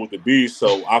it was supposed to be,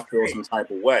 so I feel some type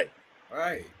of way.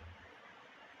 Right.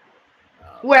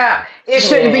 Well, it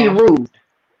shouldn't be rude.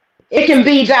 It can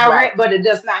be direct, but it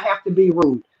does not have to be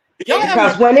rude.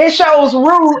 Because when it shows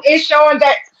rude, it's showing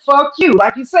that fuck you,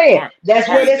 like you said. That's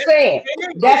what it's saying.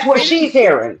 That's what she's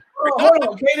hearing. Hold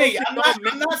on, Katie.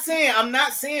 I'm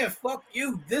not saying fuck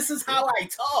you. This is how I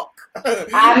talk.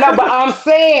 I know, but I'm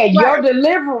saying your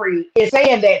delivery is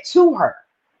saying that to her.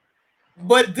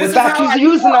 But this without is how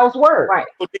you using those words. Right.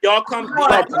 So y'all come.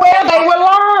 Well, they will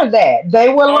learn that. They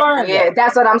will learn Yeah, that.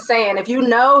 that's what I'm saying. If you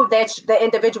know that the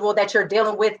individual that you're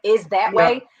dealing with is that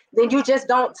way, then you just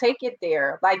don't take it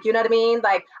there. Like, you know what I mean?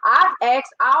 Like,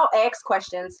 I'll ask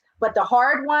questions, but the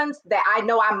hard ones that I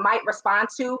know I might respond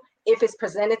to, if it's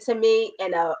presented to me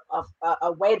in a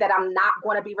way that I'm not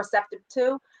going to be receptive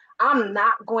to, I'm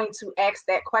not going to ask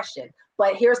that question.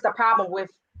 But here's the problem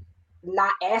with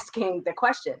not asking the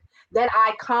question. Then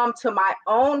I come to my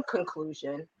own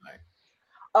conclusion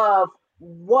of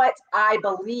what I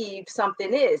believe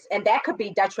something is, and that could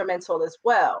be detrimental as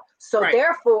well. So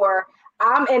therefore,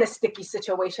 I'm in a sticky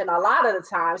situation a lot of the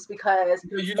times because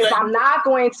if I'm not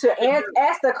going to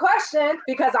ask the question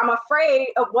because I'm afraid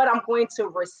of what I'm going to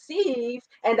receive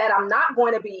and that I'm not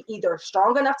going to be either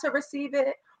strong enough to receive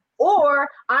it or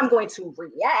I'm going to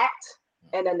react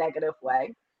in a negative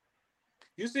way.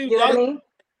 You know what I mean?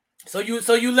 So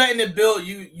you letting it build,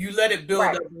 you let it build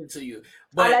up into you.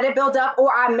 But I let it build up, or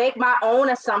I make my own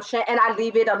assumption and I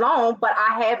leave it alone, but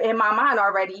I have in my mind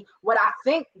already what I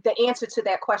think the answer to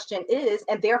that question is,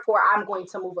 and therefore I'm going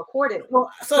to move accordingly.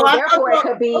 So therefore it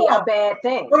could be a bad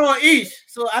thing. Hold on, Ish.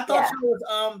 So I thought you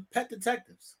was pet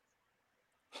detectives.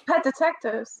 Pet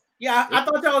detectives. Yeah, I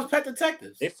thought that was pet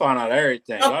detectives. They find out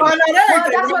everything. Well,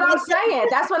 that's what I'm saying.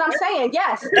 That's what I'm saying.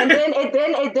 Yes, and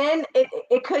then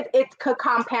it could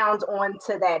compound on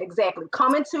to that exactly.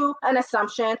 Coming to an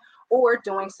assumption or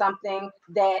doing something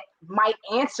that might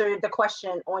answer the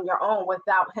question on your own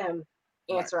without him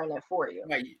answering it for you.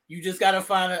 Right. You just gotta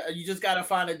find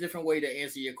a different way to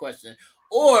answer your question.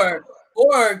 Or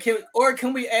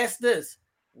can we ask this?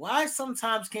 Why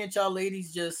sometimes can't y'all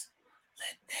ladies just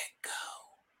let that go?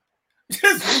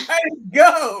 Just let it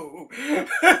go.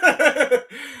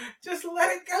 Just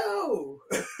let it go.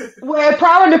 Well, it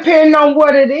probably depends on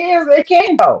what it is. It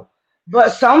can go. But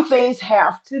some things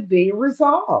have to be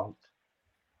resolved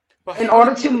in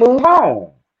order to move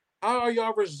on. How are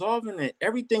y'all resolving it?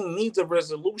 Everything needs a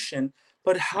resolution,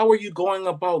 but how are you going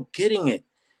about getting it?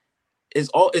 Is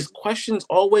questions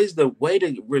always the way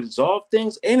to resolve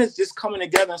things? And it's just coming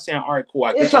together and saying, all right,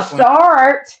 cool. It's a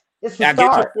start. It's a start.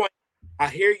 Get your point. I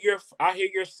hear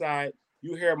your side.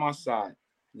 You hear my side.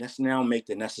 Let's now make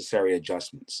the necessary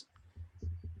adjustments.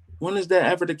 When is that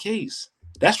ever the case?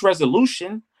 That's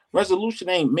resolution. Resolution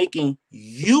ain't making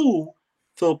you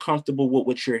feel comfortable with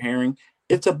what you're hearing.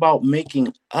 It's about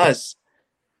making us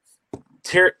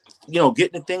getting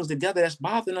the things together that's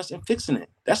bothering us and fixing it.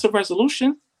 That's a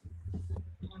resolution.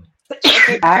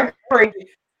 I agree.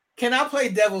 Can I play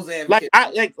devil's advocate?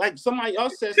 Like somebody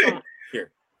else said something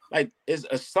here. Like, is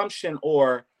assumption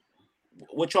or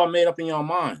what y'all made up in your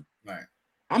mind. Right.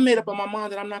 I made up in my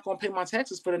mind that I'm not going to pay my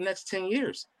taxes for the next 10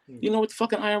 years. You know what the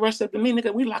fucking IRS said to me,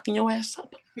 nigga? We locking your ass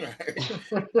up. Right.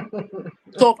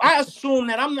 So if I assume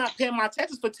that I'm not paying my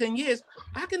taxes for 10 years,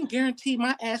 I can guarantee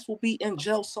my ass will be in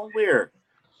jail somewhere.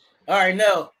 All right,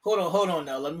 no, hold on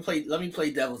now. Let me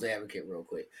play devil's advocate real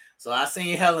quick. So I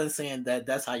seen Helen saying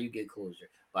that's how you get closure,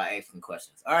 by asking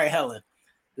questions. All right, Helen,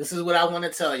 this is what I want to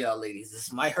tell y'all, ladies.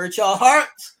 This might hurt y'all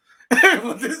hearts,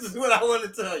 but this is what I want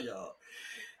to tell y'all.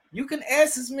 You can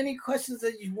ask as many questions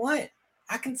as you want.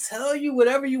 I can tell you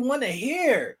whatever you want to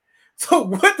hear. So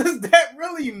what does that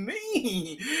really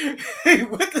mean?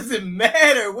 What does it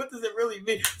matter? What does it really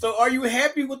mean? So are you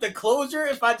happy with the closure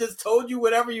if I just told you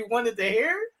whatever you wanted to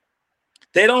hear?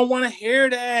 They don't want to hear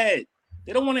that.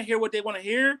 They don't want to hear what they want to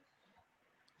hear.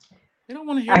 They don't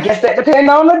want to hear I guess that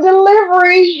depends on the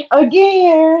delivery.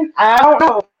 Again, I don't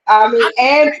know. I mean,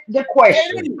 and the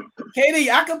question. Katie,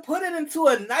 I can put it into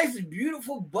a nice,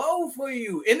 beautiful bow for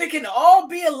you, and it can all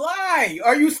be a lie.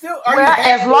 Are you Well, happy?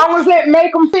 as long as it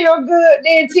make them feel good,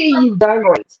 then T, you've done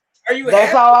great. Are you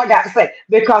That's happy? all I got to say.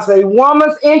 Because a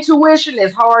woman's intuition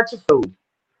is hard to fool.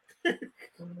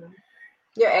 Mhm.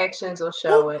 Your actions will Who,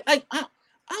 show it. like,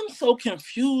 I'm so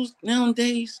confused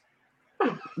nowadays.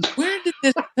 Where did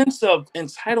this sense of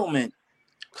entitlement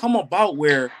come about?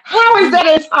 Where How is we, that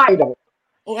entitled?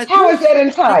 or like, How is that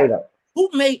entitled? who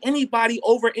made anybody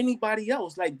over anybody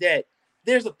else like that?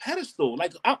 There's a pedestal.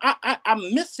 Like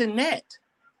I'm missing that.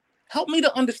 Help me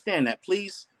to understand that,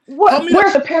 please. Help What? me to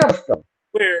Where's the pedestal?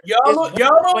 where it's Y'all one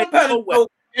on way the no way.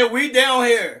 pedestal, and we down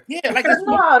here. Yeah, like it's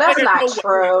one No, way that's or not no way.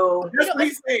 true. That's Yeah, what like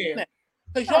he's saying.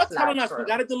 because y'all That's not telling us we true.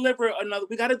 got to deliver another,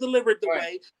 we got to deliver it the Right.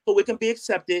 way so we can be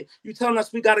accepted. You telling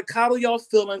us we got to coddle y'all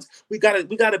feelings. We got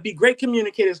to be great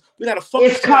communicators. We got to fuck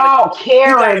It's each other. called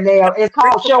We got caring to be now. It's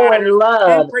great called showing providers and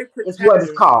love. great It's what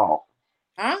it's protectors. called.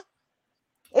 Huh?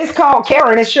 It's called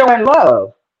caring. It's showing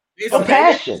love, Okay, Basically,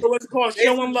 compassion. so it's called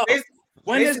showing love. basically,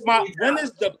 When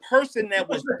is the person that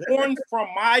was born from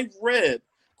my rib,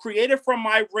 created from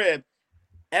my rib,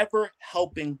 ever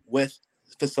helping with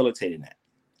facilitating that,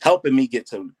 helping me get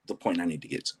to the point I need to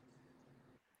get to?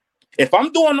 If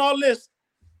I'm doing all this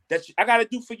that I got to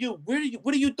do for you,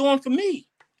 what are you doing for me?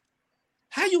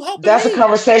 How you helping That's a me?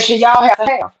 conversation y'all have to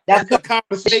have. That's That's a a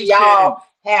conversation conversation. y'all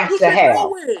have You to should have.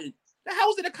 know it.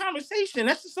 How is it a conversation?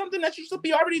 That's just something that you should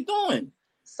be already doing.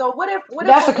 So what if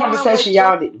That's a a woman was conversation doing?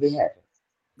 y'all need to be having.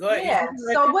 go ahead. Yeah.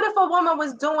 So what if a woman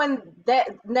was doing that?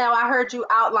 Now I heard you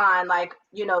outline, like,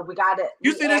 You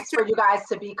we see this asked too? for you guys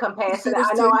to be You see compassionate. this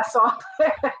I know too? I saw.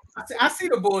 I see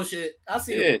the bullshit. I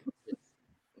see Yeah.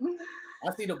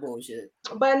 the bullshit.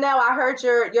 But now I heard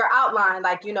your outline,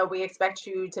 like, we expect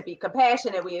you to be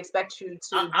compassionate. We expect you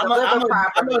to deliver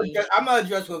properly. I'm gonna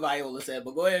address what Viola said,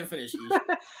 but go ahead and finish.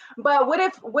 But what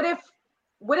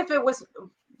if it was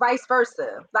vice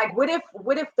versa? Like, what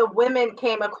if the women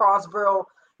came across real,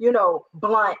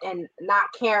 blunt and not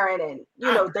caring, and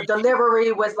the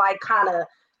delivery was like kind of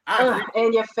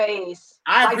in your face?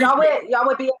 Like, y'all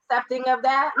would be accepting of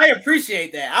that? I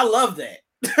appreciate that. I love that.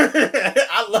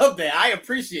 I love that. I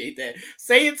appreciate that.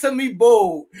 Say it to me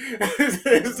bold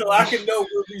so I can know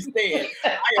where we stand.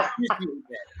 I appreciate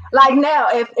that. Like, now,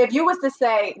 if you was to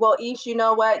say, well, Ish, you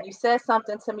know what, you said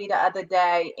something to me the other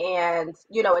day, and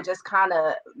it just kind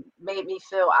of made me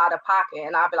feel out of pocket,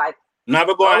 and I'll be like,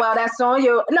 Never oh going. well, that's on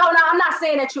you. No, I'm not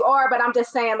saying that you are, but I'm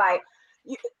just saying,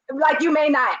 you may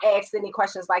not ask any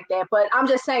questions like that, but I'm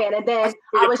just saying. And then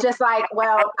I was just like,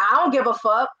 well, I don't give a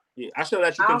fuck. Yeah, I should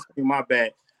let you continue. My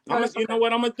bad. You know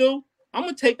what I'm gonna do? I'm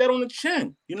gonna take that on the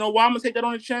chin. You know why I'm gonna take that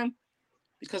on the chin?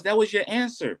 Because that was your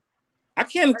answer. I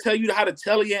can't tell you how to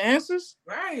tell your answers.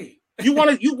 Right. You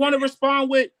wanna respond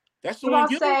with that's You on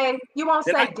won't you. say,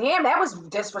 damn, that was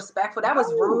disrespectful. That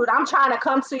was rude. I'm trying to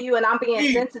come to you and I'm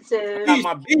being sensitive. I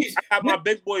got my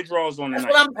big boy drawers on That's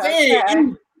tonight. what I'm saying.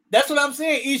 Okay. That's what I'm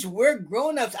saying. We're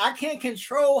grown-ups. I can't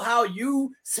control how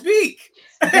you speak.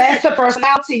 That's the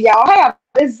personality y'all have.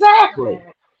 Exactly.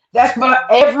 That's but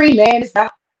every man is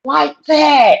not like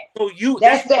that. So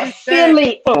That's what that we said.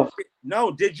 Philly.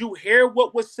 No, did you hear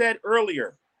what was said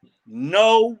earlier?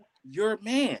 Know your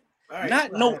man.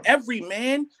 Not know every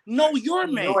man. Know your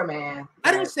man. Your man.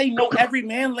 I didn't say know every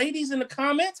man, ladies, in the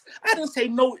comments. I didn't say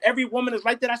know every woman is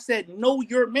like that. I said know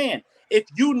your man. If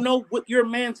you know what your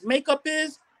man's makeup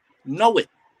is, know it.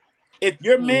 If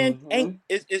your man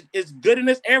is good in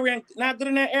this area and not good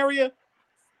in that area,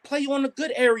 play on the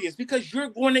good areas because you're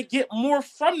going to get more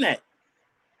from that.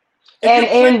 And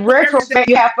in retrospect,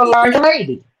 you have to learn your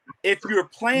lady. If you're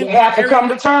playing, you have to come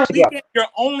to terms together. You're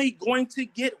only going to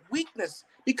get weakness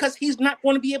because he's not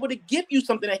going to be able to give you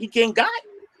something that he can't got.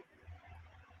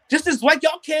 Just as like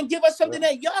y'all can't give us something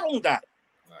that y'all don't got.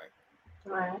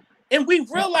 Right. And we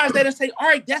realize that and say, all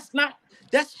right,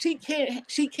 she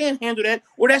can't handle that,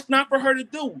 or that's not for her to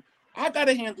do. I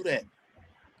gotta handle that.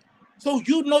 So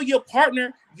you know your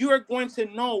partner, you are going to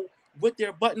know what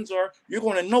their buttons are. You're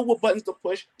going to know what buttons to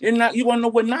push. You want to know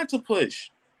what not to push.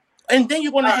 And then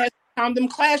you're going to have them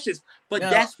clashes. But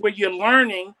that's where you're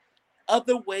learning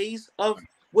other ways of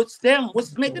what's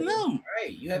making them.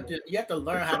 Right. You have to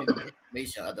learn how to get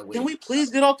information other ways. Can we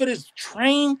please get off of this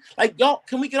train? Like, y'all,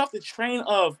 can we get off the train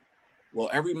of, well,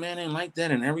 every man ain't like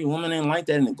that and every woman ain't like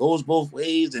that and it goes both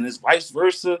ways and it's vice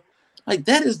versa? Like,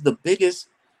 that is the biggest.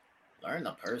 Learn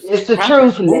the person. It's the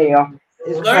truth, Neil.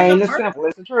 It's plain and simple.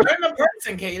 It's the truth. Learn the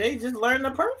person, Katie. Just learn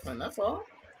the person. That's all.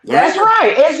 That's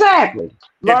right. Exactly.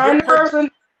 Learn the person.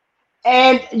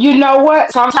 And you know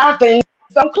what? Sometimes things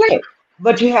don't click,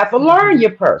 but you have to learn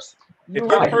your person. You're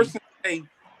your right. person say,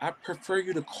 I prefer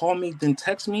you to call me than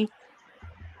text me,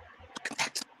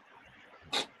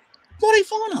 blow their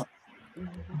phone up.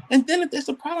 And then if there's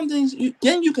a problem,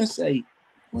 then you can say,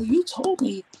 well, you told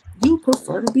me you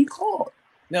prefer to be called.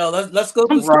 No, let's go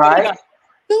through some of the Right. comments.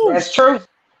 Dude, That's true.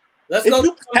 Let's if go you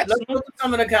through, text let's me, go through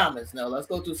some of the comments. No, let's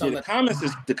go through some the of comments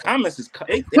is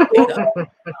they hate us.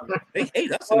 They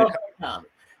hate us in the comments.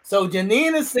 So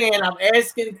Janine is saying, I'm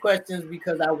asking questions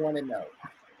because I want to know.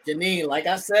 Janine, like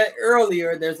I said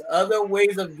earlier, there's other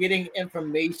ways of getting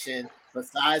information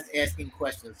besides asking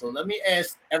questions. So let me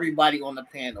ask everybody on the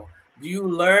panel. Do you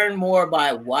learn more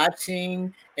by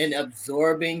watching and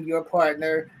absorbing your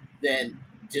partner than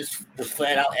just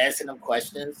flat out asking them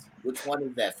questions? Which one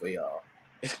is that for y'all?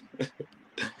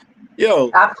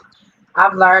 Yo,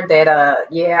 I've learned that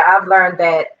I've learned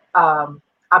that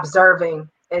observing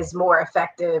is more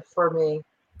effective for me.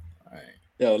 All right.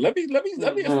 yo, let me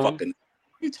fucking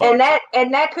talk And to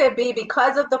that could be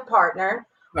because of the partner,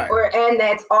 Right. and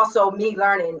that's also me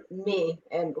learning me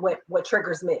and what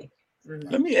triggers me.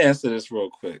 Let me answer this real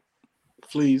quick.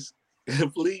 Please.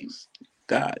 Please.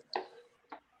 God.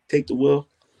 Take the wheel.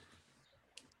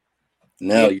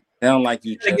 No, you sound like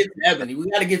you gotta just get to Ebony. We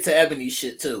gotta get to Ebony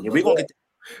shit too. yeah, we're gonna get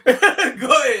to, Go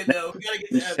ahead, though. We gotta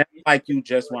get you to sound Ebony. like you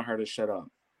just want her to shut up.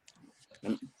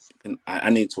 And I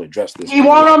need to address this. He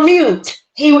want to mute.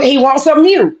 He wants a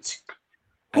mute.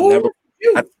 I never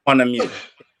You? I don't want to mute.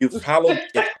 If you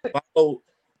follow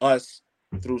us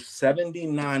through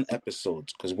 79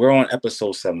 episodes, because we're on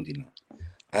episode 79,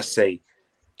 I say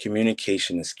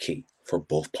communication is key for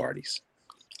both parties.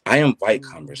 I invite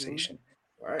conversation.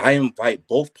 Right. I invite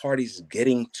both parties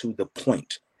getting to the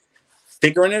point,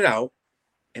 figuring it out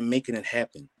and making it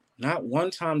happen. Not one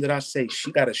time did I say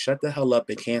she got to shut the hell up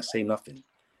and can't say nothing.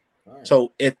 Right.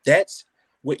 So if that's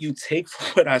what you take for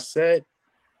what I said,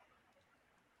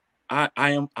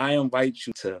 I invite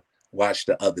you to watch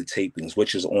the other tapings,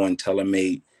 which is on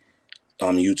Telemade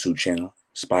YouTube channel,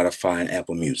 Spotify, and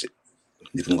Apple Music.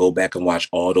 You can go back and watch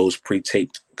all those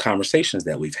pre-taped conversations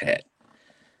that we've had.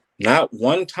 Not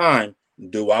one time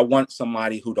do I want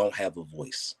somebody who don't have a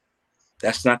voice.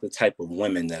 That's not the type of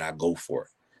women that I go for.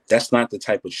 That's not the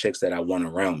type of chicks that I want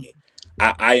around me.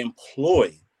 I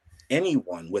employ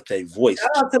anyone with a voice.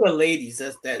 Shout out to the ladies.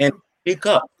 That's that. And speak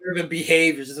up. Observant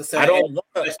behaviors. I don't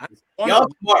want. Y'all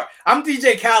smart. I'm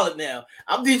DJ Khaled now.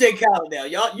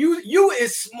 Y'all, you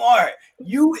is smart.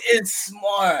 You is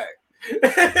smart.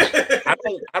 I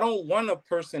don't want a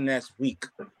person that's weak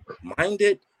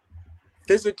minded,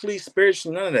 physically,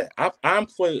 spiritually, none of that.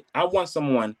 I want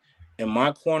someone in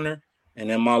my corner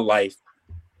and in my life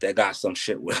that got some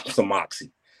shit with some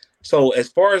moxie. So as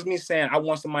far as me saying I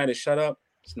want somebody to shut up,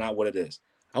 it's not what it is.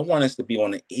 I want us to be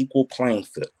on an equal playing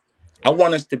field. I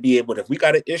want us to be able to, if we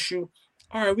got an issue,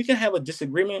 all right, we can have a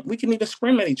disagreement. We can even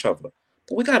scream at each other.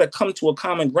 But we got to come to a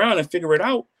common ground and figure it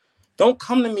out. Don't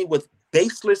come to me with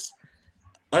baseless,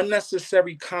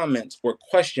 unnecessary comments or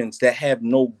questions that have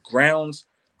no grounds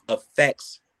of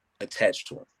facts attached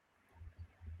to them.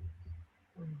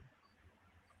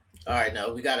 All right,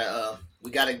 now we gotta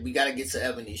get to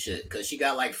Ebony shit because she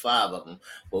got like 5 of them.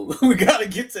 But we gotta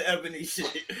get to Ebony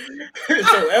shit.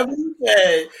 So Ebony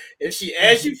said, if she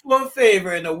asks you for a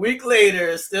favor and a week later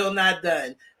it's still not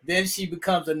done, then she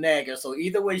becomes a nagger. So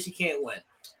either way, she can't win.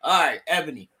 All right,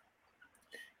 Ebony.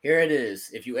 Here it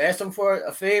is. If you ask him for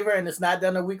a favor and it's not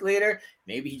done a week later,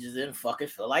 maybe he just didn't fucking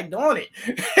feel like doing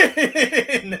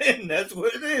it. And that's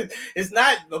what it is. It's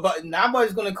not about,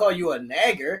 nobody's going to call you a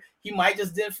nagger. He might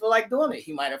just didn't feel like doing it.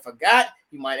 He might have forgot.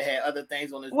 He might have had other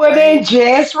things on his Well, brain. then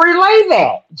just relay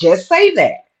that. Just say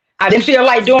that. I didn't feel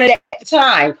like doing it at the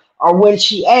time. Or when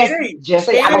she asked, just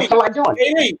say, I don't feel like doing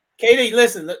it. Katie,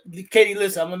 listen. I'm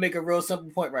gonna make a real simple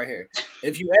point right here.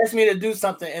 If you ask me to do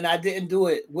something and I didn't do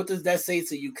it, what does that say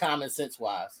to you, common sense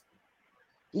wise?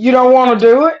 You don't want to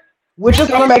do it, which is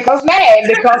going to make us mad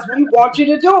because we want you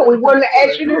to do it. We wouldn't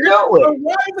ask you to do it. So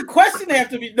why does the question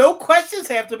have to be? No questions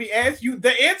have to be asked.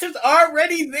 The answers are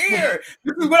already there.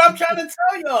 This is what I'm trying to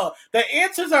tell y'all. The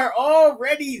answers are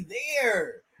already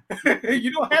there.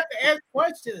 You don't have to ask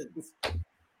questions.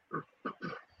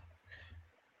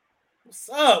 What's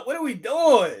up? What are we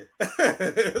doing?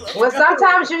 Well,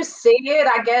 sometimes you see it.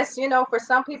 I guess for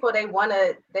some people they want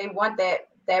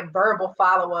that verbal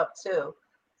follow up too.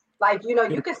 Like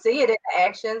you can see it in the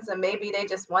actions, and maybe they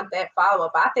just want that follow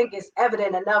up. I think it's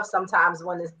evident enough sometimes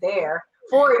when it's there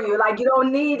for you. Like you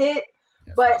don't need it,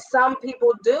 but some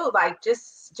people do. Like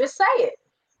just say it.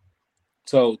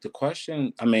 So the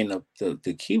question,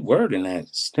 the key word in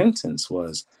that sentence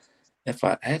was, if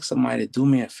I ask somebody to do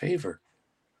me a favor,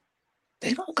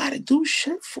 they don't gotta do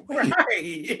shit for you.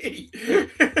 Right.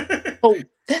 So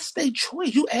that's their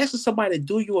choice. You asking somebody to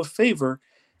do you a favor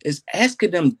is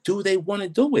asking them, do they want to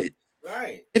do it?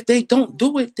 Right. If they don't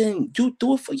do it, then you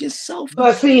do it for yourself.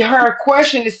 But see, her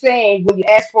question is saying when you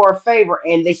ask for a favor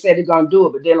and they said they're gonna do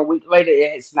it, but then a week later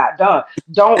it's not done.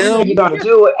 Don't say Still, you're gonna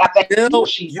do it after what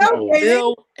she's you saying. Okay.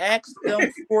 still ask them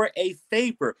for a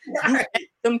favor. You Right. ask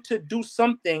them to do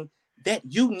something that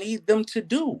you need them to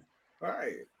do.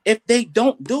 Right. If they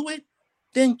don't do it,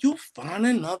 then you find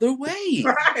another way.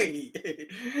 Right.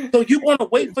 So you want to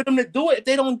wait for them to do it. If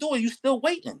they don't do it, you still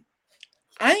waiting.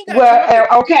 I ain't got time Well,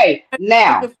 to okay,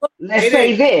 now let's It say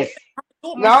ain't. this.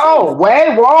 do it No, myself.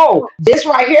 wait, whoa. This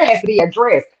right here has to be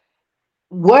addressed.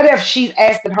 What if she's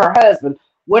asking her husband?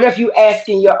 What if you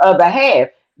asking your other half?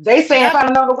 They saying Got find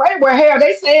another way. Well, hell,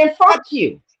 they saying you. fuck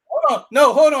you. Hold on.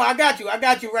 No, hold on. I got you. I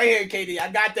got you right here, KD.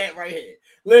 I got that right here.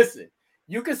 Listen,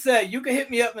 you can hit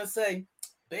me up and say,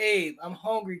 babe, I'm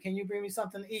hungry. Can you bring me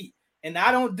something to eat? And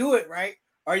I don't do it, right?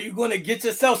 Are you going to get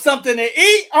yourself something to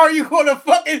eat? Or are you going to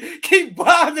fucking keep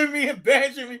bothering me and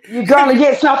bashing me? You're gonna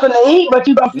get something to eat, but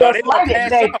you're gonna No, feel they gonna slighted.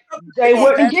 pass out. They They gonna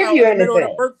wouldn't pass give out you in the middle of the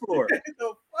anything. work floor.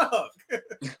 The fuck?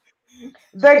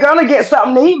 They're gonna get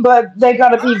something to eat, but they're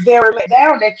gonna be very let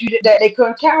down that they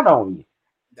couldn't count on you.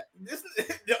 This is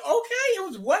okay. It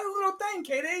was one little thing,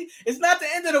 KD. It's not the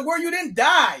end of the world. You didn't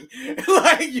die.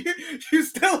 Like you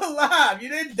still alive. You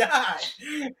didn't die.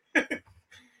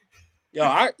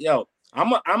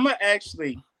 I'm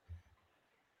actually.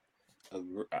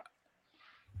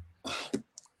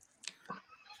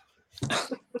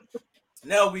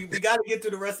 No, we got to get to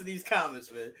the rest of these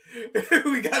comments, man.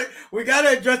 we got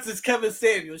to address this Kevin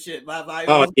Samuel shit, my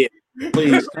Oh yeah,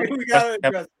 please. we got to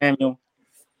address. Samuel.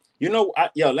 You know,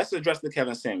 let's address the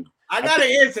Kevin Samuel. I got an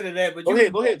answer to that, but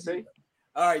go ahead, say.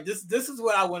 All right, this is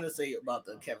what I want to say about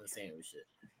the Kevin Samuel shit.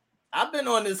 I've been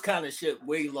on this kind of shit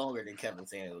way longer than Kevin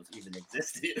Samuels even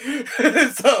existed.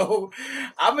 So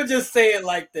I'm gonna just say it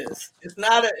like this: it's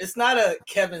not a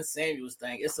Kevin Samuels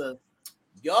thing. It's a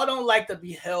y'all don't like to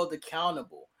be held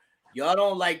accountable. Y'all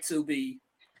don't like to be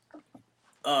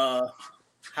how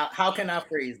can I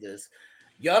phrase this?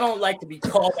 Y'all don't like to be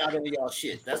called out on y'all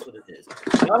shit. That's what it is.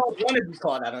 Y'all don't want to be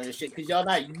called out on your shit because y'all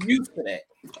not used to that.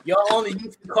 Y'all only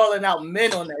used to calling out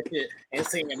men on that shit and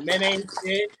saying men ain't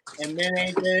shit and men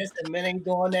ain't this and men ain't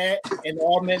doing that and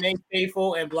all men ain't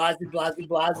faithful and blasey blasey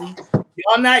blasey.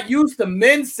 Y'all not used to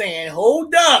men saying,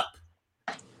 hold up.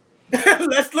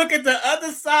 Let's look at the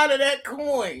other side of that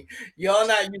coin. Y'all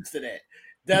not used to that.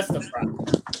 That's the problem.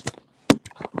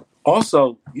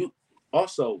 Also,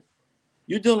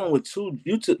 you're dealing with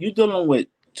you're dealing with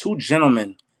two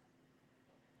gentlemen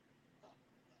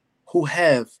who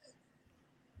have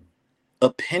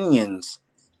opinions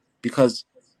because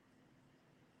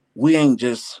we ain't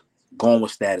just going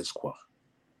with status quo.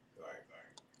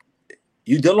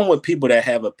 You're dealing with people that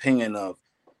have opinion of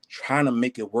trying to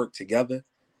make it work together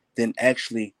than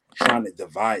actually trying to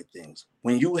divide things.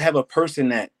 When you have a person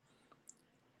that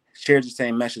shares the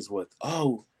same message with,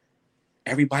 oh,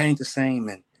 everybody ain't the same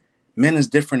and men is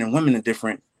different and women are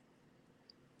different,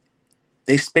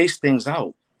 they space things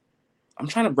out. I'm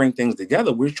trying to bring things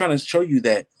together. We're trying to show you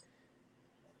that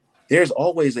there's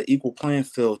always an equal playing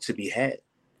field to be had.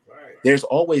 Right. There's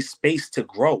always space to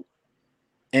grow.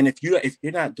 And if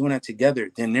you're not doing that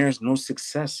together, then there's no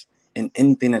success in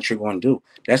anything that you're going to do.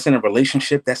 That's in a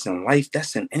relationship, that's in life,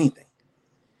 that's in anything.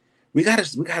 We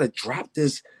gotta drop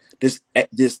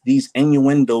these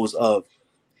innuendos of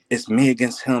it's me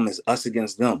against him, it's us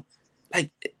against them.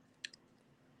 Like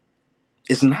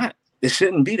it's not. It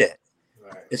shouldn't be that.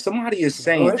 Right. If somebody is No,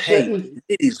 saying, it hey, shouldn't.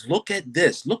 ladies, look at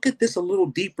this a little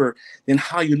deeper than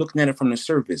how you're looking at it from the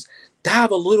surface.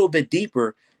 Dive a little bit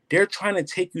deeper. They're trying to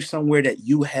take you somewhere that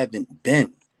you haven't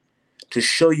been to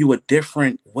show you a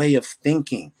different way of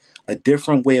thinking, a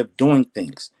different way of doing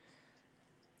things.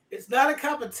 It's not a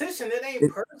competition. It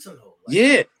ain't personal.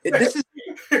 This is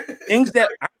things that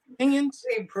our opinions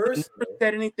ain't personal. Never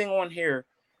said anything on here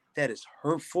that is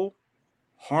hurtful,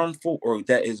 harmful, or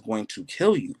that is going to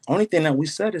kill you. Only thing that we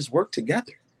said is work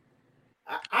together.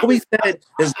 I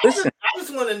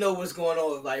just want to know what's going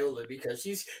on with Viola because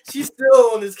she's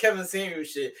still on this Kevin Samuel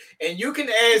shit. And you can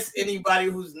ask anybody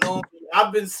who's known me.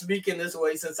 I've been speaking this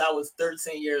way since I was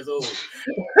 13 years old.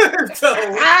 So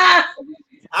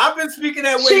I've been speaking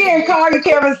that way. She ain't call you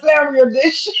Kevin Samuel,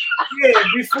 did she? Yeah,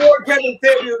 before Kevin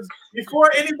Samuels,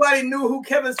 before anybody knew who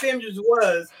Kevin Samuels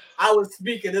was, I was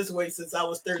speaking this way since I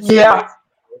was 13. Yeah.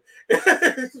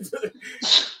 I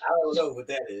don't know what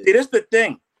that is. See, that's the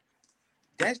thing.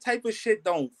 That type of shit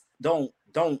don't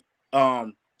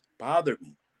bother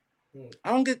me.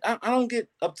 I don't get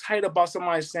uptight about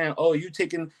somebody saying, "Oh, you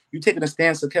taking a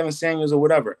stance of Kevin Samuels or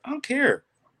whatever." I don't care.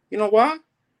 You know why?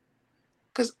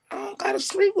 Because I don't gotta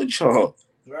sleep with y'all.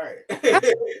 Right.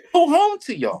 I go home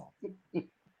to y'all.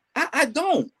 I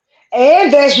don't.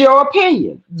 And that's your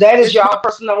opinion. That is It's my. your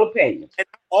personal opinion. And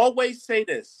I always say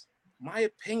this. My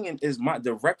opinion is my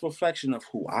direct reflection of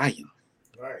who I am.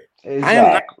 Right. I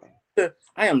am not. Exactly.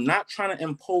 I am not trying to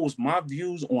impose my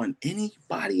views on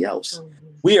anybody else.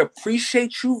 We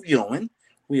appreciate you viewing.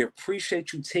 We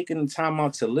appreciate you taking the time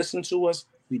out to listen to us.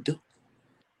 We do.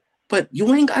 But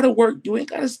you ain't gotta work. You ain't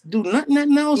gotta do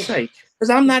nothing else. Say, because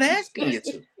I'm not asking you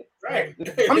to. Right.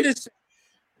 I'm just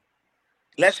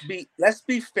saying, let's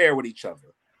be fair with each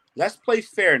other. Let's play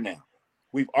fair now.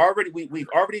 We've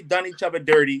already done each other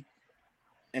dirty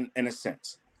in a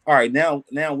sense. All right, now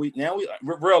we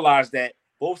realize that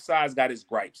both sides got his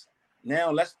gripes.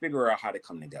 Now let's figure out how to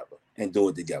come together and do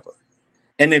it together.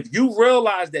 And if you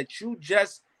realize that you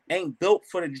just ain't built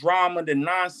for the drama, the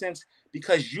nonsense,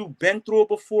 because you've been through it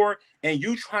before, and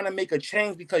you trying to make a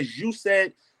change because you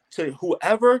said to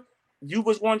whoever you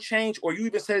was going to change, or you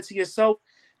even said it to yourself,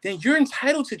 then you're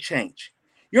entitled to change.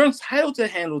 You're entitled to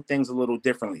handle things a little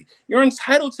differently. You're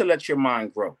entitled to let your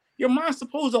mind grow. Your mind's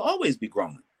supposed to always be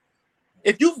growing.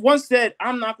 If you've once said,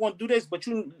 I'm not going to do this, but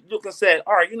you look and said,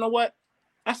 all right, you know what?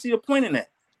 I see a point in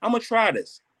that. I'm going to try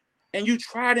this. And you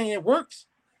tried it and it works.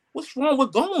 What's wrong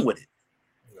with going with it?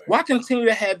 Right. Why continue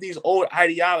to have these old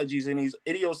ideologies and these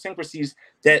idiosyncrasies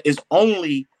that is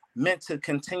only meant to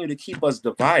continue to keep us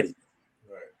divided?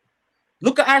 Right.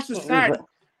 Look at our society.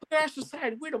 Look at our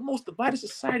society. We're the most divided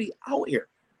society out here.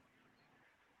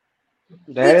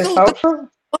 That is so true.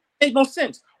 It makes no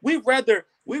sense. We rather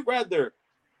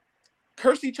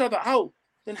curse each other out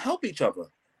than help each other.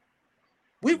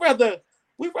 We rather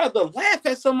laugh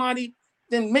at somebody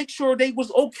than make sure they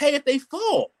was okay if they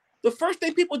fall. The first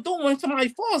thing people do when somebody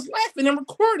falls is laughing and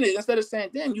recording it instead of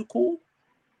saying, damn, you cool?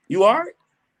 You all right?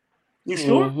 You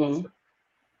sure? Mm-hmm.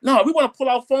 No, we want to pull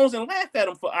out phones and laugh at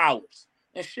them for hours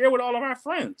and share with all of our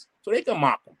friends so they can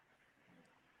mock them.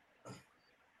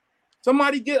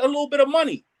 Somebody get a little bit of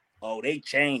money. Oh, they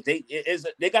changed.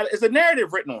 It's a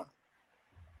narrative written on them.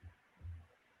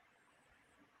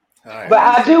 Right. But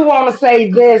I do want to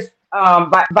say this,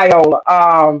 Viola.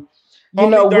 You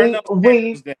know,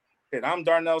 I'm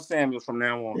Darnell Samuels from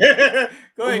now on.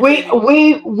 Go ahead,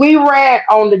 we ran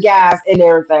on the guys and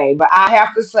everything, but I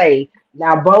have to say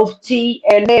now both T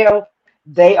and Nell,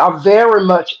 they are very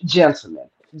much gentlemen.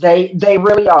 They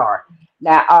really are.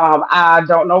 Now I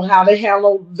don't know how they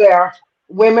handle their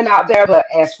women out there, but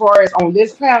as far as on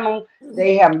this panel,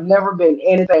 they have never been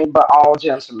anything but all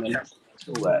gentlemen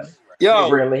to us. Yo,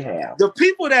 they really have. The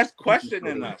people that's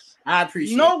questioning us, I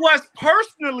appreciate. Know us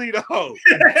personally though.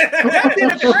 That'd be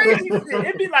the crazy shit.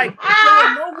 It'd be like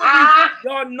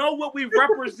y'all know what we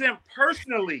represent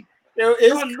personally. Y'all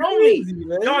know me.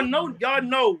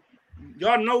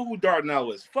 Y'all know who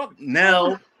Darnell is. Fuck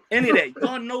Nell. Any of that.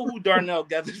 Y'all know who Darnell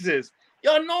Gathers is.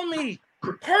 Y'all know me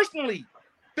personally.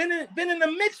 Been in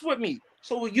the mix with me.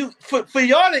 So for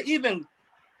y'all to even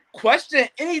question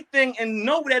anything and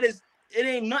know that it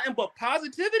ain't nothing but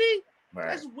positivity. Right.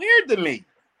 That's weird to me.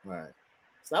 Right.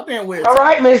 Stop being weird. All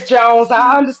right, Miss Jones,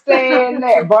 I understand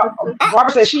that. Barbara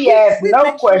said she asked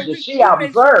no questions. She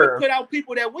observed. Sure we put out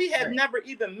people that we have never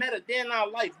even met a day in our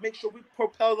life. Make sure we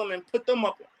propel them and put them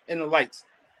up in the lights.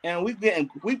 And we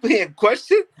being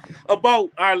questioned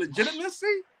about our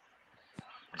legitimacy.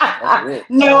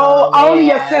 No, only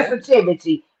your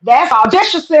sensitivity. That's all.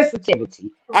 Just your sensitivity.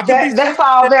 That's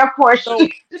all they're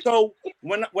questioning. So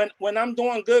when I'm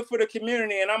doing good for the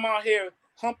community and I'm out here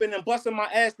humping and busting my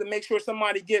ass to make sure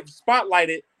somebody gets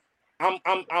spotlighted, I'm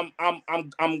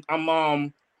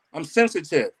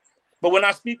sensitive. But when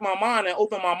I speak my mind and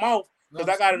open my mouth because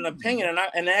I got an opinion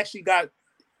and I actually got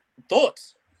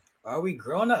thoughts. Are we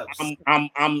grown ups?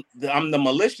 I'm the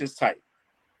malicious type.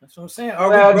 That's what I'm saying.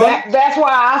 That's why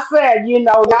I said,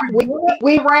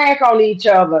 we rank on each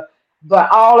other, but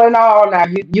all in all, now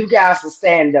you guys will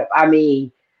stand up. I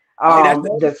mean, are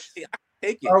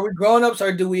we grown ups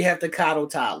or do we have to coddle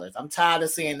toddlers? I'm tired of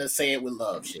seeing the say it with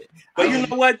love shit. But you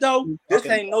know what though? This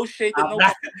ain't no shade to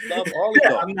nobody. Love all of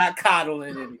y'all. I'm not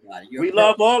coddling anybody. We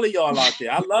love all of y'all out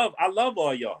there. I love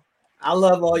all y'all. I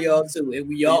love all y'all too, and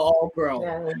we all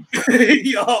grown.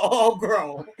 Y'all all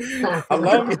grown. I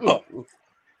love y'all.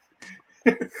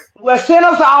 Well, send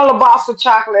us all a box of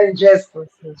chocolate and just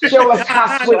show us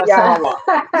how sweet y'all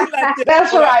are.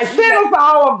 That's right. Send us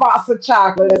all a box of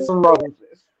chocolate and some roses.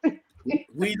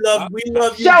 We love you.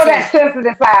 Show that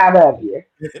sensitive side of you.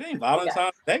 It ain't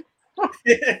Valentine's Day.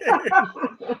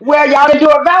 Well, y'all didn't do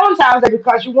it Valentine's Day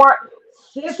because you weren't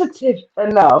sensitive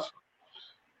enough,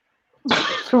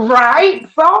 right?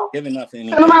 So Giving up send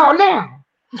them anything. out now.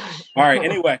 All right.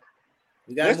 Anyway,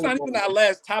 We gotta that's move not even on. our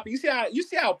last topic. You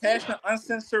see how passionate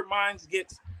Uncensored Minds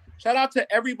gets. Shout out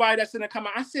to everybody that's in the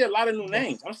comment. I see a lot of new Yes.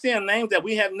 names. I'm seeing names that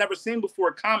we have never seen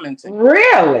before commenting.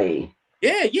 Really?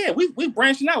 Yeah. We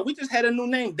branching out. We just had a new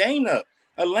name, Dana,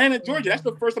 Atlanta, Georgia. That's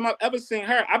the first time I've ever seen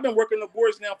her. I've been working the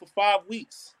boards now for 5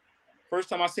 weeks. First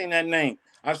time I've seen that name.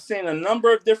 I've seen a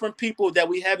number of different people that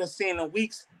we haven't seen in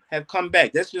weeks have come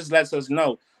back. This just lets us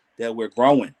know that we're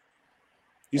growing.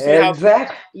 You see how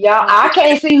Exactly. Y'all, I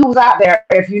can't see who's out there.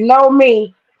 If you know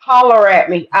me, holler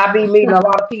at me. I be meeting a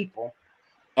lot of people.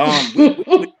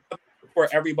 we for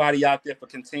everybody out there for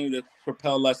continuing to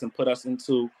propel us and put us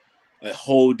into a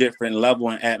whole different level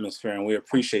and atmosphere, and we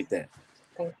appreciate that.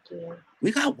 Thank you.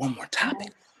 We got one more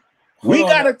topic. Hold We on.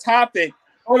 got a topic.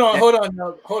 Hold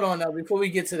on now. Before we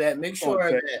get to that, make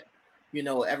sure that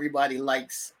everybody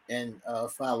likes and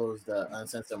follows the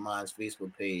Uncensored Minds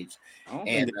Facebook page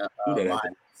and my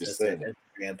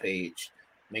Instagram page.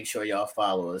 Make sure y'all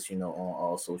follow us, on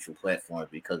all social platforms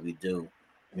because we do,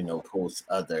 post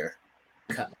other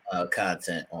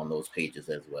content on those pages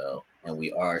as well, and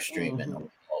we are streaming on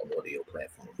all audio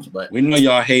platforms. But we know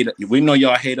y'all hate. We know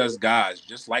y'all hate us guys,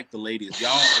 just like the ladies.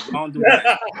 Y'all don't do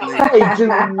that. They do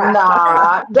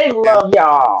not. They love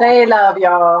y'all. They love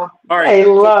y'all. All right. They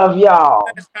love y'all.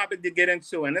 Last topic to get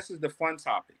into, and this is the fun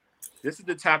topic. This is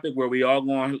the topic where we all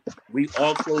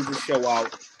close the show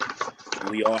out, and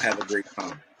we all have a great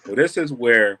time. So this is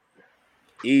where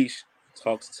Ish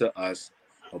talks to us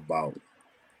about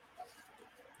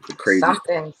the crazy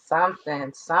something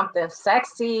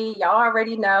sexy. Y'all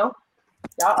already know.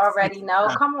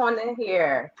 Come on in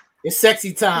here. It's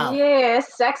sexy time. Yeah,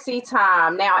 it's sexy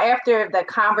time. Now, after the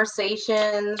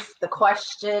conversations, the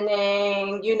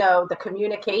questioning, the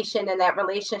communication in that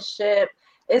relationship,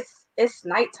 it's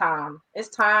nighttime. It's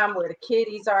time where the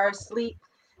kiddies are asleep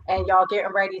and y'all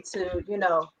getting ready to,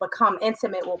 become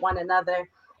intimate with one another.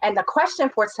 And the question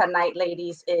for tonight,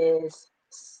 ladies, is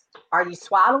are you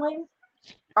swallowing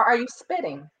or are you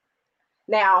spitting?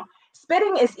 Now,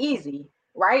 spitting is easy,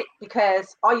 right?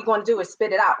 Because all you're going to do is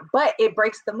spit it out, but it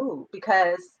breaks the mood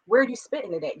because where are you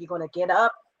spitting it at? You're going to get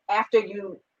up after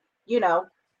you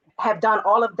have done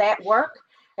all of that work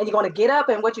and you're going to get up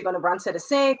and what you're going to run to the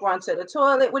sink, run to the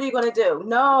toilet. What are you going to do?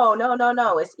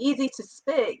 No. It's easy to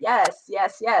spit. Yes.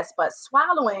 But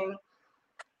swallowing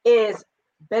is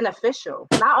beneficial.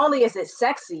 Not only is it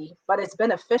sexy, but it's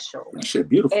beneficial. That shit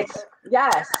beautiful. It's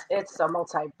a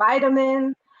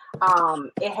multivitamin.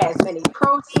 It has many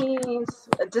proteins,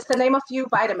 just to name a few: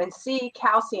 vitamin C,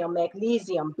 calcium,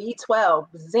 magnesium, B12,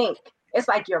 zinc. It's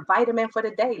like your vitamin for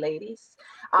the day, ladies.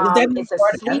 It's a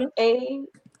sleep aid.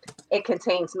 It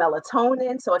contains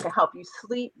melatonin, so it can help you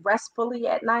sleep restfully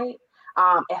at night.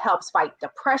 It helps fight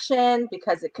depression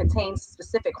because it contains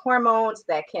specific hormones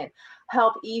that can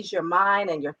help ease your mind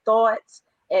and your thoughts.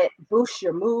 It boosts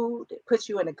your mood. It puts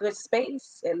you in a good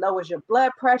space. It lowers your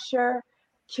blood pressure,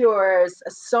 cures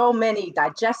so many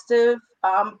digestive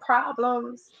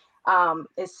problems.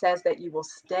 It says that you will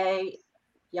stay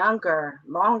younger,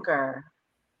 longer.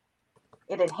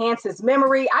 It enhances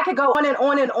memory. I could go on and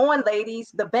on and on,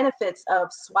 ladies, the benefits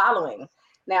of swallowing.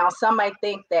 Now, some might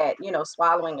think that,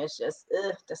 swallowing is just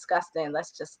disgusting.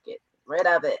 Let's just get rid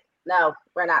of it. No,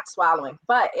 we're not swallowing,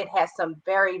 but it has some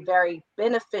very, very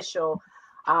beneficial,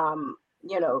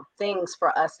 things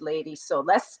for us ladies. So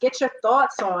let's get your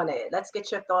thoughts on it.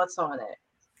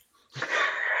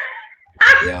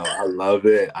 Yo, I love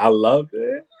it.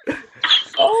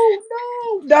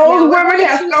 Oh no! Those women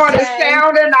have started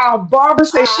sounding off. Barbara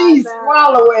said she's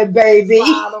swallowing, baby.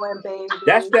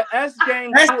 That's the S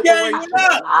gang. S gang, what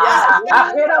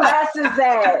up? Where them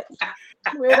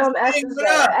S's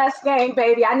at? S gang,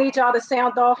 baby. I need y'all to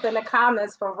sound off in the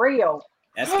comments for real.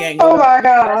 S gang. Oh my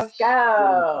God. Let's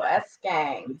go. S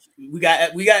gang. We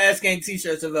got S gang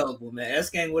t-shirts available, man. S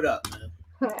gang, what up, man?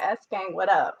 S gang, what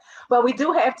up? But we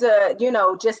do have to,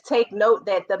 just take note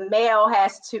that the male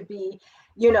has to be,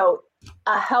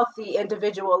 a healthy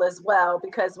individual as well,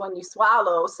 because when you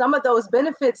swallow, some of those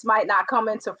benefits might not come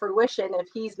into fruition if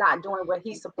he's not doing what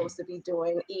he's supposed to be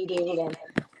doing, eating and,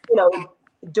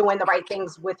 doing the right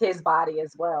things with his body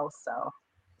as well. So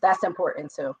that's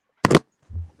important too.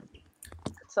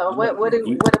 So what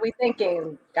are we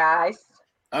thinking, guys?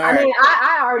 I mean,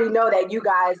 I already know that you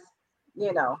guys,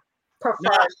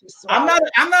 prefer.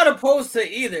 I'm not opposed to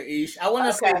either, Ish. I want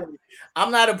to say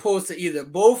I'm not opposed to either.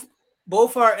 Both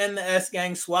are in the S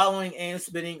gang. Swallowing and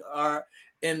spitting are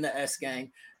in the S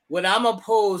gang. What I'm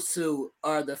opposed to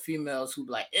are the females who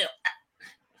be like, ew.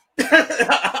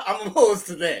 I'm opposed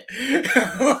to that.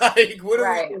 Like, what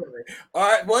are we doing? All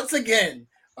right, once again,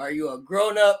 are you a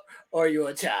grown up or are you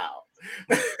a child?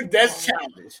 That's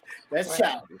childish. That's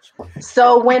childish.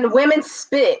 So when women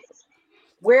spit,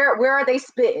 where are they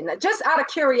spitting? Just out of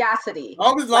curiosity.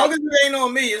 Long as it ain't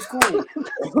on me, it's cool.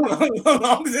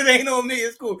 Long as it ain't on me,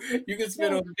 it's cool. You can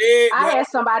spit on the bed. I had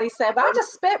somebody say, but I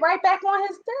just spit right back on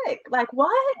his dick. Like,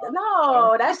 what?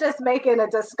 No, that's just making a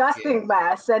disgusting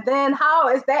mess. And then how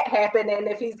is that happening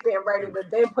if he's getting ready to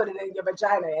then put it in your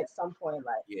vagina at some point?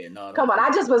 Like, come on. I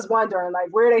just was wondering, like,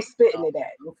 where are they spitting it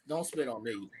at? Don't spit on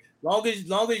me. Long as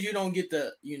you don't get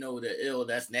the the ill,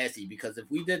 that's nasty. Because if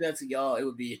we did that to y'all, it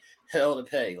would be hell to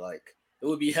pay. Like, it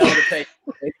would be hell to pay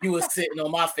if you was sitting on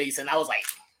my face and I was like,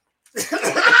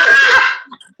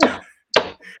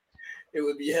 it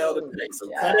would be hell to pay. So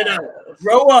cut it out.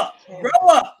 Grow up.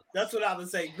 That's what I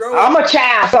would say. Grow up. I'm a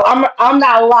child, so I'm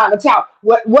not allowed to talk.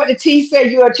 What the T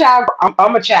said? You're a child.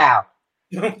 I'm a child.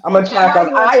 I'm a child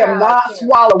because I am not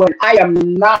swallowing. I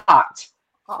am not.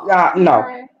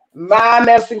 No. My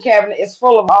medicine cabinet is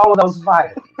full of all of those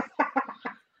vitamins.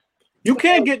 You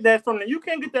can't get that from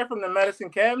the medicine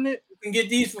cabinet. You can get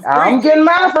these for free. I'm getting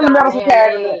mine from the medicine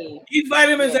cabinet. These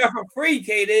vitamins are for free,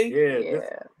 KD. Yeah.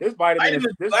 This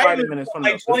vitamin is from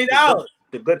like $20.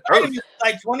 The good earth.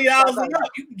 Like $20 a month.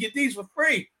 You can get these for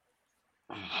free.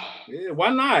 Yeah,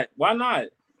 why not?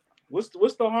 What's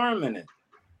the harm in it?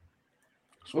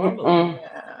 Swallowing.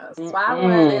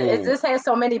 It just has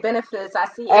so many benefits. I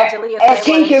see Angelia. As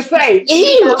he can say,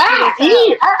 ew.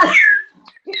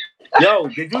 Yo,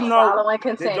 did you know?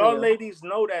 Did y'all ladies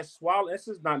know that swallow? This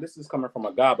is coming from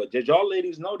a guy, but did y'all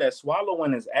ladies know that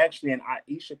swallowing is actually, and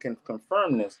Aisha can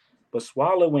confirm this, but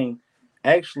swallowing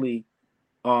actually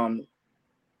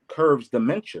curbs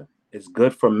dementia. It's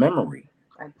good for memory.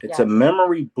 It's a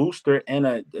memory booster and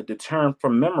a deterrent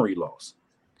from memory loss.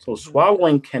 So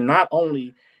swallowing can not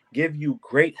only give you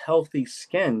great healthy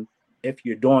skin if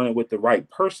you're doing it with the right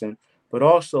person, but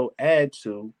also add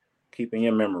to keeping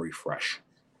your memory fresh.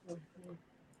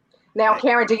 Now,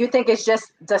 Karen, do you think it's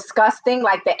just disgusting?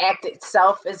 Like the act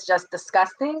itself is just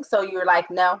disgusting? So you're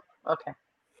like, no? Okay.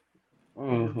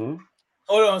 Mm-hmm.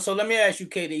 Hold on. So let me ask you,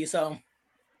 Katie. So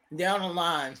down the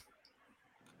line,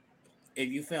 if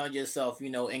you found yourself,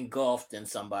 engulfed in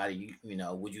somebody,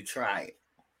 would you try it?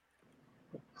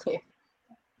 Yeah.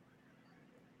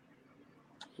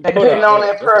 Depending on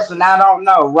that person, I don't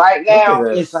know. Right now,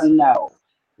 it's a no.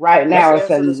 Right now, it's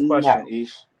a no.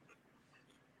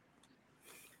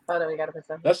 Oh, we got to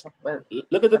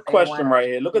look at the question right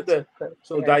here. Look at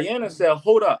so Diana said,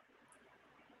 hold up.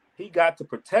 He got to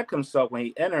protect himself when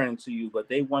he entered into you, but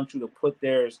they want you to put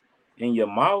theirs in your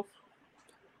mouth.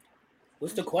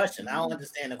 What's the question? I don't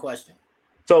understand the question.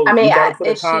 So you gotta put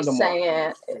a condom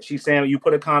on. She's saying you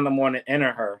put a condom on to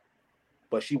enter her,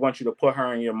 but she wants you to put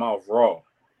her in your mouth raw.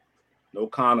 No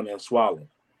condom and swallow.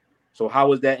 So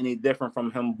how is that any different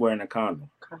from him wearing a condom?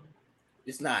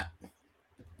 It's not.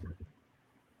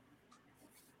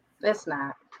 It's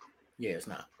not. Yeah, it's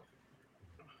not.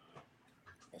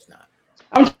 It's not.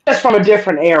 I'm just from a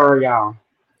different era, y'all.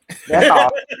 That's all.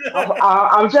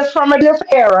 I'm just from a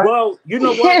different era. Well, you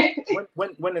know what?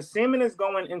 when the semen is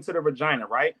going into the vagina,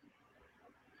 right?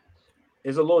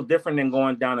 It's a little different than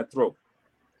going down the throat.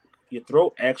 Your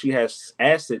throat actually has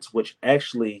acids, which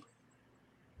actually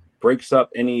breaks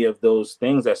up any of those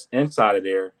things that's inside of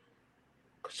there,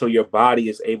 so your body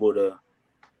is able to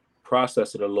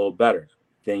process it a little better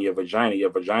than your vagina. Your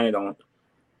vagina don't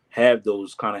have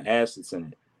those kind of acids in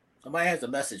it. Somebody has a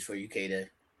message for you, K-Day.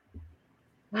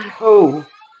 Who?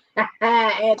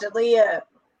 Angelia.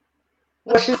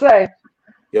 What she say?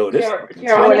 Yo, this. That's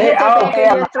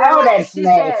nasty.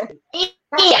 Yeah.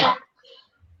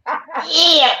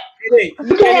 Yeah. You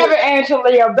can have it,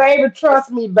 Angelia, baby. Trust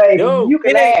me, baby. Yo, you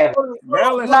can have it.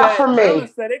 Not for me. Marilyn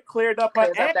said it cleared up her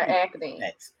acne.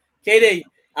 K-Day,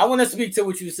 I want to speak to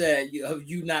what you said of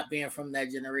you not being from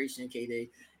that generation, K-Day.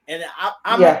 And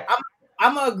I'm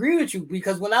gonna agree with you,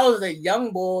 because when I was a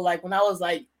young boy, like when I was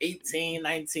like 18,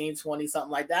 19, 20,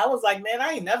 something like that, I was like, man,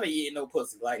 I ain't never eating no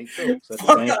pussy. Like, fuck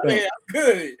out there, I'm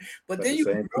good. But then you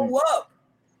grow up.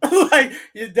 Like,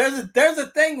 there's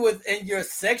a thing within your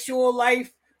sexual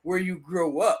life where you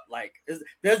grow up. Like,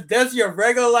 there's your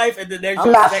regular life, and then there's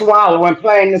I'm not swallowing,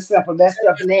 plain and simple. That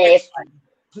stuff nasty.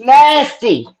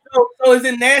 Nasty. So is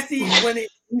it nasty when he's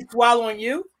swallowing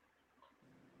you?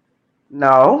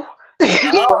 No. So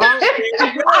how is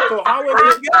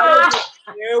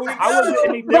it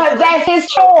any different? But that's his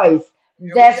choice.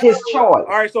 That's his choice.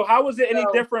 All right, so how is it any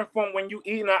different from when you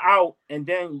eating her out and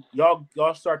then y'all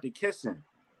start to kissing?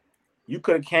 You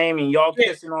could have came and y'all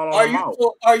kissing all on the mouth.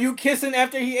 Are you kissing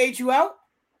after he ate you out?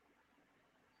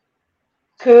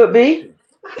 Could be.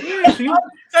 Yeah, So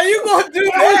you gonna do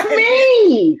It that? was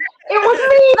me. It was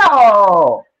me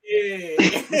though.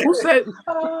 Yeah. Who said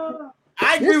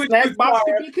I agree with snack you, box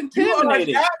Tara. could be You are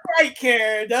contaminated? not right,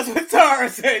 Karen. That's what Tara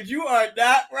said. You are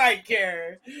not right,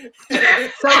 Karen.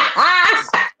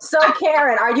 So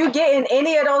Karen, are you getting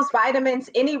any of those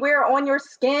vitamins anywhere on your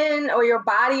skin or your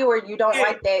body, or you don't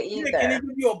like that either? Can he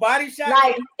give you a body shot?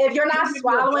 Like if you're not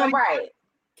swallowing right.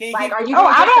 Like, are you? Oh,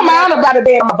 I don't mind about it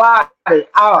being my body.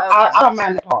 I don't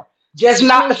mind the part. Just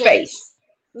not the face.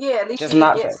 Yeah, at least just you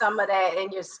not can get face. some of that in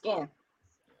your skin.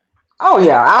 Oh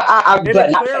yeah,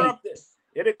 but not face.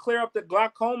 It'll clear up the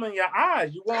glaucoma in your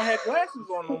eyes. You won't have glasses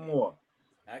on no more.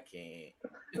 I can't.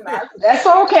 That's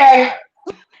okay.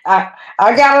 I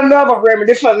got another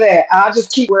remedy for that. I'll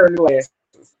just keep wearing glasses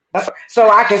so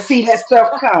I can see that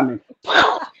stuff coming.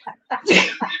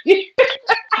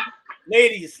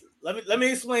 Ladies, let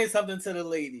me explain something to the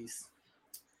ladies.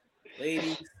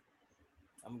 Ladies,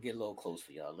 I'm gonna get a little close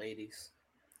for y'all. Ladies,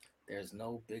 there's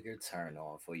no bigger turn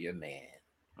on for your man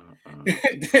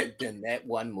than that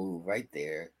one move right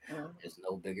there. There's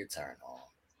no bigger turn on.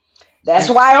 That's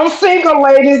why I'm single,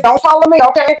 ladies. Don't follow me,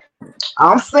 okay?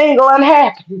 I'm single and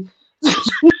happy.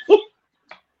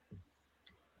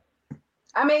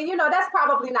 I mean, that's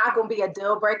probably not going to be a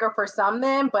deal breaker for some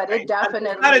men, but it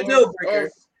definitely not a deal breaker,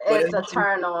 is a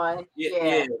turn on.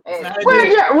 Yeah. Well,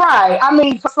 yeah, right. I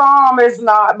mean, for some it's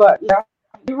not, but yeah,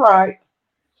 you're right.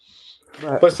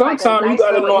 But sometimes you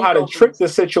got to know how to trick the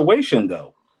situation,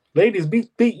 though. Ladies, be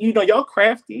y'all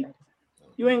crafty.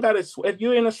 You ain't got to, if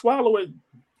you ain't a swallow it,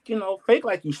 fake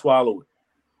like you swallow it.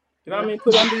 You know what I mean?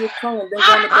 Put it under your tongue and then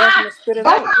go in the bathroom and spit it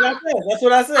out. That's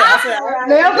what I said.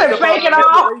 They'll say fake it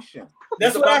off.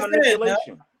 That's what I said.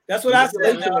 That's what I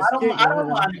said. I don't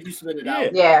mind if you spit it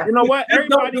out. Yeah. You know what?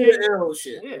 Everybody ain't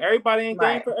everybody ain't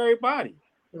game for everybody.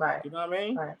 Right. You know what I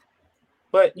mean? Right.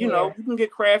 But you can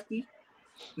get crafty.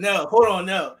 No, hold on,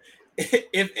 no.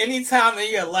 If any time in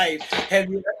your life have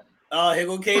you here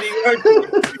go Katie.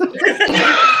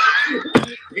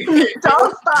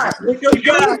 Don't start.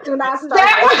 Do not start.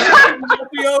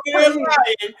 Be over there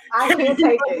lying. I can't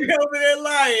take it. Be over there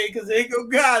lying because they go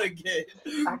God again.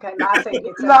 I cannot take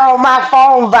it. No, my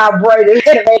phone vibrated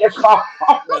and it made it fall.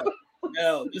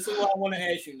 No, this is what I want to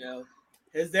ask you now.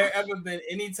 Has there ever been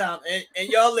any time, and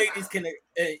y'all ladies can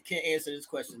answer this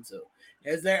question too.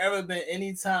 Has there ever been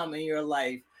any time in your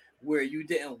life where you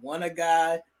didn't want a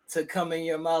guy to come in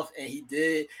your mouth and he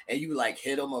did, and you like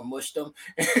hit him or mushed him?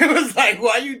 It was like,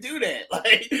 why you do that?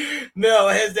 Like, no,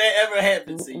 has that ever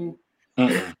happened to you?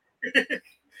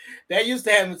 That used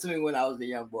to happen to me when I was a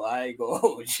young boy. I ain't gonna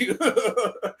hold you.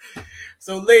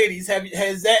 So, ladies,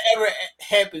 has that ever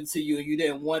happened to you and you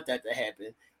didn't want that to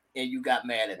happen and you got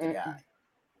mad at the guy?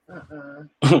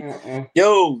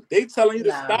 Yo, they telling you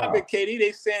to stop it, Katie.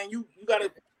 They saying you gotta.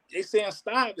 They saying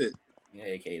stop it.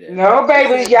 Yeah, Katie. No,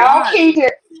 baby, y'all keep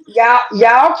it.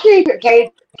 Y'all keep it.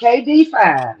 KD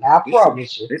fine. I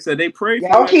promise you. They said they prayed for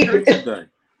y'all you keep at church it. today.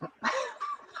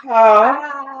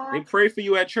 They They prayed for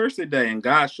you at church today, and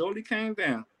God surely came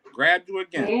down, grabbed you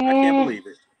again. I can't believe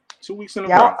it. 2 weeks in a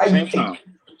row, same time.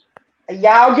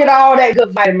 Y'all get all that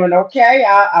good vitamin, okay?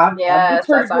 I do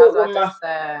pretty good with my.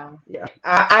 Yeah,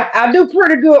 I do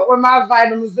pretty good with my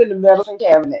vitamins in the medicine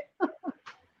cabinet.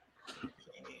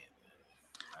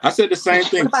 I said the same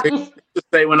thing.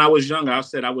 Say when I was younger, I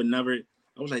said I would never.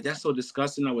 I was like, that's so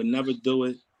disgusting. I would never do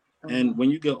it. And when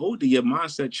you get older, your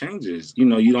mindset changes. You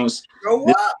don't grow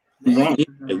up.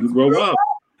 You grow up.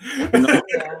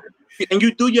 And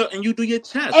you do your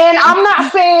test. And I'm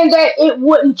not saying that it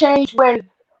wouldn't change when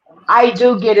I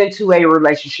do get into a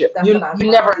relationship. You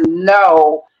never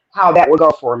know how that would go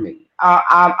for me.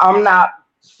 I'm not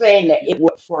saying that it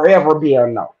would forever be a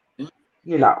no.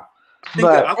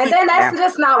 But and then that's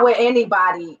just not with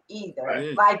anybody either.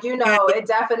 Right. Like it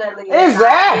definitely is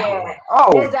exactly.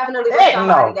 It's definitely with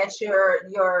somebody that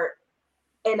you're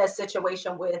in a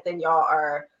situation with, and y'all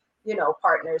are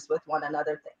partners with one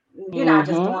another. You're not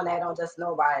just doing that on just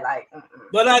nobody. Like,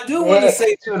 but I do want to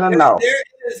say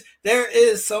there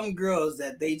is some girls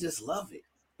that they just love it.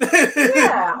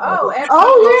 Yeah.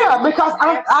 Yeah. Because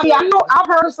I know I've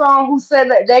heard a song who said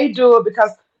that they do it because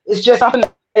it's just something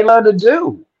that they love to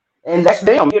do. And that's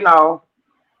them,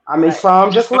 I mean,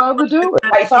 some just love to do it.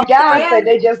 Like some guys say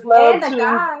they just love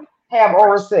to have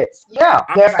oral sex. Yeah,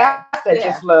 there's guys that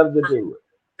just love to do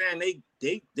it. And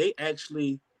they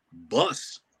actually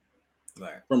bust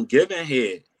from giving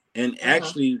head, and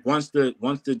actually once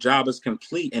the job is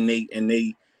complete and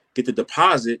they get the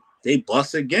deposit, they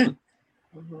bust again.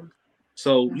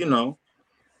 So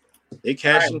they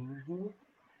cashing.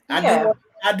 Mhm.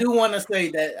 I do want to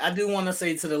say that I do want to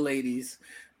say to the ladies,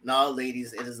 no,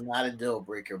 ladies, it is not a deal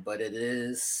breaker, but it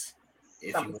is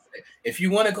if you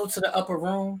want to go to the upper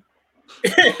room,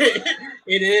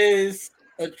 it is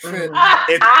a trip.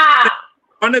 If you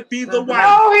want to be the wife,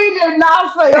 No, he did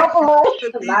not say upper room.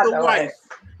 to be Not the the wife.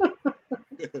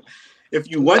 If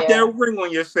you want Yeah. that ring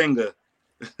on your finger,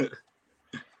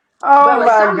 Oh But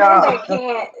my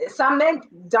God. some men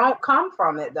don't come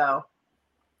from it though.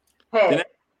 then Hey, that's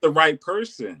the right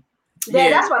person. yeah, Yeah,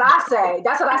 that's what I say.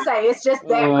 That's what I say. It's just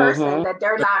that person Hmm. that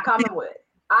they're not coming with.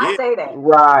 I Yeah, say that.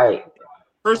 Right. she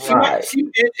person. might Right.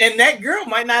 and that girl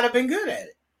might not have been good at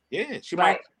it. Yeah, she might.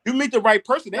 Right. You meet the right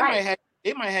person, Right.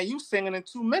 they might have you singing in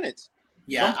 2 minutes.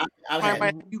 Yeah, I've Somebody had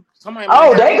might have you. Somebody might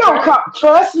Oh, have they you. gonna come.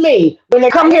 Trust me. When they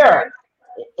come I agree. here,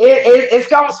 it's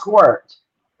gonna squirt.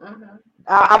 Hmm.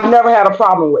 I've never had a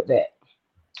problem with that.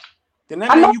 Then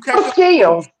that I mean know you my catching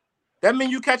skill. loads. That mean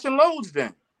you catching loads.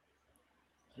 Then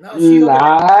no, she over there.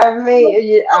 Nah, I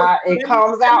mean, No, it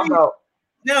comes out though.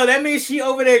 no, that means she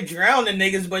over there drowning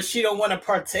niggas, but she don't want to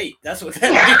partake. That's what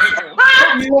that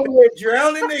means. She over there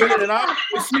drowning clean niggas, it up.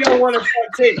 but she don't want to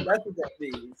partake. That's what that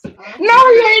means. No, She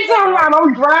over you there ain't talking drowning, about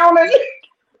I'm drowning.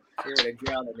 she over there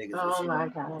drowning niggas, but Oh she don't my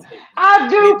want to God. partake. I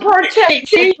do partake.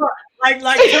 Like, See,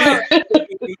 like Tara,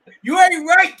 you ain't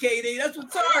right, Katie. That's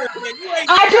what Tara said. You ain't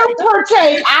I right. do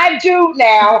partake. I do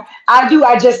now. I do.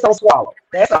 I just don't swallow.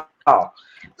 That's all.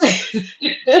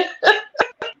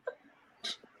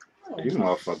 These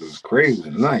motherfuckers is crazy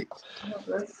tonight.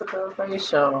 That's a good for your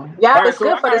show. Yeah, All right, it's so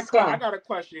good for the I skin. got a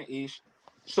question, Ish.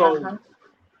 So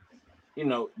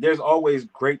Uh-huh. there's always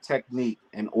great technique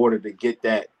in order to get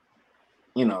that,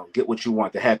 get what you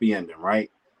want, the happy ending,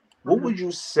 right? What Hmm. would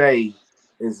you say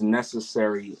is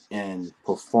necessary in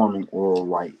performing oral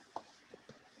right?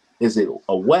 Is it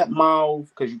a wet mouth?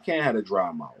 Because you can't have a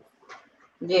dry mouth.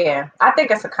 Yeah, I think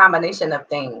it's a combination of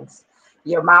things.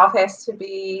 Your mouth has to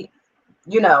be,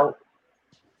 you know,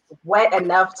 wet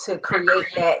enough to create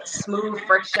that smooth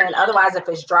friction. Otherwise, if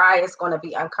it's dry, it's going to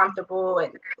be uncomfortable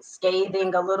and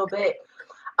scathing a little bit.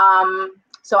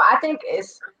 So I think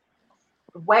it's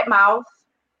wet mouth.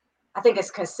 I think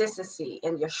it's consistency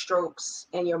in your strokes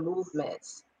and your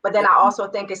movements. But then I also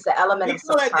think it's the element They of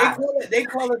call it. They surprise. call it. They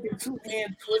call it the two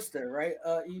hand twister, right?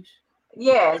 Each.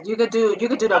 Yeah, you could do I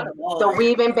know all the that.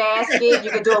 weaving basket.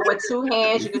 You could do it with two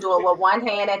hands. You could do it with one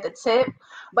hand at the tip.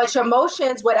 But your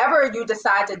motions, whatever you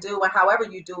decide to do and however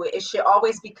you do it, it should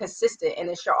always be consistent and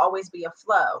it should always be a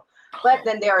flow. But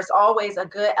then there is always a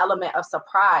good element of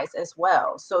surprise as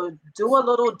well. So do a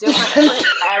little different trick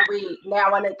every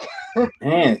now and again.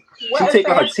 Man, she What is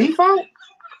taking her that? teeth out?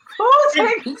 Who's She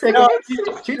taking taking No, it?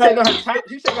 she no, taking her top.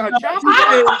 She taking her chop she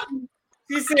out. said.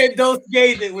 She said, "Don't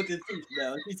scathe it with the teeth."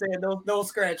 Now she said, "Don't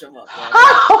scratch them up." Now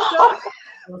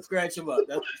don't scratch them up.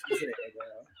 That's what she said.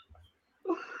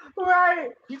 Right,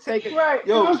 She taking right.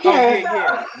 yo. Oh Okay.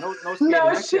 yeah. No skating.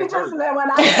 No, That she shit just hurt. meant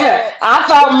I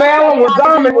thought when I said Marilyn it was got to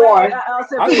be dumb in wet, one. or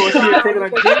else if I it's thought she was dry, taking you her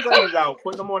could teeth out,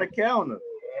 putting them on the counter,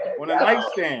 on the no,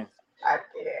 nightstand. I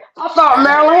can't. I thought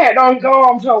Marilyn had done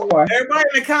gone somewhere. Everybody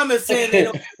in the comments saying they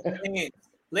don't use hands.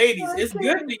 Ladies, I it's good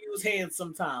can't. to use hands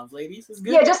sometimes. Ladies, it's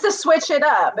good Yeah, to just to switch it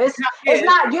up. yeah, It's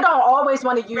not you don't always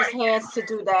want to use hands to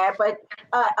do that, but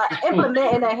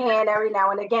implementing a hand every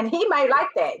now and again. He might like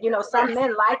that. Some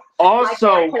men like that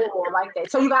Also, pull like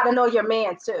that. So you got to know your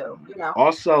man too.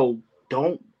 also,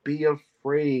 don't be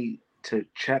afraid to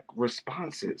check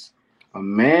responses. A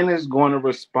man is going to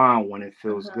respond when it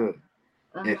feels Hmm. good.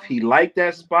 If Hmm. he like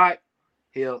that spot,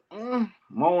 he'll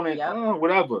moan it, Yep,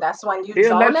 whatever. that's when you He'll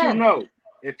zone let you in. know.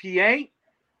 If he ain't,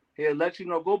 he'll let you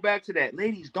know. Go back to that.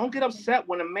 Ladies, don't get upset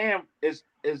when a man is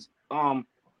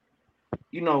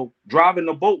driving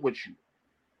the boat with you.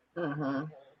 Hmm.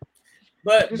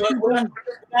 But Just keep going.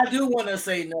 what I do want to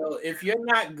say no. If you're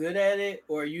not good at it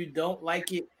or you don't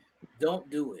like it, don't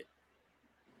do it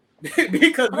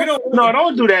because we don't want No, the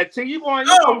don't do that. T.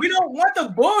 no, we don't want the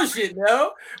bullshit.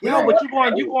 No, we Yo, don't Right. but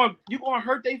want you going to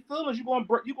hurt their feelings. You going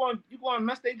to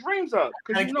mess their dreams up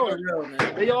I because gotta keep it real,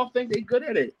 they man. all think they good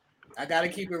at it. I gotta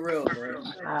keep it real, bro.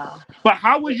 Oh. But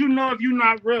how would you know if you're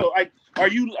not real? Like,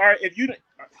 if you?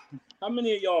 How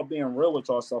many of y'all being real with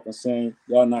yourself and saying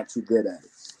y'all not too good at it?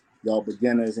 Y'all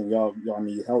beginners and y'all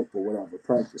need help or whatever.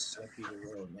 Practice. Gotta keep it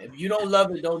real, man. If you don't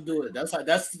love it, don't do it.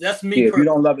 That's me. Yeah, if you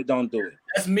don't love it, don't do it.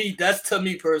 That's me. That's to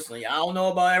me personally. I don't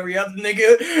know about every other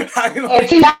nigga. And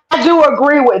see, I do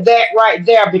agree with that right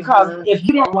there because Hmm. if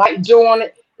you don't like doing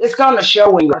it, it's gonna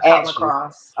show in your Come actions.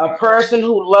 across. A Yep. person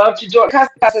who loves to do it because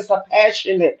it's a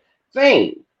passionate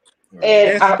thing.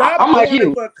 And I'm like doing it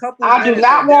you. for a couple I do minutes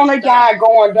not and then want a stop. guy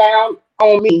going down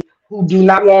on me who do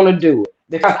not want to do it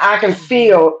because I can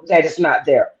feel that it's not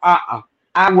there. I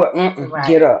would get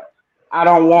Right. up. I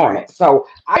don't want Right. it. So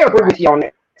I agree with Right. you on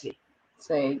that. T.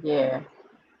 Say, yeah.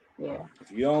 Yeah.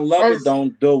 If you don't love And it,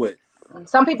 don't do it.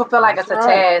 some people feel like That's it's a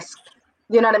right. task.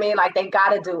 You know what I mean? Like they got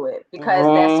to do it because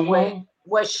that's Hmm.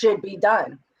 what should be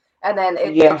done. And then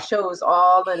it Yeah. shows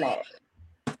all in that.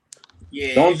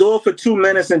 Yeah. Don't do it for 2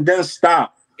 minutes and then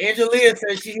stop. Angelia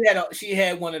said she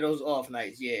had one of those off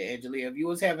nights. Yeah, Angelia, if you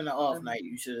was having an off Mhm. night,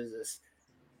 you should have just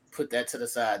put that to the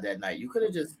side that night. You could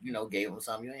have just, gave him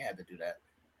something. You ain't had to do that.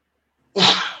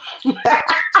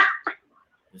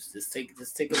 Just take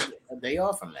a day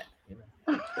off from that.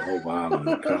 Oh wow, in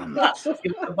the comments.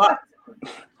 Give it a box.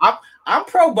 I'm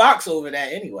pro box over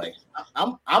that anyway.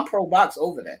 I'm pro box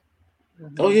over that.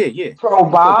 Oh Mhm. yeah. Pro I'm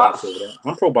pro box box. over that.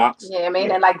 I'm pro box. Yeah, I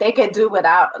mean, and like they could do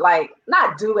without, like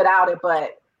not do without it,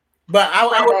 but But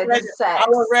rather the I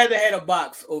would sex. rather have a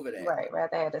box over that. Right,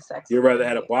 rather have the sex You'd over rather the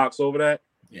had a head. box over that?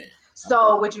 Yeah.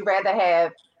 So would you rather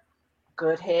have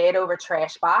good head over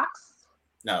trash box?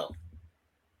 No.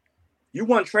 You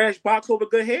want trash box over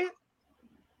good head?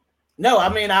 No, I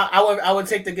mean I would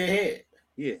take the good head.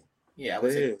 Yeah. Yeah, I Good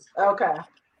would take head. Okay.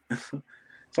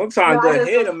 Sometimes No, I good just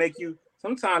head was. will make you.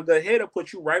 Sometimes good head will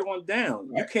put you right on down.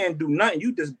 You can't do nothing.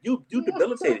 You just you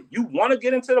debilitated. You want to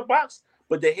get into the box,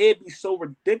 but the head be so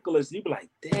ridiculous. You be like,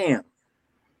 damn.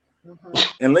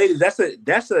 Mhm. And ladies, that's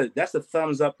a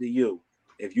thumbs up to you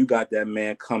if you got that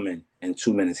man coming in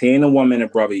 2 minutes. He ain't a 1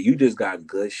 minute brother. You just got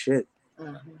good shit.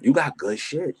 Mhm. You got good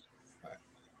shit.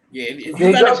 Yeah, if you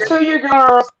Big got a ups great, to you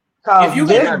girls. if Cause you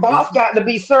got this a boss got to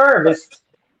be serviced.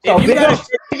 if So you big got a ups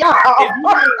to y'all.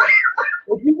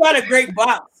 if you got a great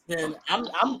box, then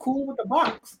I'm cool with the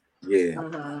box. Yeah.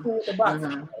 Mhm. Cool with the box.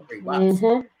 Mhm. A great box.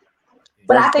 Hmm.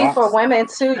 But Best I think for box. women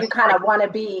too, you kind of want to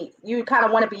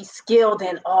be skilled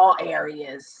in all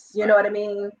areas. You know what I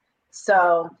mean?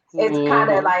 So it's kind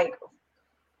of Hmm. like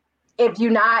if you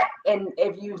not and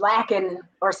if you lacking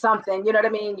or something, you know what I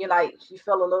mean? You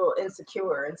feel a little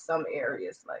insecure in some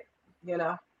areas, you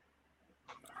know.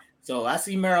 So I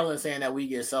see Marilyn saying that we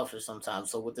get selfish sometimes.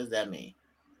 So what does that mean?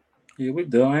 Yeah, we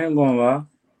do. I ain't gonna lie.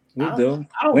 We I don't do.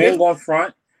 I don't We get ain't gonna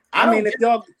front. I I don't mean, get if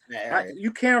y'all, in that area.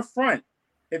 you can't front.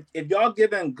 If y'all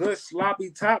giving good sloppy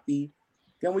toppy,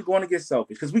 then we going to get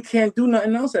selfish because we can't do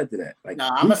nothing else after that. Like No,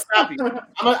 I'm gonna stop you.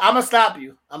 I'm gonna stop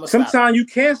you. I'm gonna stop. sometimes you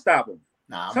can't stop them.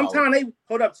 Nah, I'm always. Sometimes they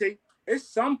hold up, T. It's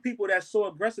some people that's so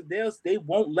aggressive, they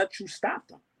won't let you stop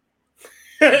them.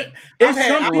 It's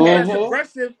some people that's Hmm.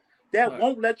 aggressive that Right.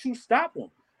 won't let you stop them.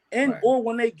 And Right. or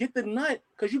when they get the nut,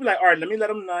 because you be like, all right, let me let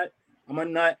them nut. I'm a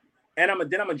nut, and I'm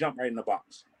gonna jump right in the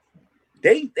box.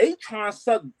 They try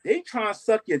and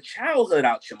suck your childhood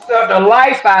out your Suck the motherfucker.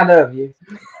 life out of you.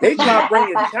 They try to bring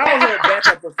your childhood back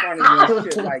up in front of you and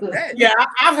shit like that. Yeah, They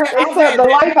I've suck had the that.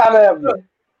 life out of Look, you.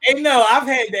 hey, no, I've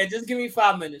had that. Just give me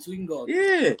 5 minutes. We can go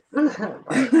again. Yeah.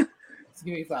 Right. Just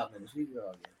give me 5 minutes. We can go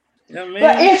again. You know what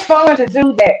But I mean? it's fun to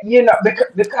do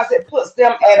that, because it puts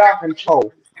them at our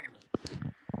control.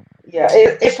 Yeah,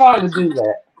 it's fun to do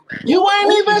that. You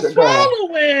ain't Who even keep it going?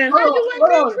 following. How Hold on, you in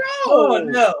hold on,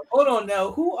 control? hold on,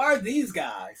 no. Who are these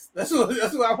guys? That's what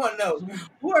I want to know.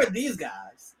 Who are these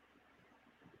guys?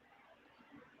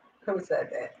 Who said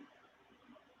that?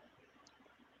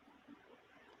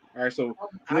 All right, so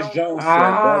I Miss don't know. Jones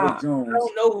said, Brother Ah, I Jones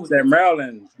don't know who said,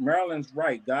 these. Maryland's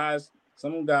right, guys.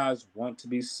 Some guys want to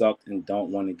be sucked and don't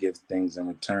want to give things in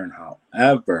return.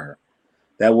 However,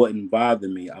 that wouldn't bother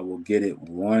me. I will get it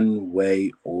one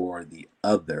way or the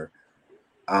other.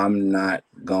 I'm not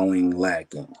going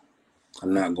lacking.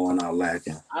 I'm not going out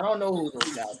lacking. I don't know who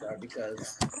those guys are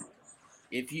because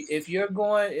if you're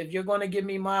going to give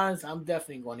me mine, I'm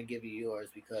definitely going to give you yours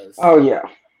because oh yeah,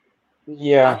 I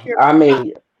yeah. care. I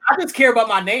mean, I just care about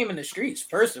my name in the streets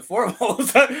first and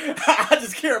foremost. I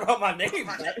just care about my name.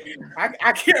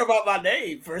 I care about my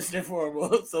name first and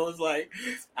foremost. So it's like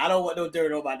I don't want no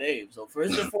dirt on my name. So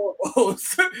first and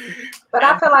foremost, But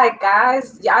I I'm, feel like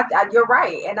guys, yeah, you're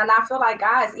right. And then I feel like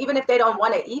guys, even if they don't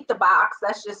want to eat the box,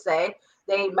 let's just say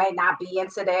they may not be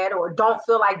into that or don't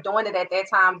feel like doing it at that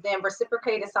time, then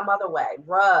reciprocate in some other way.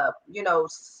 Rub,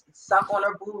 suck on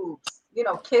her boobs,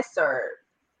 kiss her,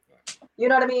 you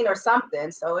know what I mean, or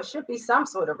something. So it should be some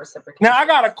sort of Now I reciprocation.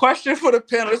 got a question for the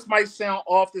panel. This might sound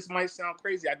off. This might sound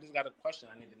crazy. I just got a question.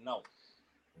 I need to know.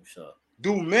 sure.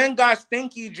 Do men got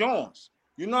stinky Jones?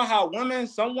 You know how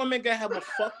some women can have a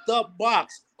fucked up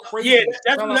box, Yeah, crazy,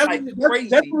 that's smelling that's, like that's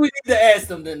crazy. what we need to ask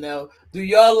them to know. Do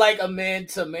y'all like a man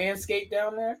to manscape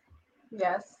down there?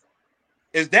 Yes.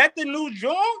 Is that the new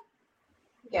John?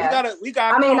 Yes. We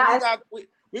got I mean, come. not,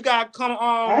 We got to come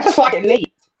I just like it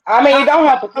neat. I mean, you don't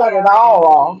have to cut Yeah, it I like all it.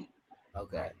 off.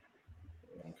 Okay.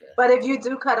 Okay. But if you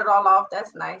do cut it all off,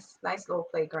 that's nice. Nice little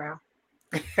playground.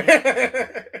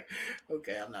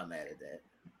 Okay, I'm not mad at that.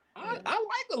 I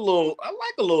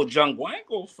like a little jungle. I ain't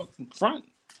gonna fucking front.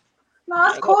 No, I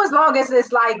it's ain't gonna, cool as long as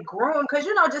it's like groomed, because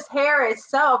just hair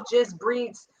itself just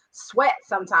breeds sweat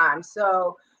sometimes.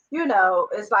 So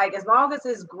it's like as long as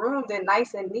it's groomed and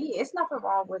nice and neat, it's nothing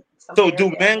wrong with some so hair do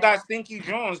here and men got there. stinky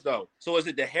Johns though? So is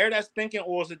it the hair that's stinking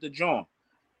or is it the John?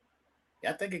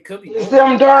 Yeah, I think it could be It's both.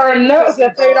 them I darn think it could nuts. be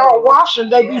If they don't both. wash them,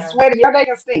 they be Yeah, sweaty. Yeah, they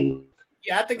can stink.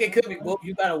 Yeah, I think it could be both.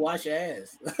 You gotta wash your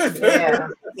ass. yeah,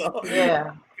 So,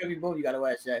 yeah. could be both. You gotta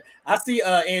wash your ass. I see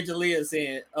Angelia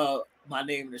saying my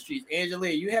name in the streets.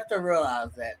 Angelia, you have to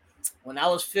realize that when I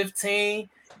was 15,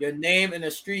 your name in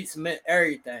the streets meant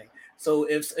everything. So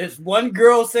if one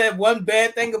girl said one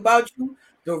bad thing about you,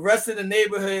 the rest of the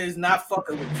neighborhood is not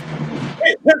fucking with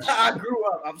you. That's how I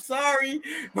grew up. I'm sorry,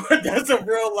 but that's a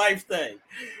real life thing.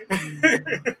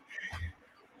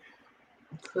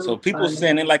 So Too people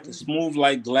saying funny. they like to smooth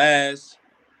like glass.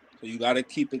 So you gotta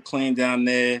keep it clean down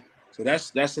there. So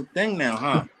that's a thing now,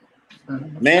 huh?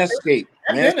 Mhm. Manscape.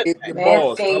 That's been a Manscape your thing.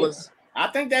 balls, Manscaped. fellas. I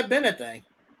think that been a thing.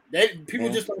 People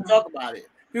Man, just don't talk about it.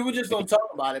 People just don't talk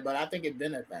about it, but I think it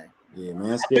been a thing. yeah, I've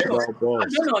been manscape on, y'all I've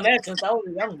balls. been on that since I was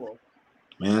a young boy.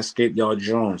 Manscape y'all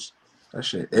Jones. That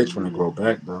shit itch when it grow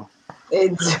back though.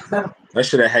 It's That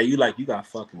should have had you like you got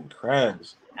fucking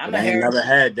crabs. I'm But a I ain't hairy, never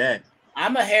had that.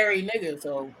 I'm a hairy nigga,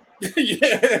 so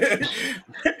yeah,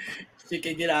 shit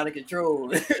can get out of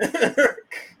control.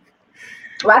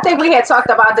 Well, I think we had talked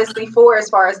about this before as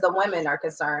far as the women are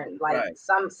concerned. Like Right.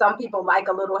 some people like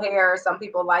a little hair, some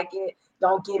people like it.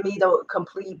 Don't give me the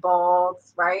complete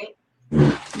balls, right?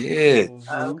 Yeah.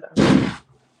 Mm-hmm.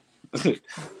 Okay.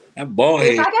 That bald Which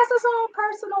head. I guess is all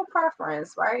personal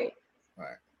preference, right?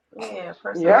 Right. Yeah, Yeah,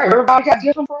 personal everybody got preference.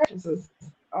 different preferences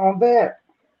on that.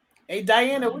 Hey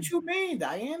Diana, what you mean,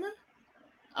 Diana?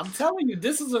 I'm telling you,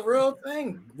 this is a real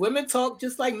thing. Women talk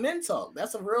just like men talk.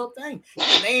 That's a real thing.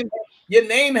 Your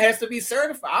name has to be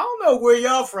certified. I don't know where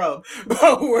y'all from,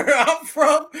 but where I'm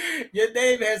from, your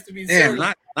name has to be Damn,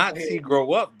 certified. not see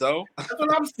grow up though. That's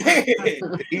what I'm saying.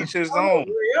 To each his I don't know own.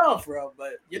 where y'all from,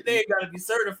 but your name got to be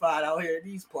certified out here in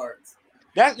these parts.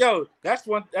 That's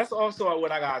also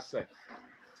what I gotta say.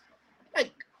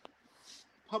 Like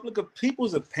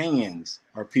people's opinions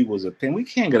are people's opinion. We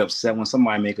can't get upset when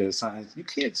somebody make a sign. You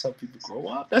can't tell people grow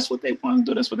up. That's what they want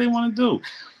to do. That's what they want to do.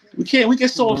 We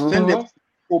get so offended when Hmm.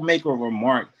 people make a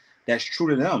remark that's true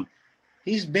to them.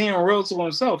 He's being real to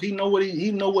himself. He know what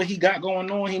he got going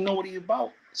on. He know what he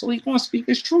about. So he gonna speak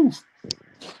his truth.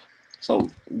 So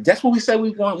that's what we say we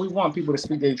want. We want people to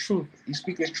speak their truth. You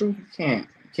speak his truth, you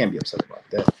can't be upset about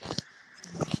that.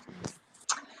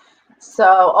 So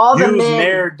all the Use men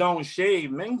nair, don't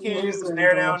shave. Men can't use using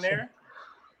nair down bullshit. there.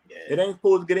 It Yeah. ain't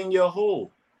supposed to get in your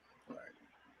hole. Right.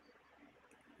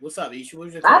 What's up, Isha? What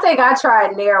was your I question? think I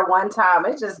tried Nair one time.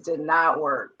 It just did not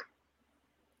work.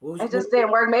 What was, It what just was your,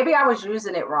 didn't work. Maybe I was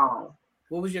using it wrong.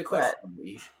 what was your question, But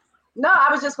Isha? no,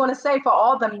 I was just going to say for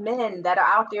all the men that are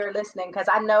out there listening, because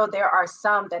I know there are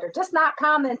some that are just not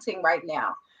commenting right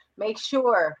now. Make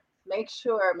sure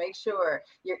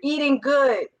you're eating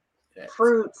good Yes.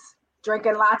 fruits,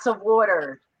 drinking lots of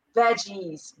water,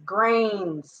 veggies,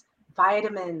 grains,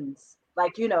 vitamins,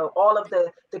 like, all of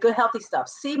the good healthy stuff,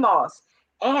 sea moss.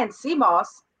 And sea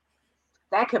moss,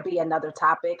 that could be another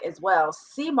topic as well.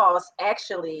 Sea moss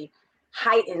actually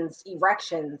heightens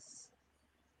erections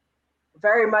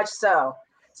very much so.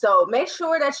 So make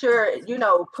sure that you're,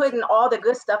 putting all the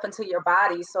good stuff into your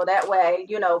body so that way,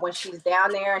 when she's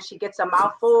down there and she gets a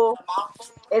mouthful,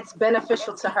 it's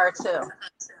beneficial to her too.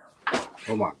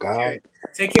 Oh my Take care, God.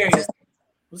 take care of yourself.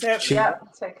 What's happening, She y'all?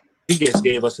 Yep. Take, just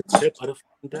gave us a tip of the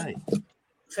fucking day.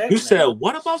 What's You happening? said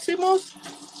what about Simos?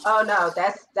 oh no,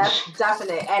 that's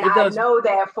definite. And It I does. know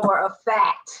that for a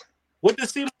fact. What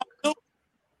does Simos do?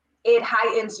 It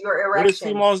heightens your What does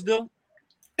erections. Simos do?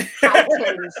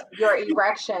 Heightens your You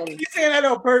erections. saying that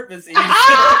on purpose,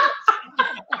 Isha?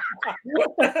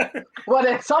 Well,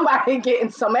 then somebody getting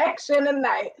some action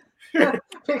tonight.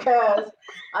 Because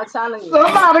I'm telling you,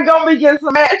 Somebody gonna be getting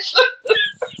some action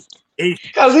Hey,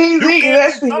 because he's you eating can't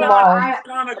that be sea telling us moss. these I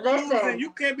kind of clues, and listen.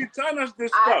 you can't be telling us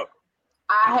this I stuff.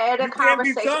 I had a You can't be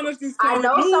conversation. telling us this I kind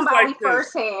of know news somebody like this.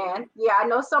 firsthand. Yeah, I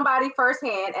know somebody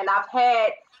firsthand, and I've had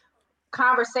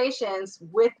conversations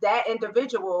with that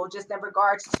individual just in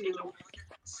regards to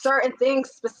certain things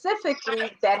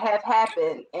specifically that have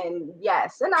happened. And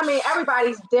yes, and I mean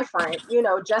everybody's different,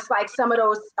 just like some of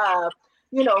those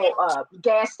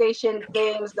gas station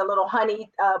things, the little honey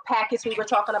packets we were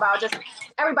talking about. Just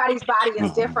everybody's body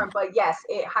is different, but yes,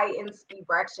 it heightens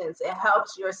erections. It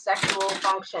helps your sexual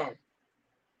function.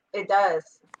 It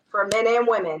does for men and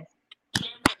women.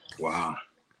 Wow.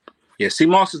 Yeah, sea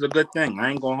moss is a good thing. I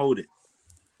ain't gonna hold it.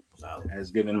 So,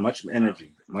 It's given much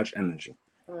energy. Much energy.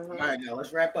 all right, now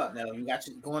let's wrap up. Now you got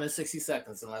you going in 60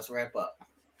 seconds, and let's wrap up.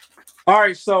 All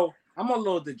right, so I'm a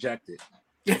little dejected.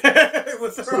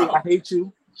 What's T, wrong? I hate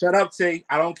you. Shut up, T.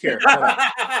 I don't care. Shut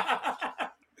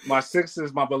up. My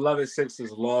Sixers, my beloved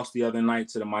Sixers, lost the other night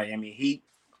to the Miami Heat.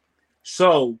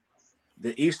 So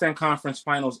the Eastern Conference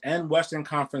Finals and Western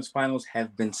Conference Finals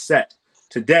have been set.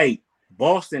 Today,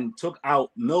 Boston took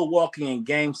out Milwaukee in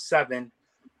Game 7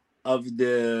 of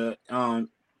the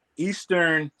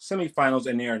Eastern semifinals,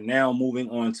 and they are now moving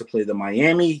on to play the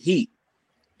Miami Heat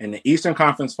in the Eastern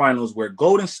Conference Finals, where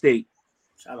Golden State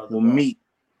will meet.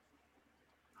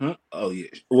 Oh yeah,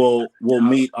 we'll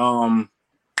meet. What are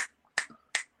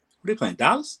they playing?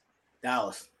 Dallas.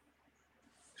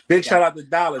 Big shout out to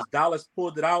Dallas. Dallas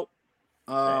pulled it out.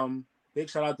 Big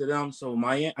shout out to them. So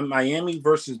Miami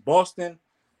versus Boston,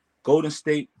 Golden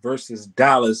State versus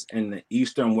Dallas in the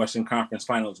Eastern Western Conference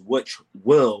Finals, which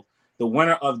will the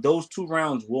winner of those two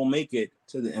rounds will make it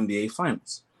to the NBA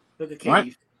Finals. Look at KD.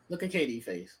 Right? Look at KD's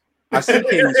face. I see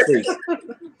KD's face.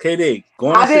 KD,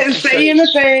 going. I didn't say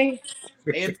anything.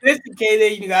 Pay attention,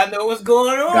 KD. You gotta know what's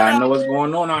going on. Gotta know what's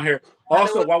going on out here.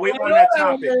 Also, while we're on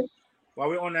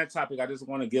that topic, I just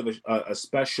want to give a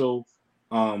special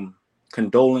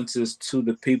condolences to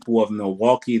the people of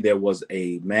Milwaukee. There was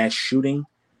a mass shooting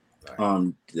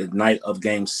the night of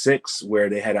Game 6 where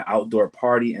they had an outdoor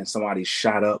party and somebody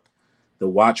shot up the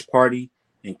watch party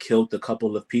and killed a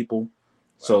couple of people.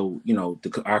 So,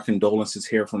 our condolences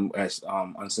here from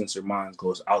Uncensored Minds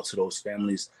goes out to those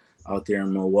families out there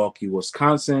in Milwaukee,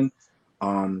 Wisconsin.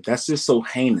 That's just so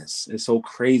heinous. It's so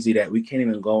crazy that we can't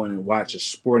even go in and watch a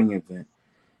sporting event.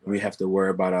 We have to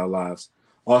worry about our lives.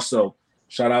 Also,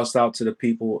 shout outs out to the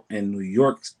people in New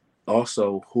York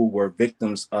also who were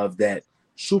victims of that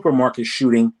supermarket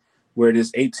shooting where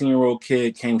this 18-year-old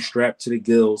kid came strapped to the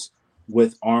gills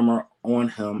with armor on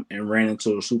him and ran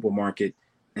into the supermarket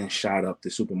and shot up the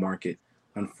supermarket.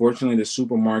 Unfortunately, the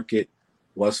supermarket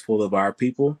was full of our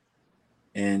people,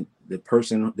 and the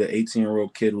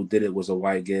 18-year-old kid who did it was a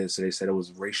white kid, so they said it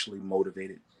was racially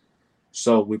motivated.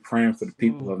 So we're praying for the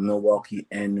people of Milwaukee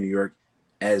and New York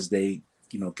as they,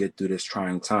 get through this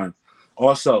trying time.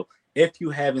 Also, if you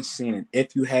haven't seen it,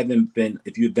 if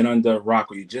you've been under a rock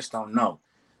or you just don't know,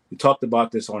 we talked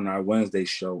about this on our Wednesday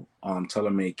show,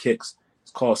 Telemade Kicks.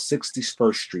 It's called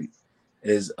 61st Street.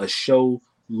 It is a show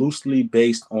loosely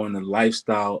based on the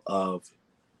lifestyle of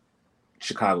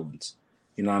Chicagoans.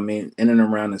 You know what I mean? In and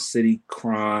around the city,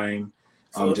 crime.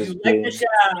 So if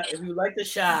you like the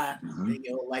Shy, then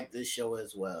you'll like this show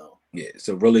as well. Yeah, it's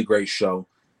a really great show.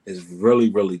 It's really,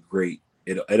 really great.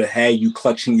 It'll have you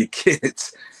clutching your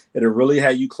kids. It'll really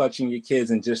have you clutching your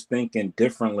kids and just thinking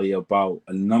differently about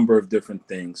a number of different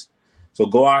things. So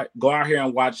go out here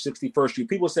and watch 61st Street.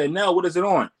 People say, "No, what is it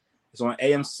on?" It's on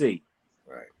AMC.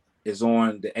 Right. It's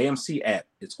on the AMC app.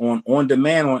 It's on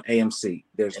demand on AMC.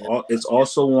 It's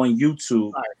also on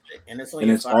YouTube, and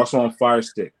it's also on Fire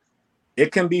Stick.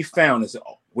 It can be found.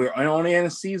 We're only in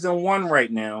season 1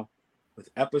 right now, with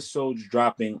episodes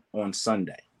dropping on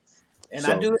Sunday. And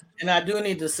I do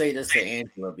need to say this to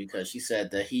Angela because she said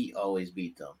the Heat always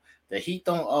beat them. The Heat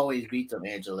don't always beat them,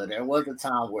 Angela. There was a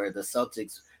time where the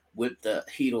Celtics whipped the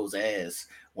Heatles' ass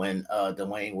when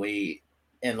Dwayne Wade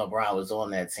and LeBron was on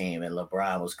that team, and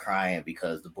LeBron was crying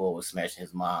because the bull was smashing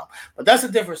his mom. But that's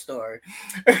a different story.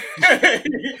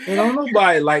 You don't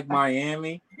nobody like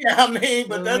Miami. Yeah,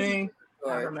 but that's.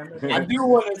 I do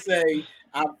want to say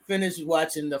I finished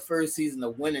watching the first season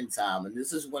of Winning Time, and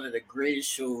this is one of the greatest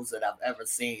shows that I've ever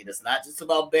seen. It's not just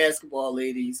about basketball,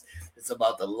 ladies. It's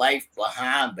about the life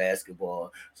behind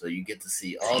basketball. So you get to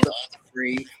see all the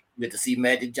free. You get to see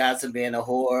Magic Johnson being a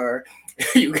whore.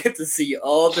 You get to see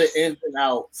all the ins and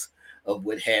outs of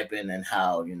what happened and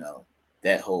how,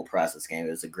 that whole process came.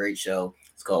 It's a great show.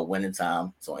 It's called Winning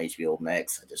Time. It's on HBO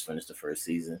Max. I just finished the first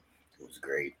season. It was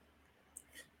great.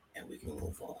 And we can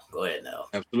move on. Go ahead now.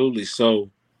 Absolutely. So,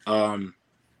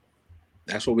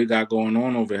 that's what we got going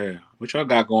on over here. What y'all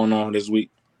got going on this week?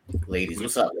 Ladies,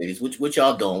 what's up, ladies? What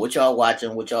y'all doing? What y'all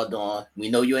watching? What y'all doing? We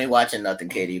know you ain't watching nothing,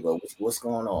 Katie, but what's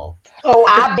going on? Oh,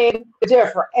 I beg to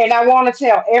differ. And I want to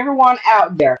tell everyone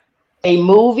out there, a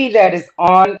movie that is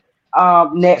on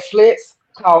Netflix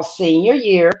called Senior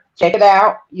Year. Check it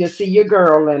out. You'll see your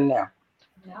girl in there.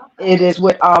 It is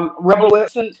with Rebel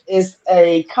Wilson. Is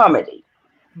a comedy.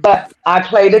 but I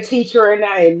play the teacher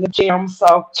in the gym.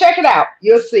 So check it out.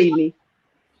 You'll see me.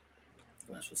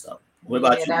 That's what's up. What Yeah,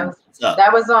 about you? What's up?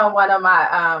 that was on one of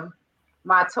my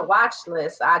my to watch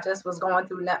list. I just was going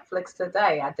through Netflix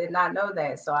today. I did not know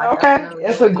that, so I Okay, definitely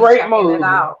it's will a be great checking it movie.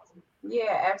 out.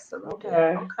 Yeah, absolutely.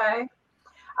 Okay. Okay.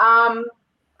 Um,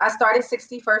 I started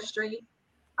 61st Street.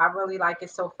 I really like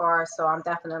it so far, so I'm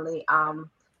definitely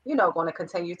going to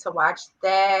continue to watch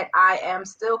that. I am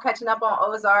still catching up on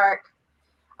Ozark.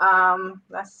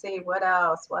 Let's see what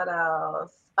else. What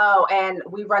else? Oh, and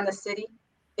We Run the City.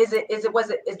 Is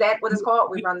that what it's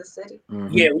called? We Run the City.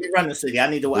 Yeah, Mm-hmm. we run the city. I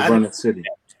need to. We I run need. the city.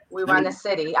 We I Run need. the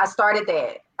City. I started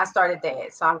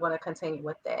that, so I'm going to continue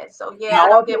with that. So I yeah, I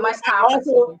don't also, get much I time for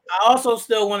also, TV. I also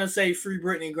still want to say free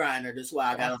Brittany Griner. That's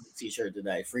why I got on the Yes, T-shirt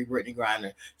today. Free Brittany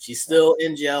Griner. She's still yes.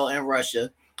 in jail in Russia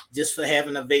just for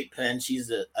having a vape pen. She's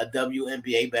a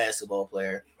WNBA basketball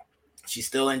player. She's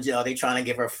still in jail. They trying to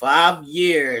give her 5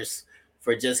 years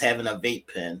for just having a vape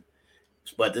pen.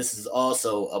 But this is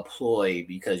also a ploy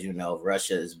because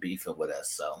Russia is beefing with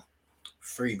us. So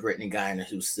free Brittany Griner,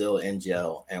 who's still in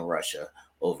jail in Russia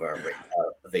over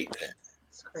a vape pen.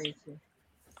 It's crazy, crazy.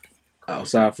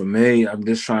 Outside for me, I'm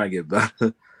just trying to get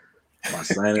better. My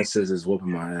sinuses is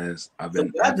whooping my ass. The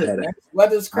weather, man. The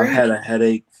weather's I've crazy. had a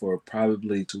headache for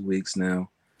probably 2 weeks now.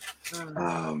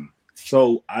 Mm,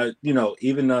 So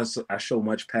even though I show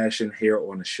much passion here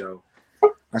on the show,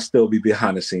 I still be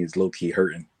behind the scenes, low key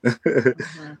hurting.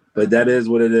 mhm, But that mhm. is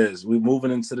what it is. We're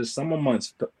moving into the summer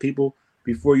months. People,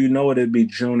 before you know it, it'll be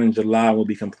June and July. We'll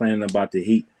be complaining about the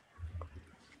heat.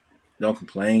 Don't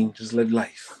complain. Just live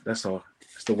life. That's all.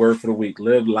 That's the word for the week.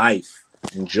 Live life.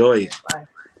 Enjoy it. Right.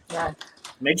 Yeah.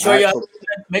 Make All sure right. y'all So,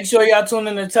 make sure y'all tune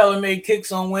in to Tell Me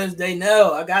Kicks on Wednesday.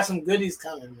 No, I got some goodies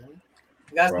coming, man.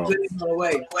 I got some bro. goodies on the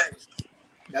way.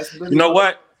 Got some You goodies know on the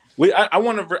way. what? I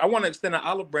want to extend an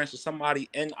olive branch to somebody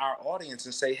in our audience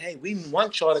and say, hey, we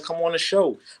want y'all to come on the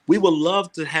show. We would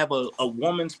love to have a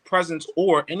woman's presence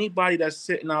or anybody that's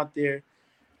sitting out there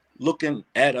looking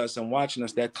at us and watching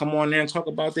us that come on there and talk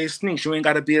about their sneaks. You ain't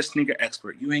got to be a sneaker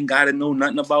expert. You ain't got to know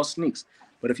nothing about sneaks.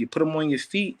 But if you put them on your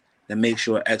feet, that makes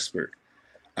you an expert.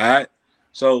 All right.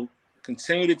 So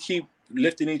continue to keep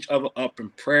lifting each other up in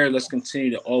prayer. Let's continue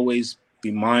to always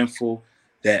be mindful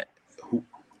that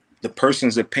the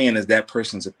person's opinion is that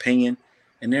person's opinion,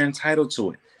 and they're entitled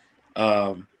to it.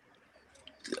 Um,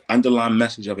 the underlying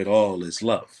message of it all is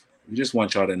love. We just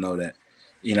want y'all to know that,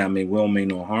 what I mean, we don't mean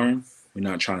no harm. We're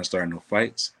not trying to start no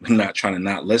fights. We're not trying to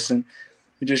not listen.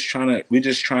 We're just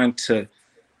trying to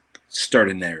start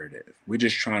a narrative. We're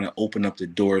just trying to open up the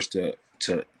doors to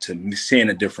seeing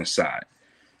a different side.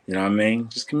 You know what I mean?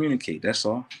 Just communicate. That's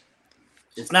all.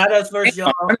 It's not us versus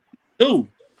y'all. Ooh.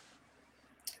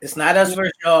 It's not us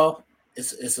versus y'all.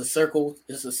 It's a circle.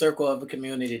 It's a circle of a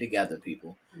community together,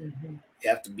 people. Mhm. You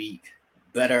have to be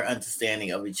better understanding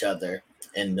of each other,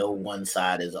 and no one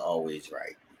side is always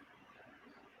right.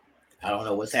 I don't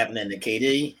know what's happening to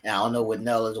KD. I don't know what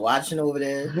Nell is watching over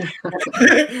there.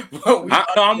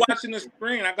 But I'm watching the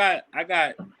screen. I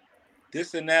got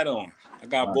this and that on. I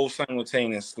got both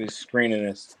simultaneously screening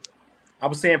this. I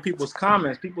was saying people's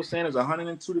comments. People saying it's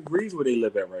 102 degrees where they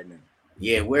live at right now.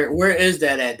 yeah, where is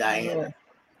that at, Diana? Yeah.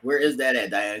 Where is that at,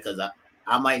 Diana? Because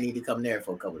I might need to come there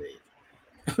for a couple of days.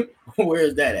 Where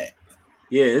is that at?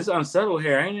 Yeah, it's unsettled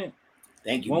here, ain't it?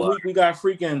 Thank you, One boy. week we got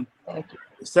freaking Thank you.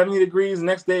 70 degrees.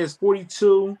 Next day is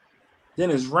 42.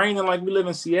 Then it's raining like we live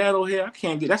in Seattle here. I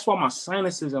can't get. That's why my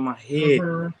sinuses in my head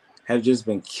Mhm. have just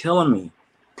been killing me.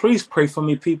 Please pray for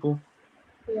me, people.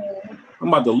 Yeah. I'm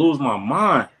about to lose my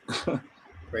mind.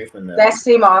 Pray for Nell. That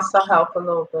seem also help a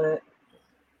little bit.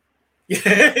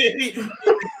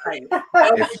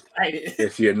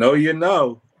 If you know, you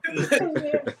know.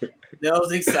 That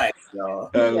was exciting, y'all.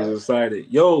 I Yeah. was excited.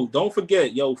 Yo, don't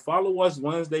forget, follow us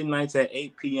Wednesday nights at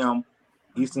 8 p.m.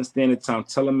 Eastern Standard Time.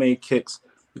 Telemade Kicks.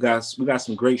 We got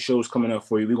some great shows coming up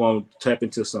for you. We're gonna tap in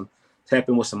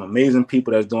with some amazing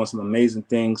people that's doing some amazing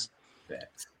things.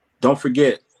 Facts. Don't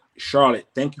forget, Charlotte,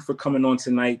 thank you for coming on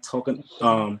tonight,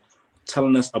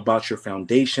 telling us about your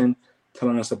foundation,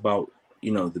 telling us about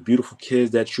the beautiful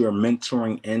kids that you are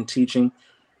mentoring and teaching.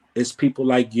 It's people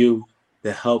like you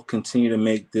that help continue to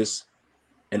make this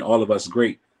and all of us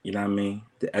great. You know what I mean?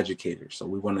 The educators. So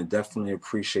we want to definitely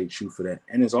appreciate you for that.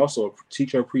 And it's also a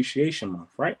Teacher Appreciation Month,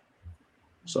 right?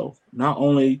 So not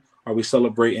only are we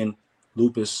celebrating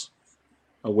lupus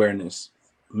awareness,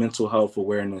 mental health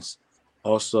awareness,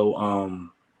 also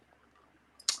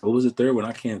what was the third one?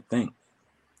 I can't think.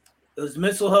 It was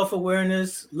mental health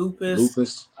awareness, lupus,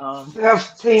 Lupus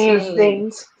Self-esteem, Teen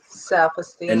things.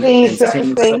 self-esteem and and Teen and teen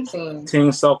teen self-esteem. self-esteem.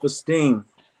 teen self-esteem.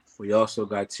 We also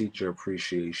got teacher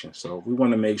appreciation. So we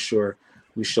want to make sure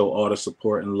we show all the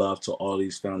support and love to all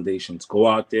these foundations. Go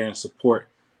out there and support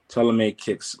Telemade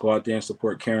Kicks. Go out there and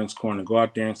support Karen's Corner. Go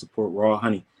out there and support Raw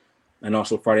Honey and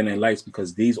also Friday Night Lights,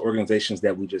 because these organizations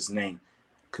that we just named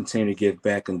continue to give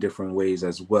back in different ways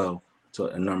as well to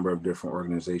a number of different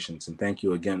organizations. And thank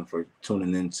you again for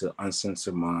tuning in to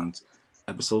Uncensored Minds,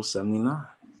 episode 79.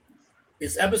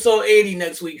 It's episode 80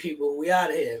 next week, people. We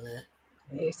out of here, man.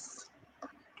 Yes.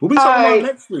 We'll be talking about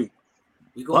next week.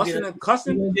 We're gonna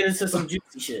get into some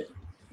juicy shit.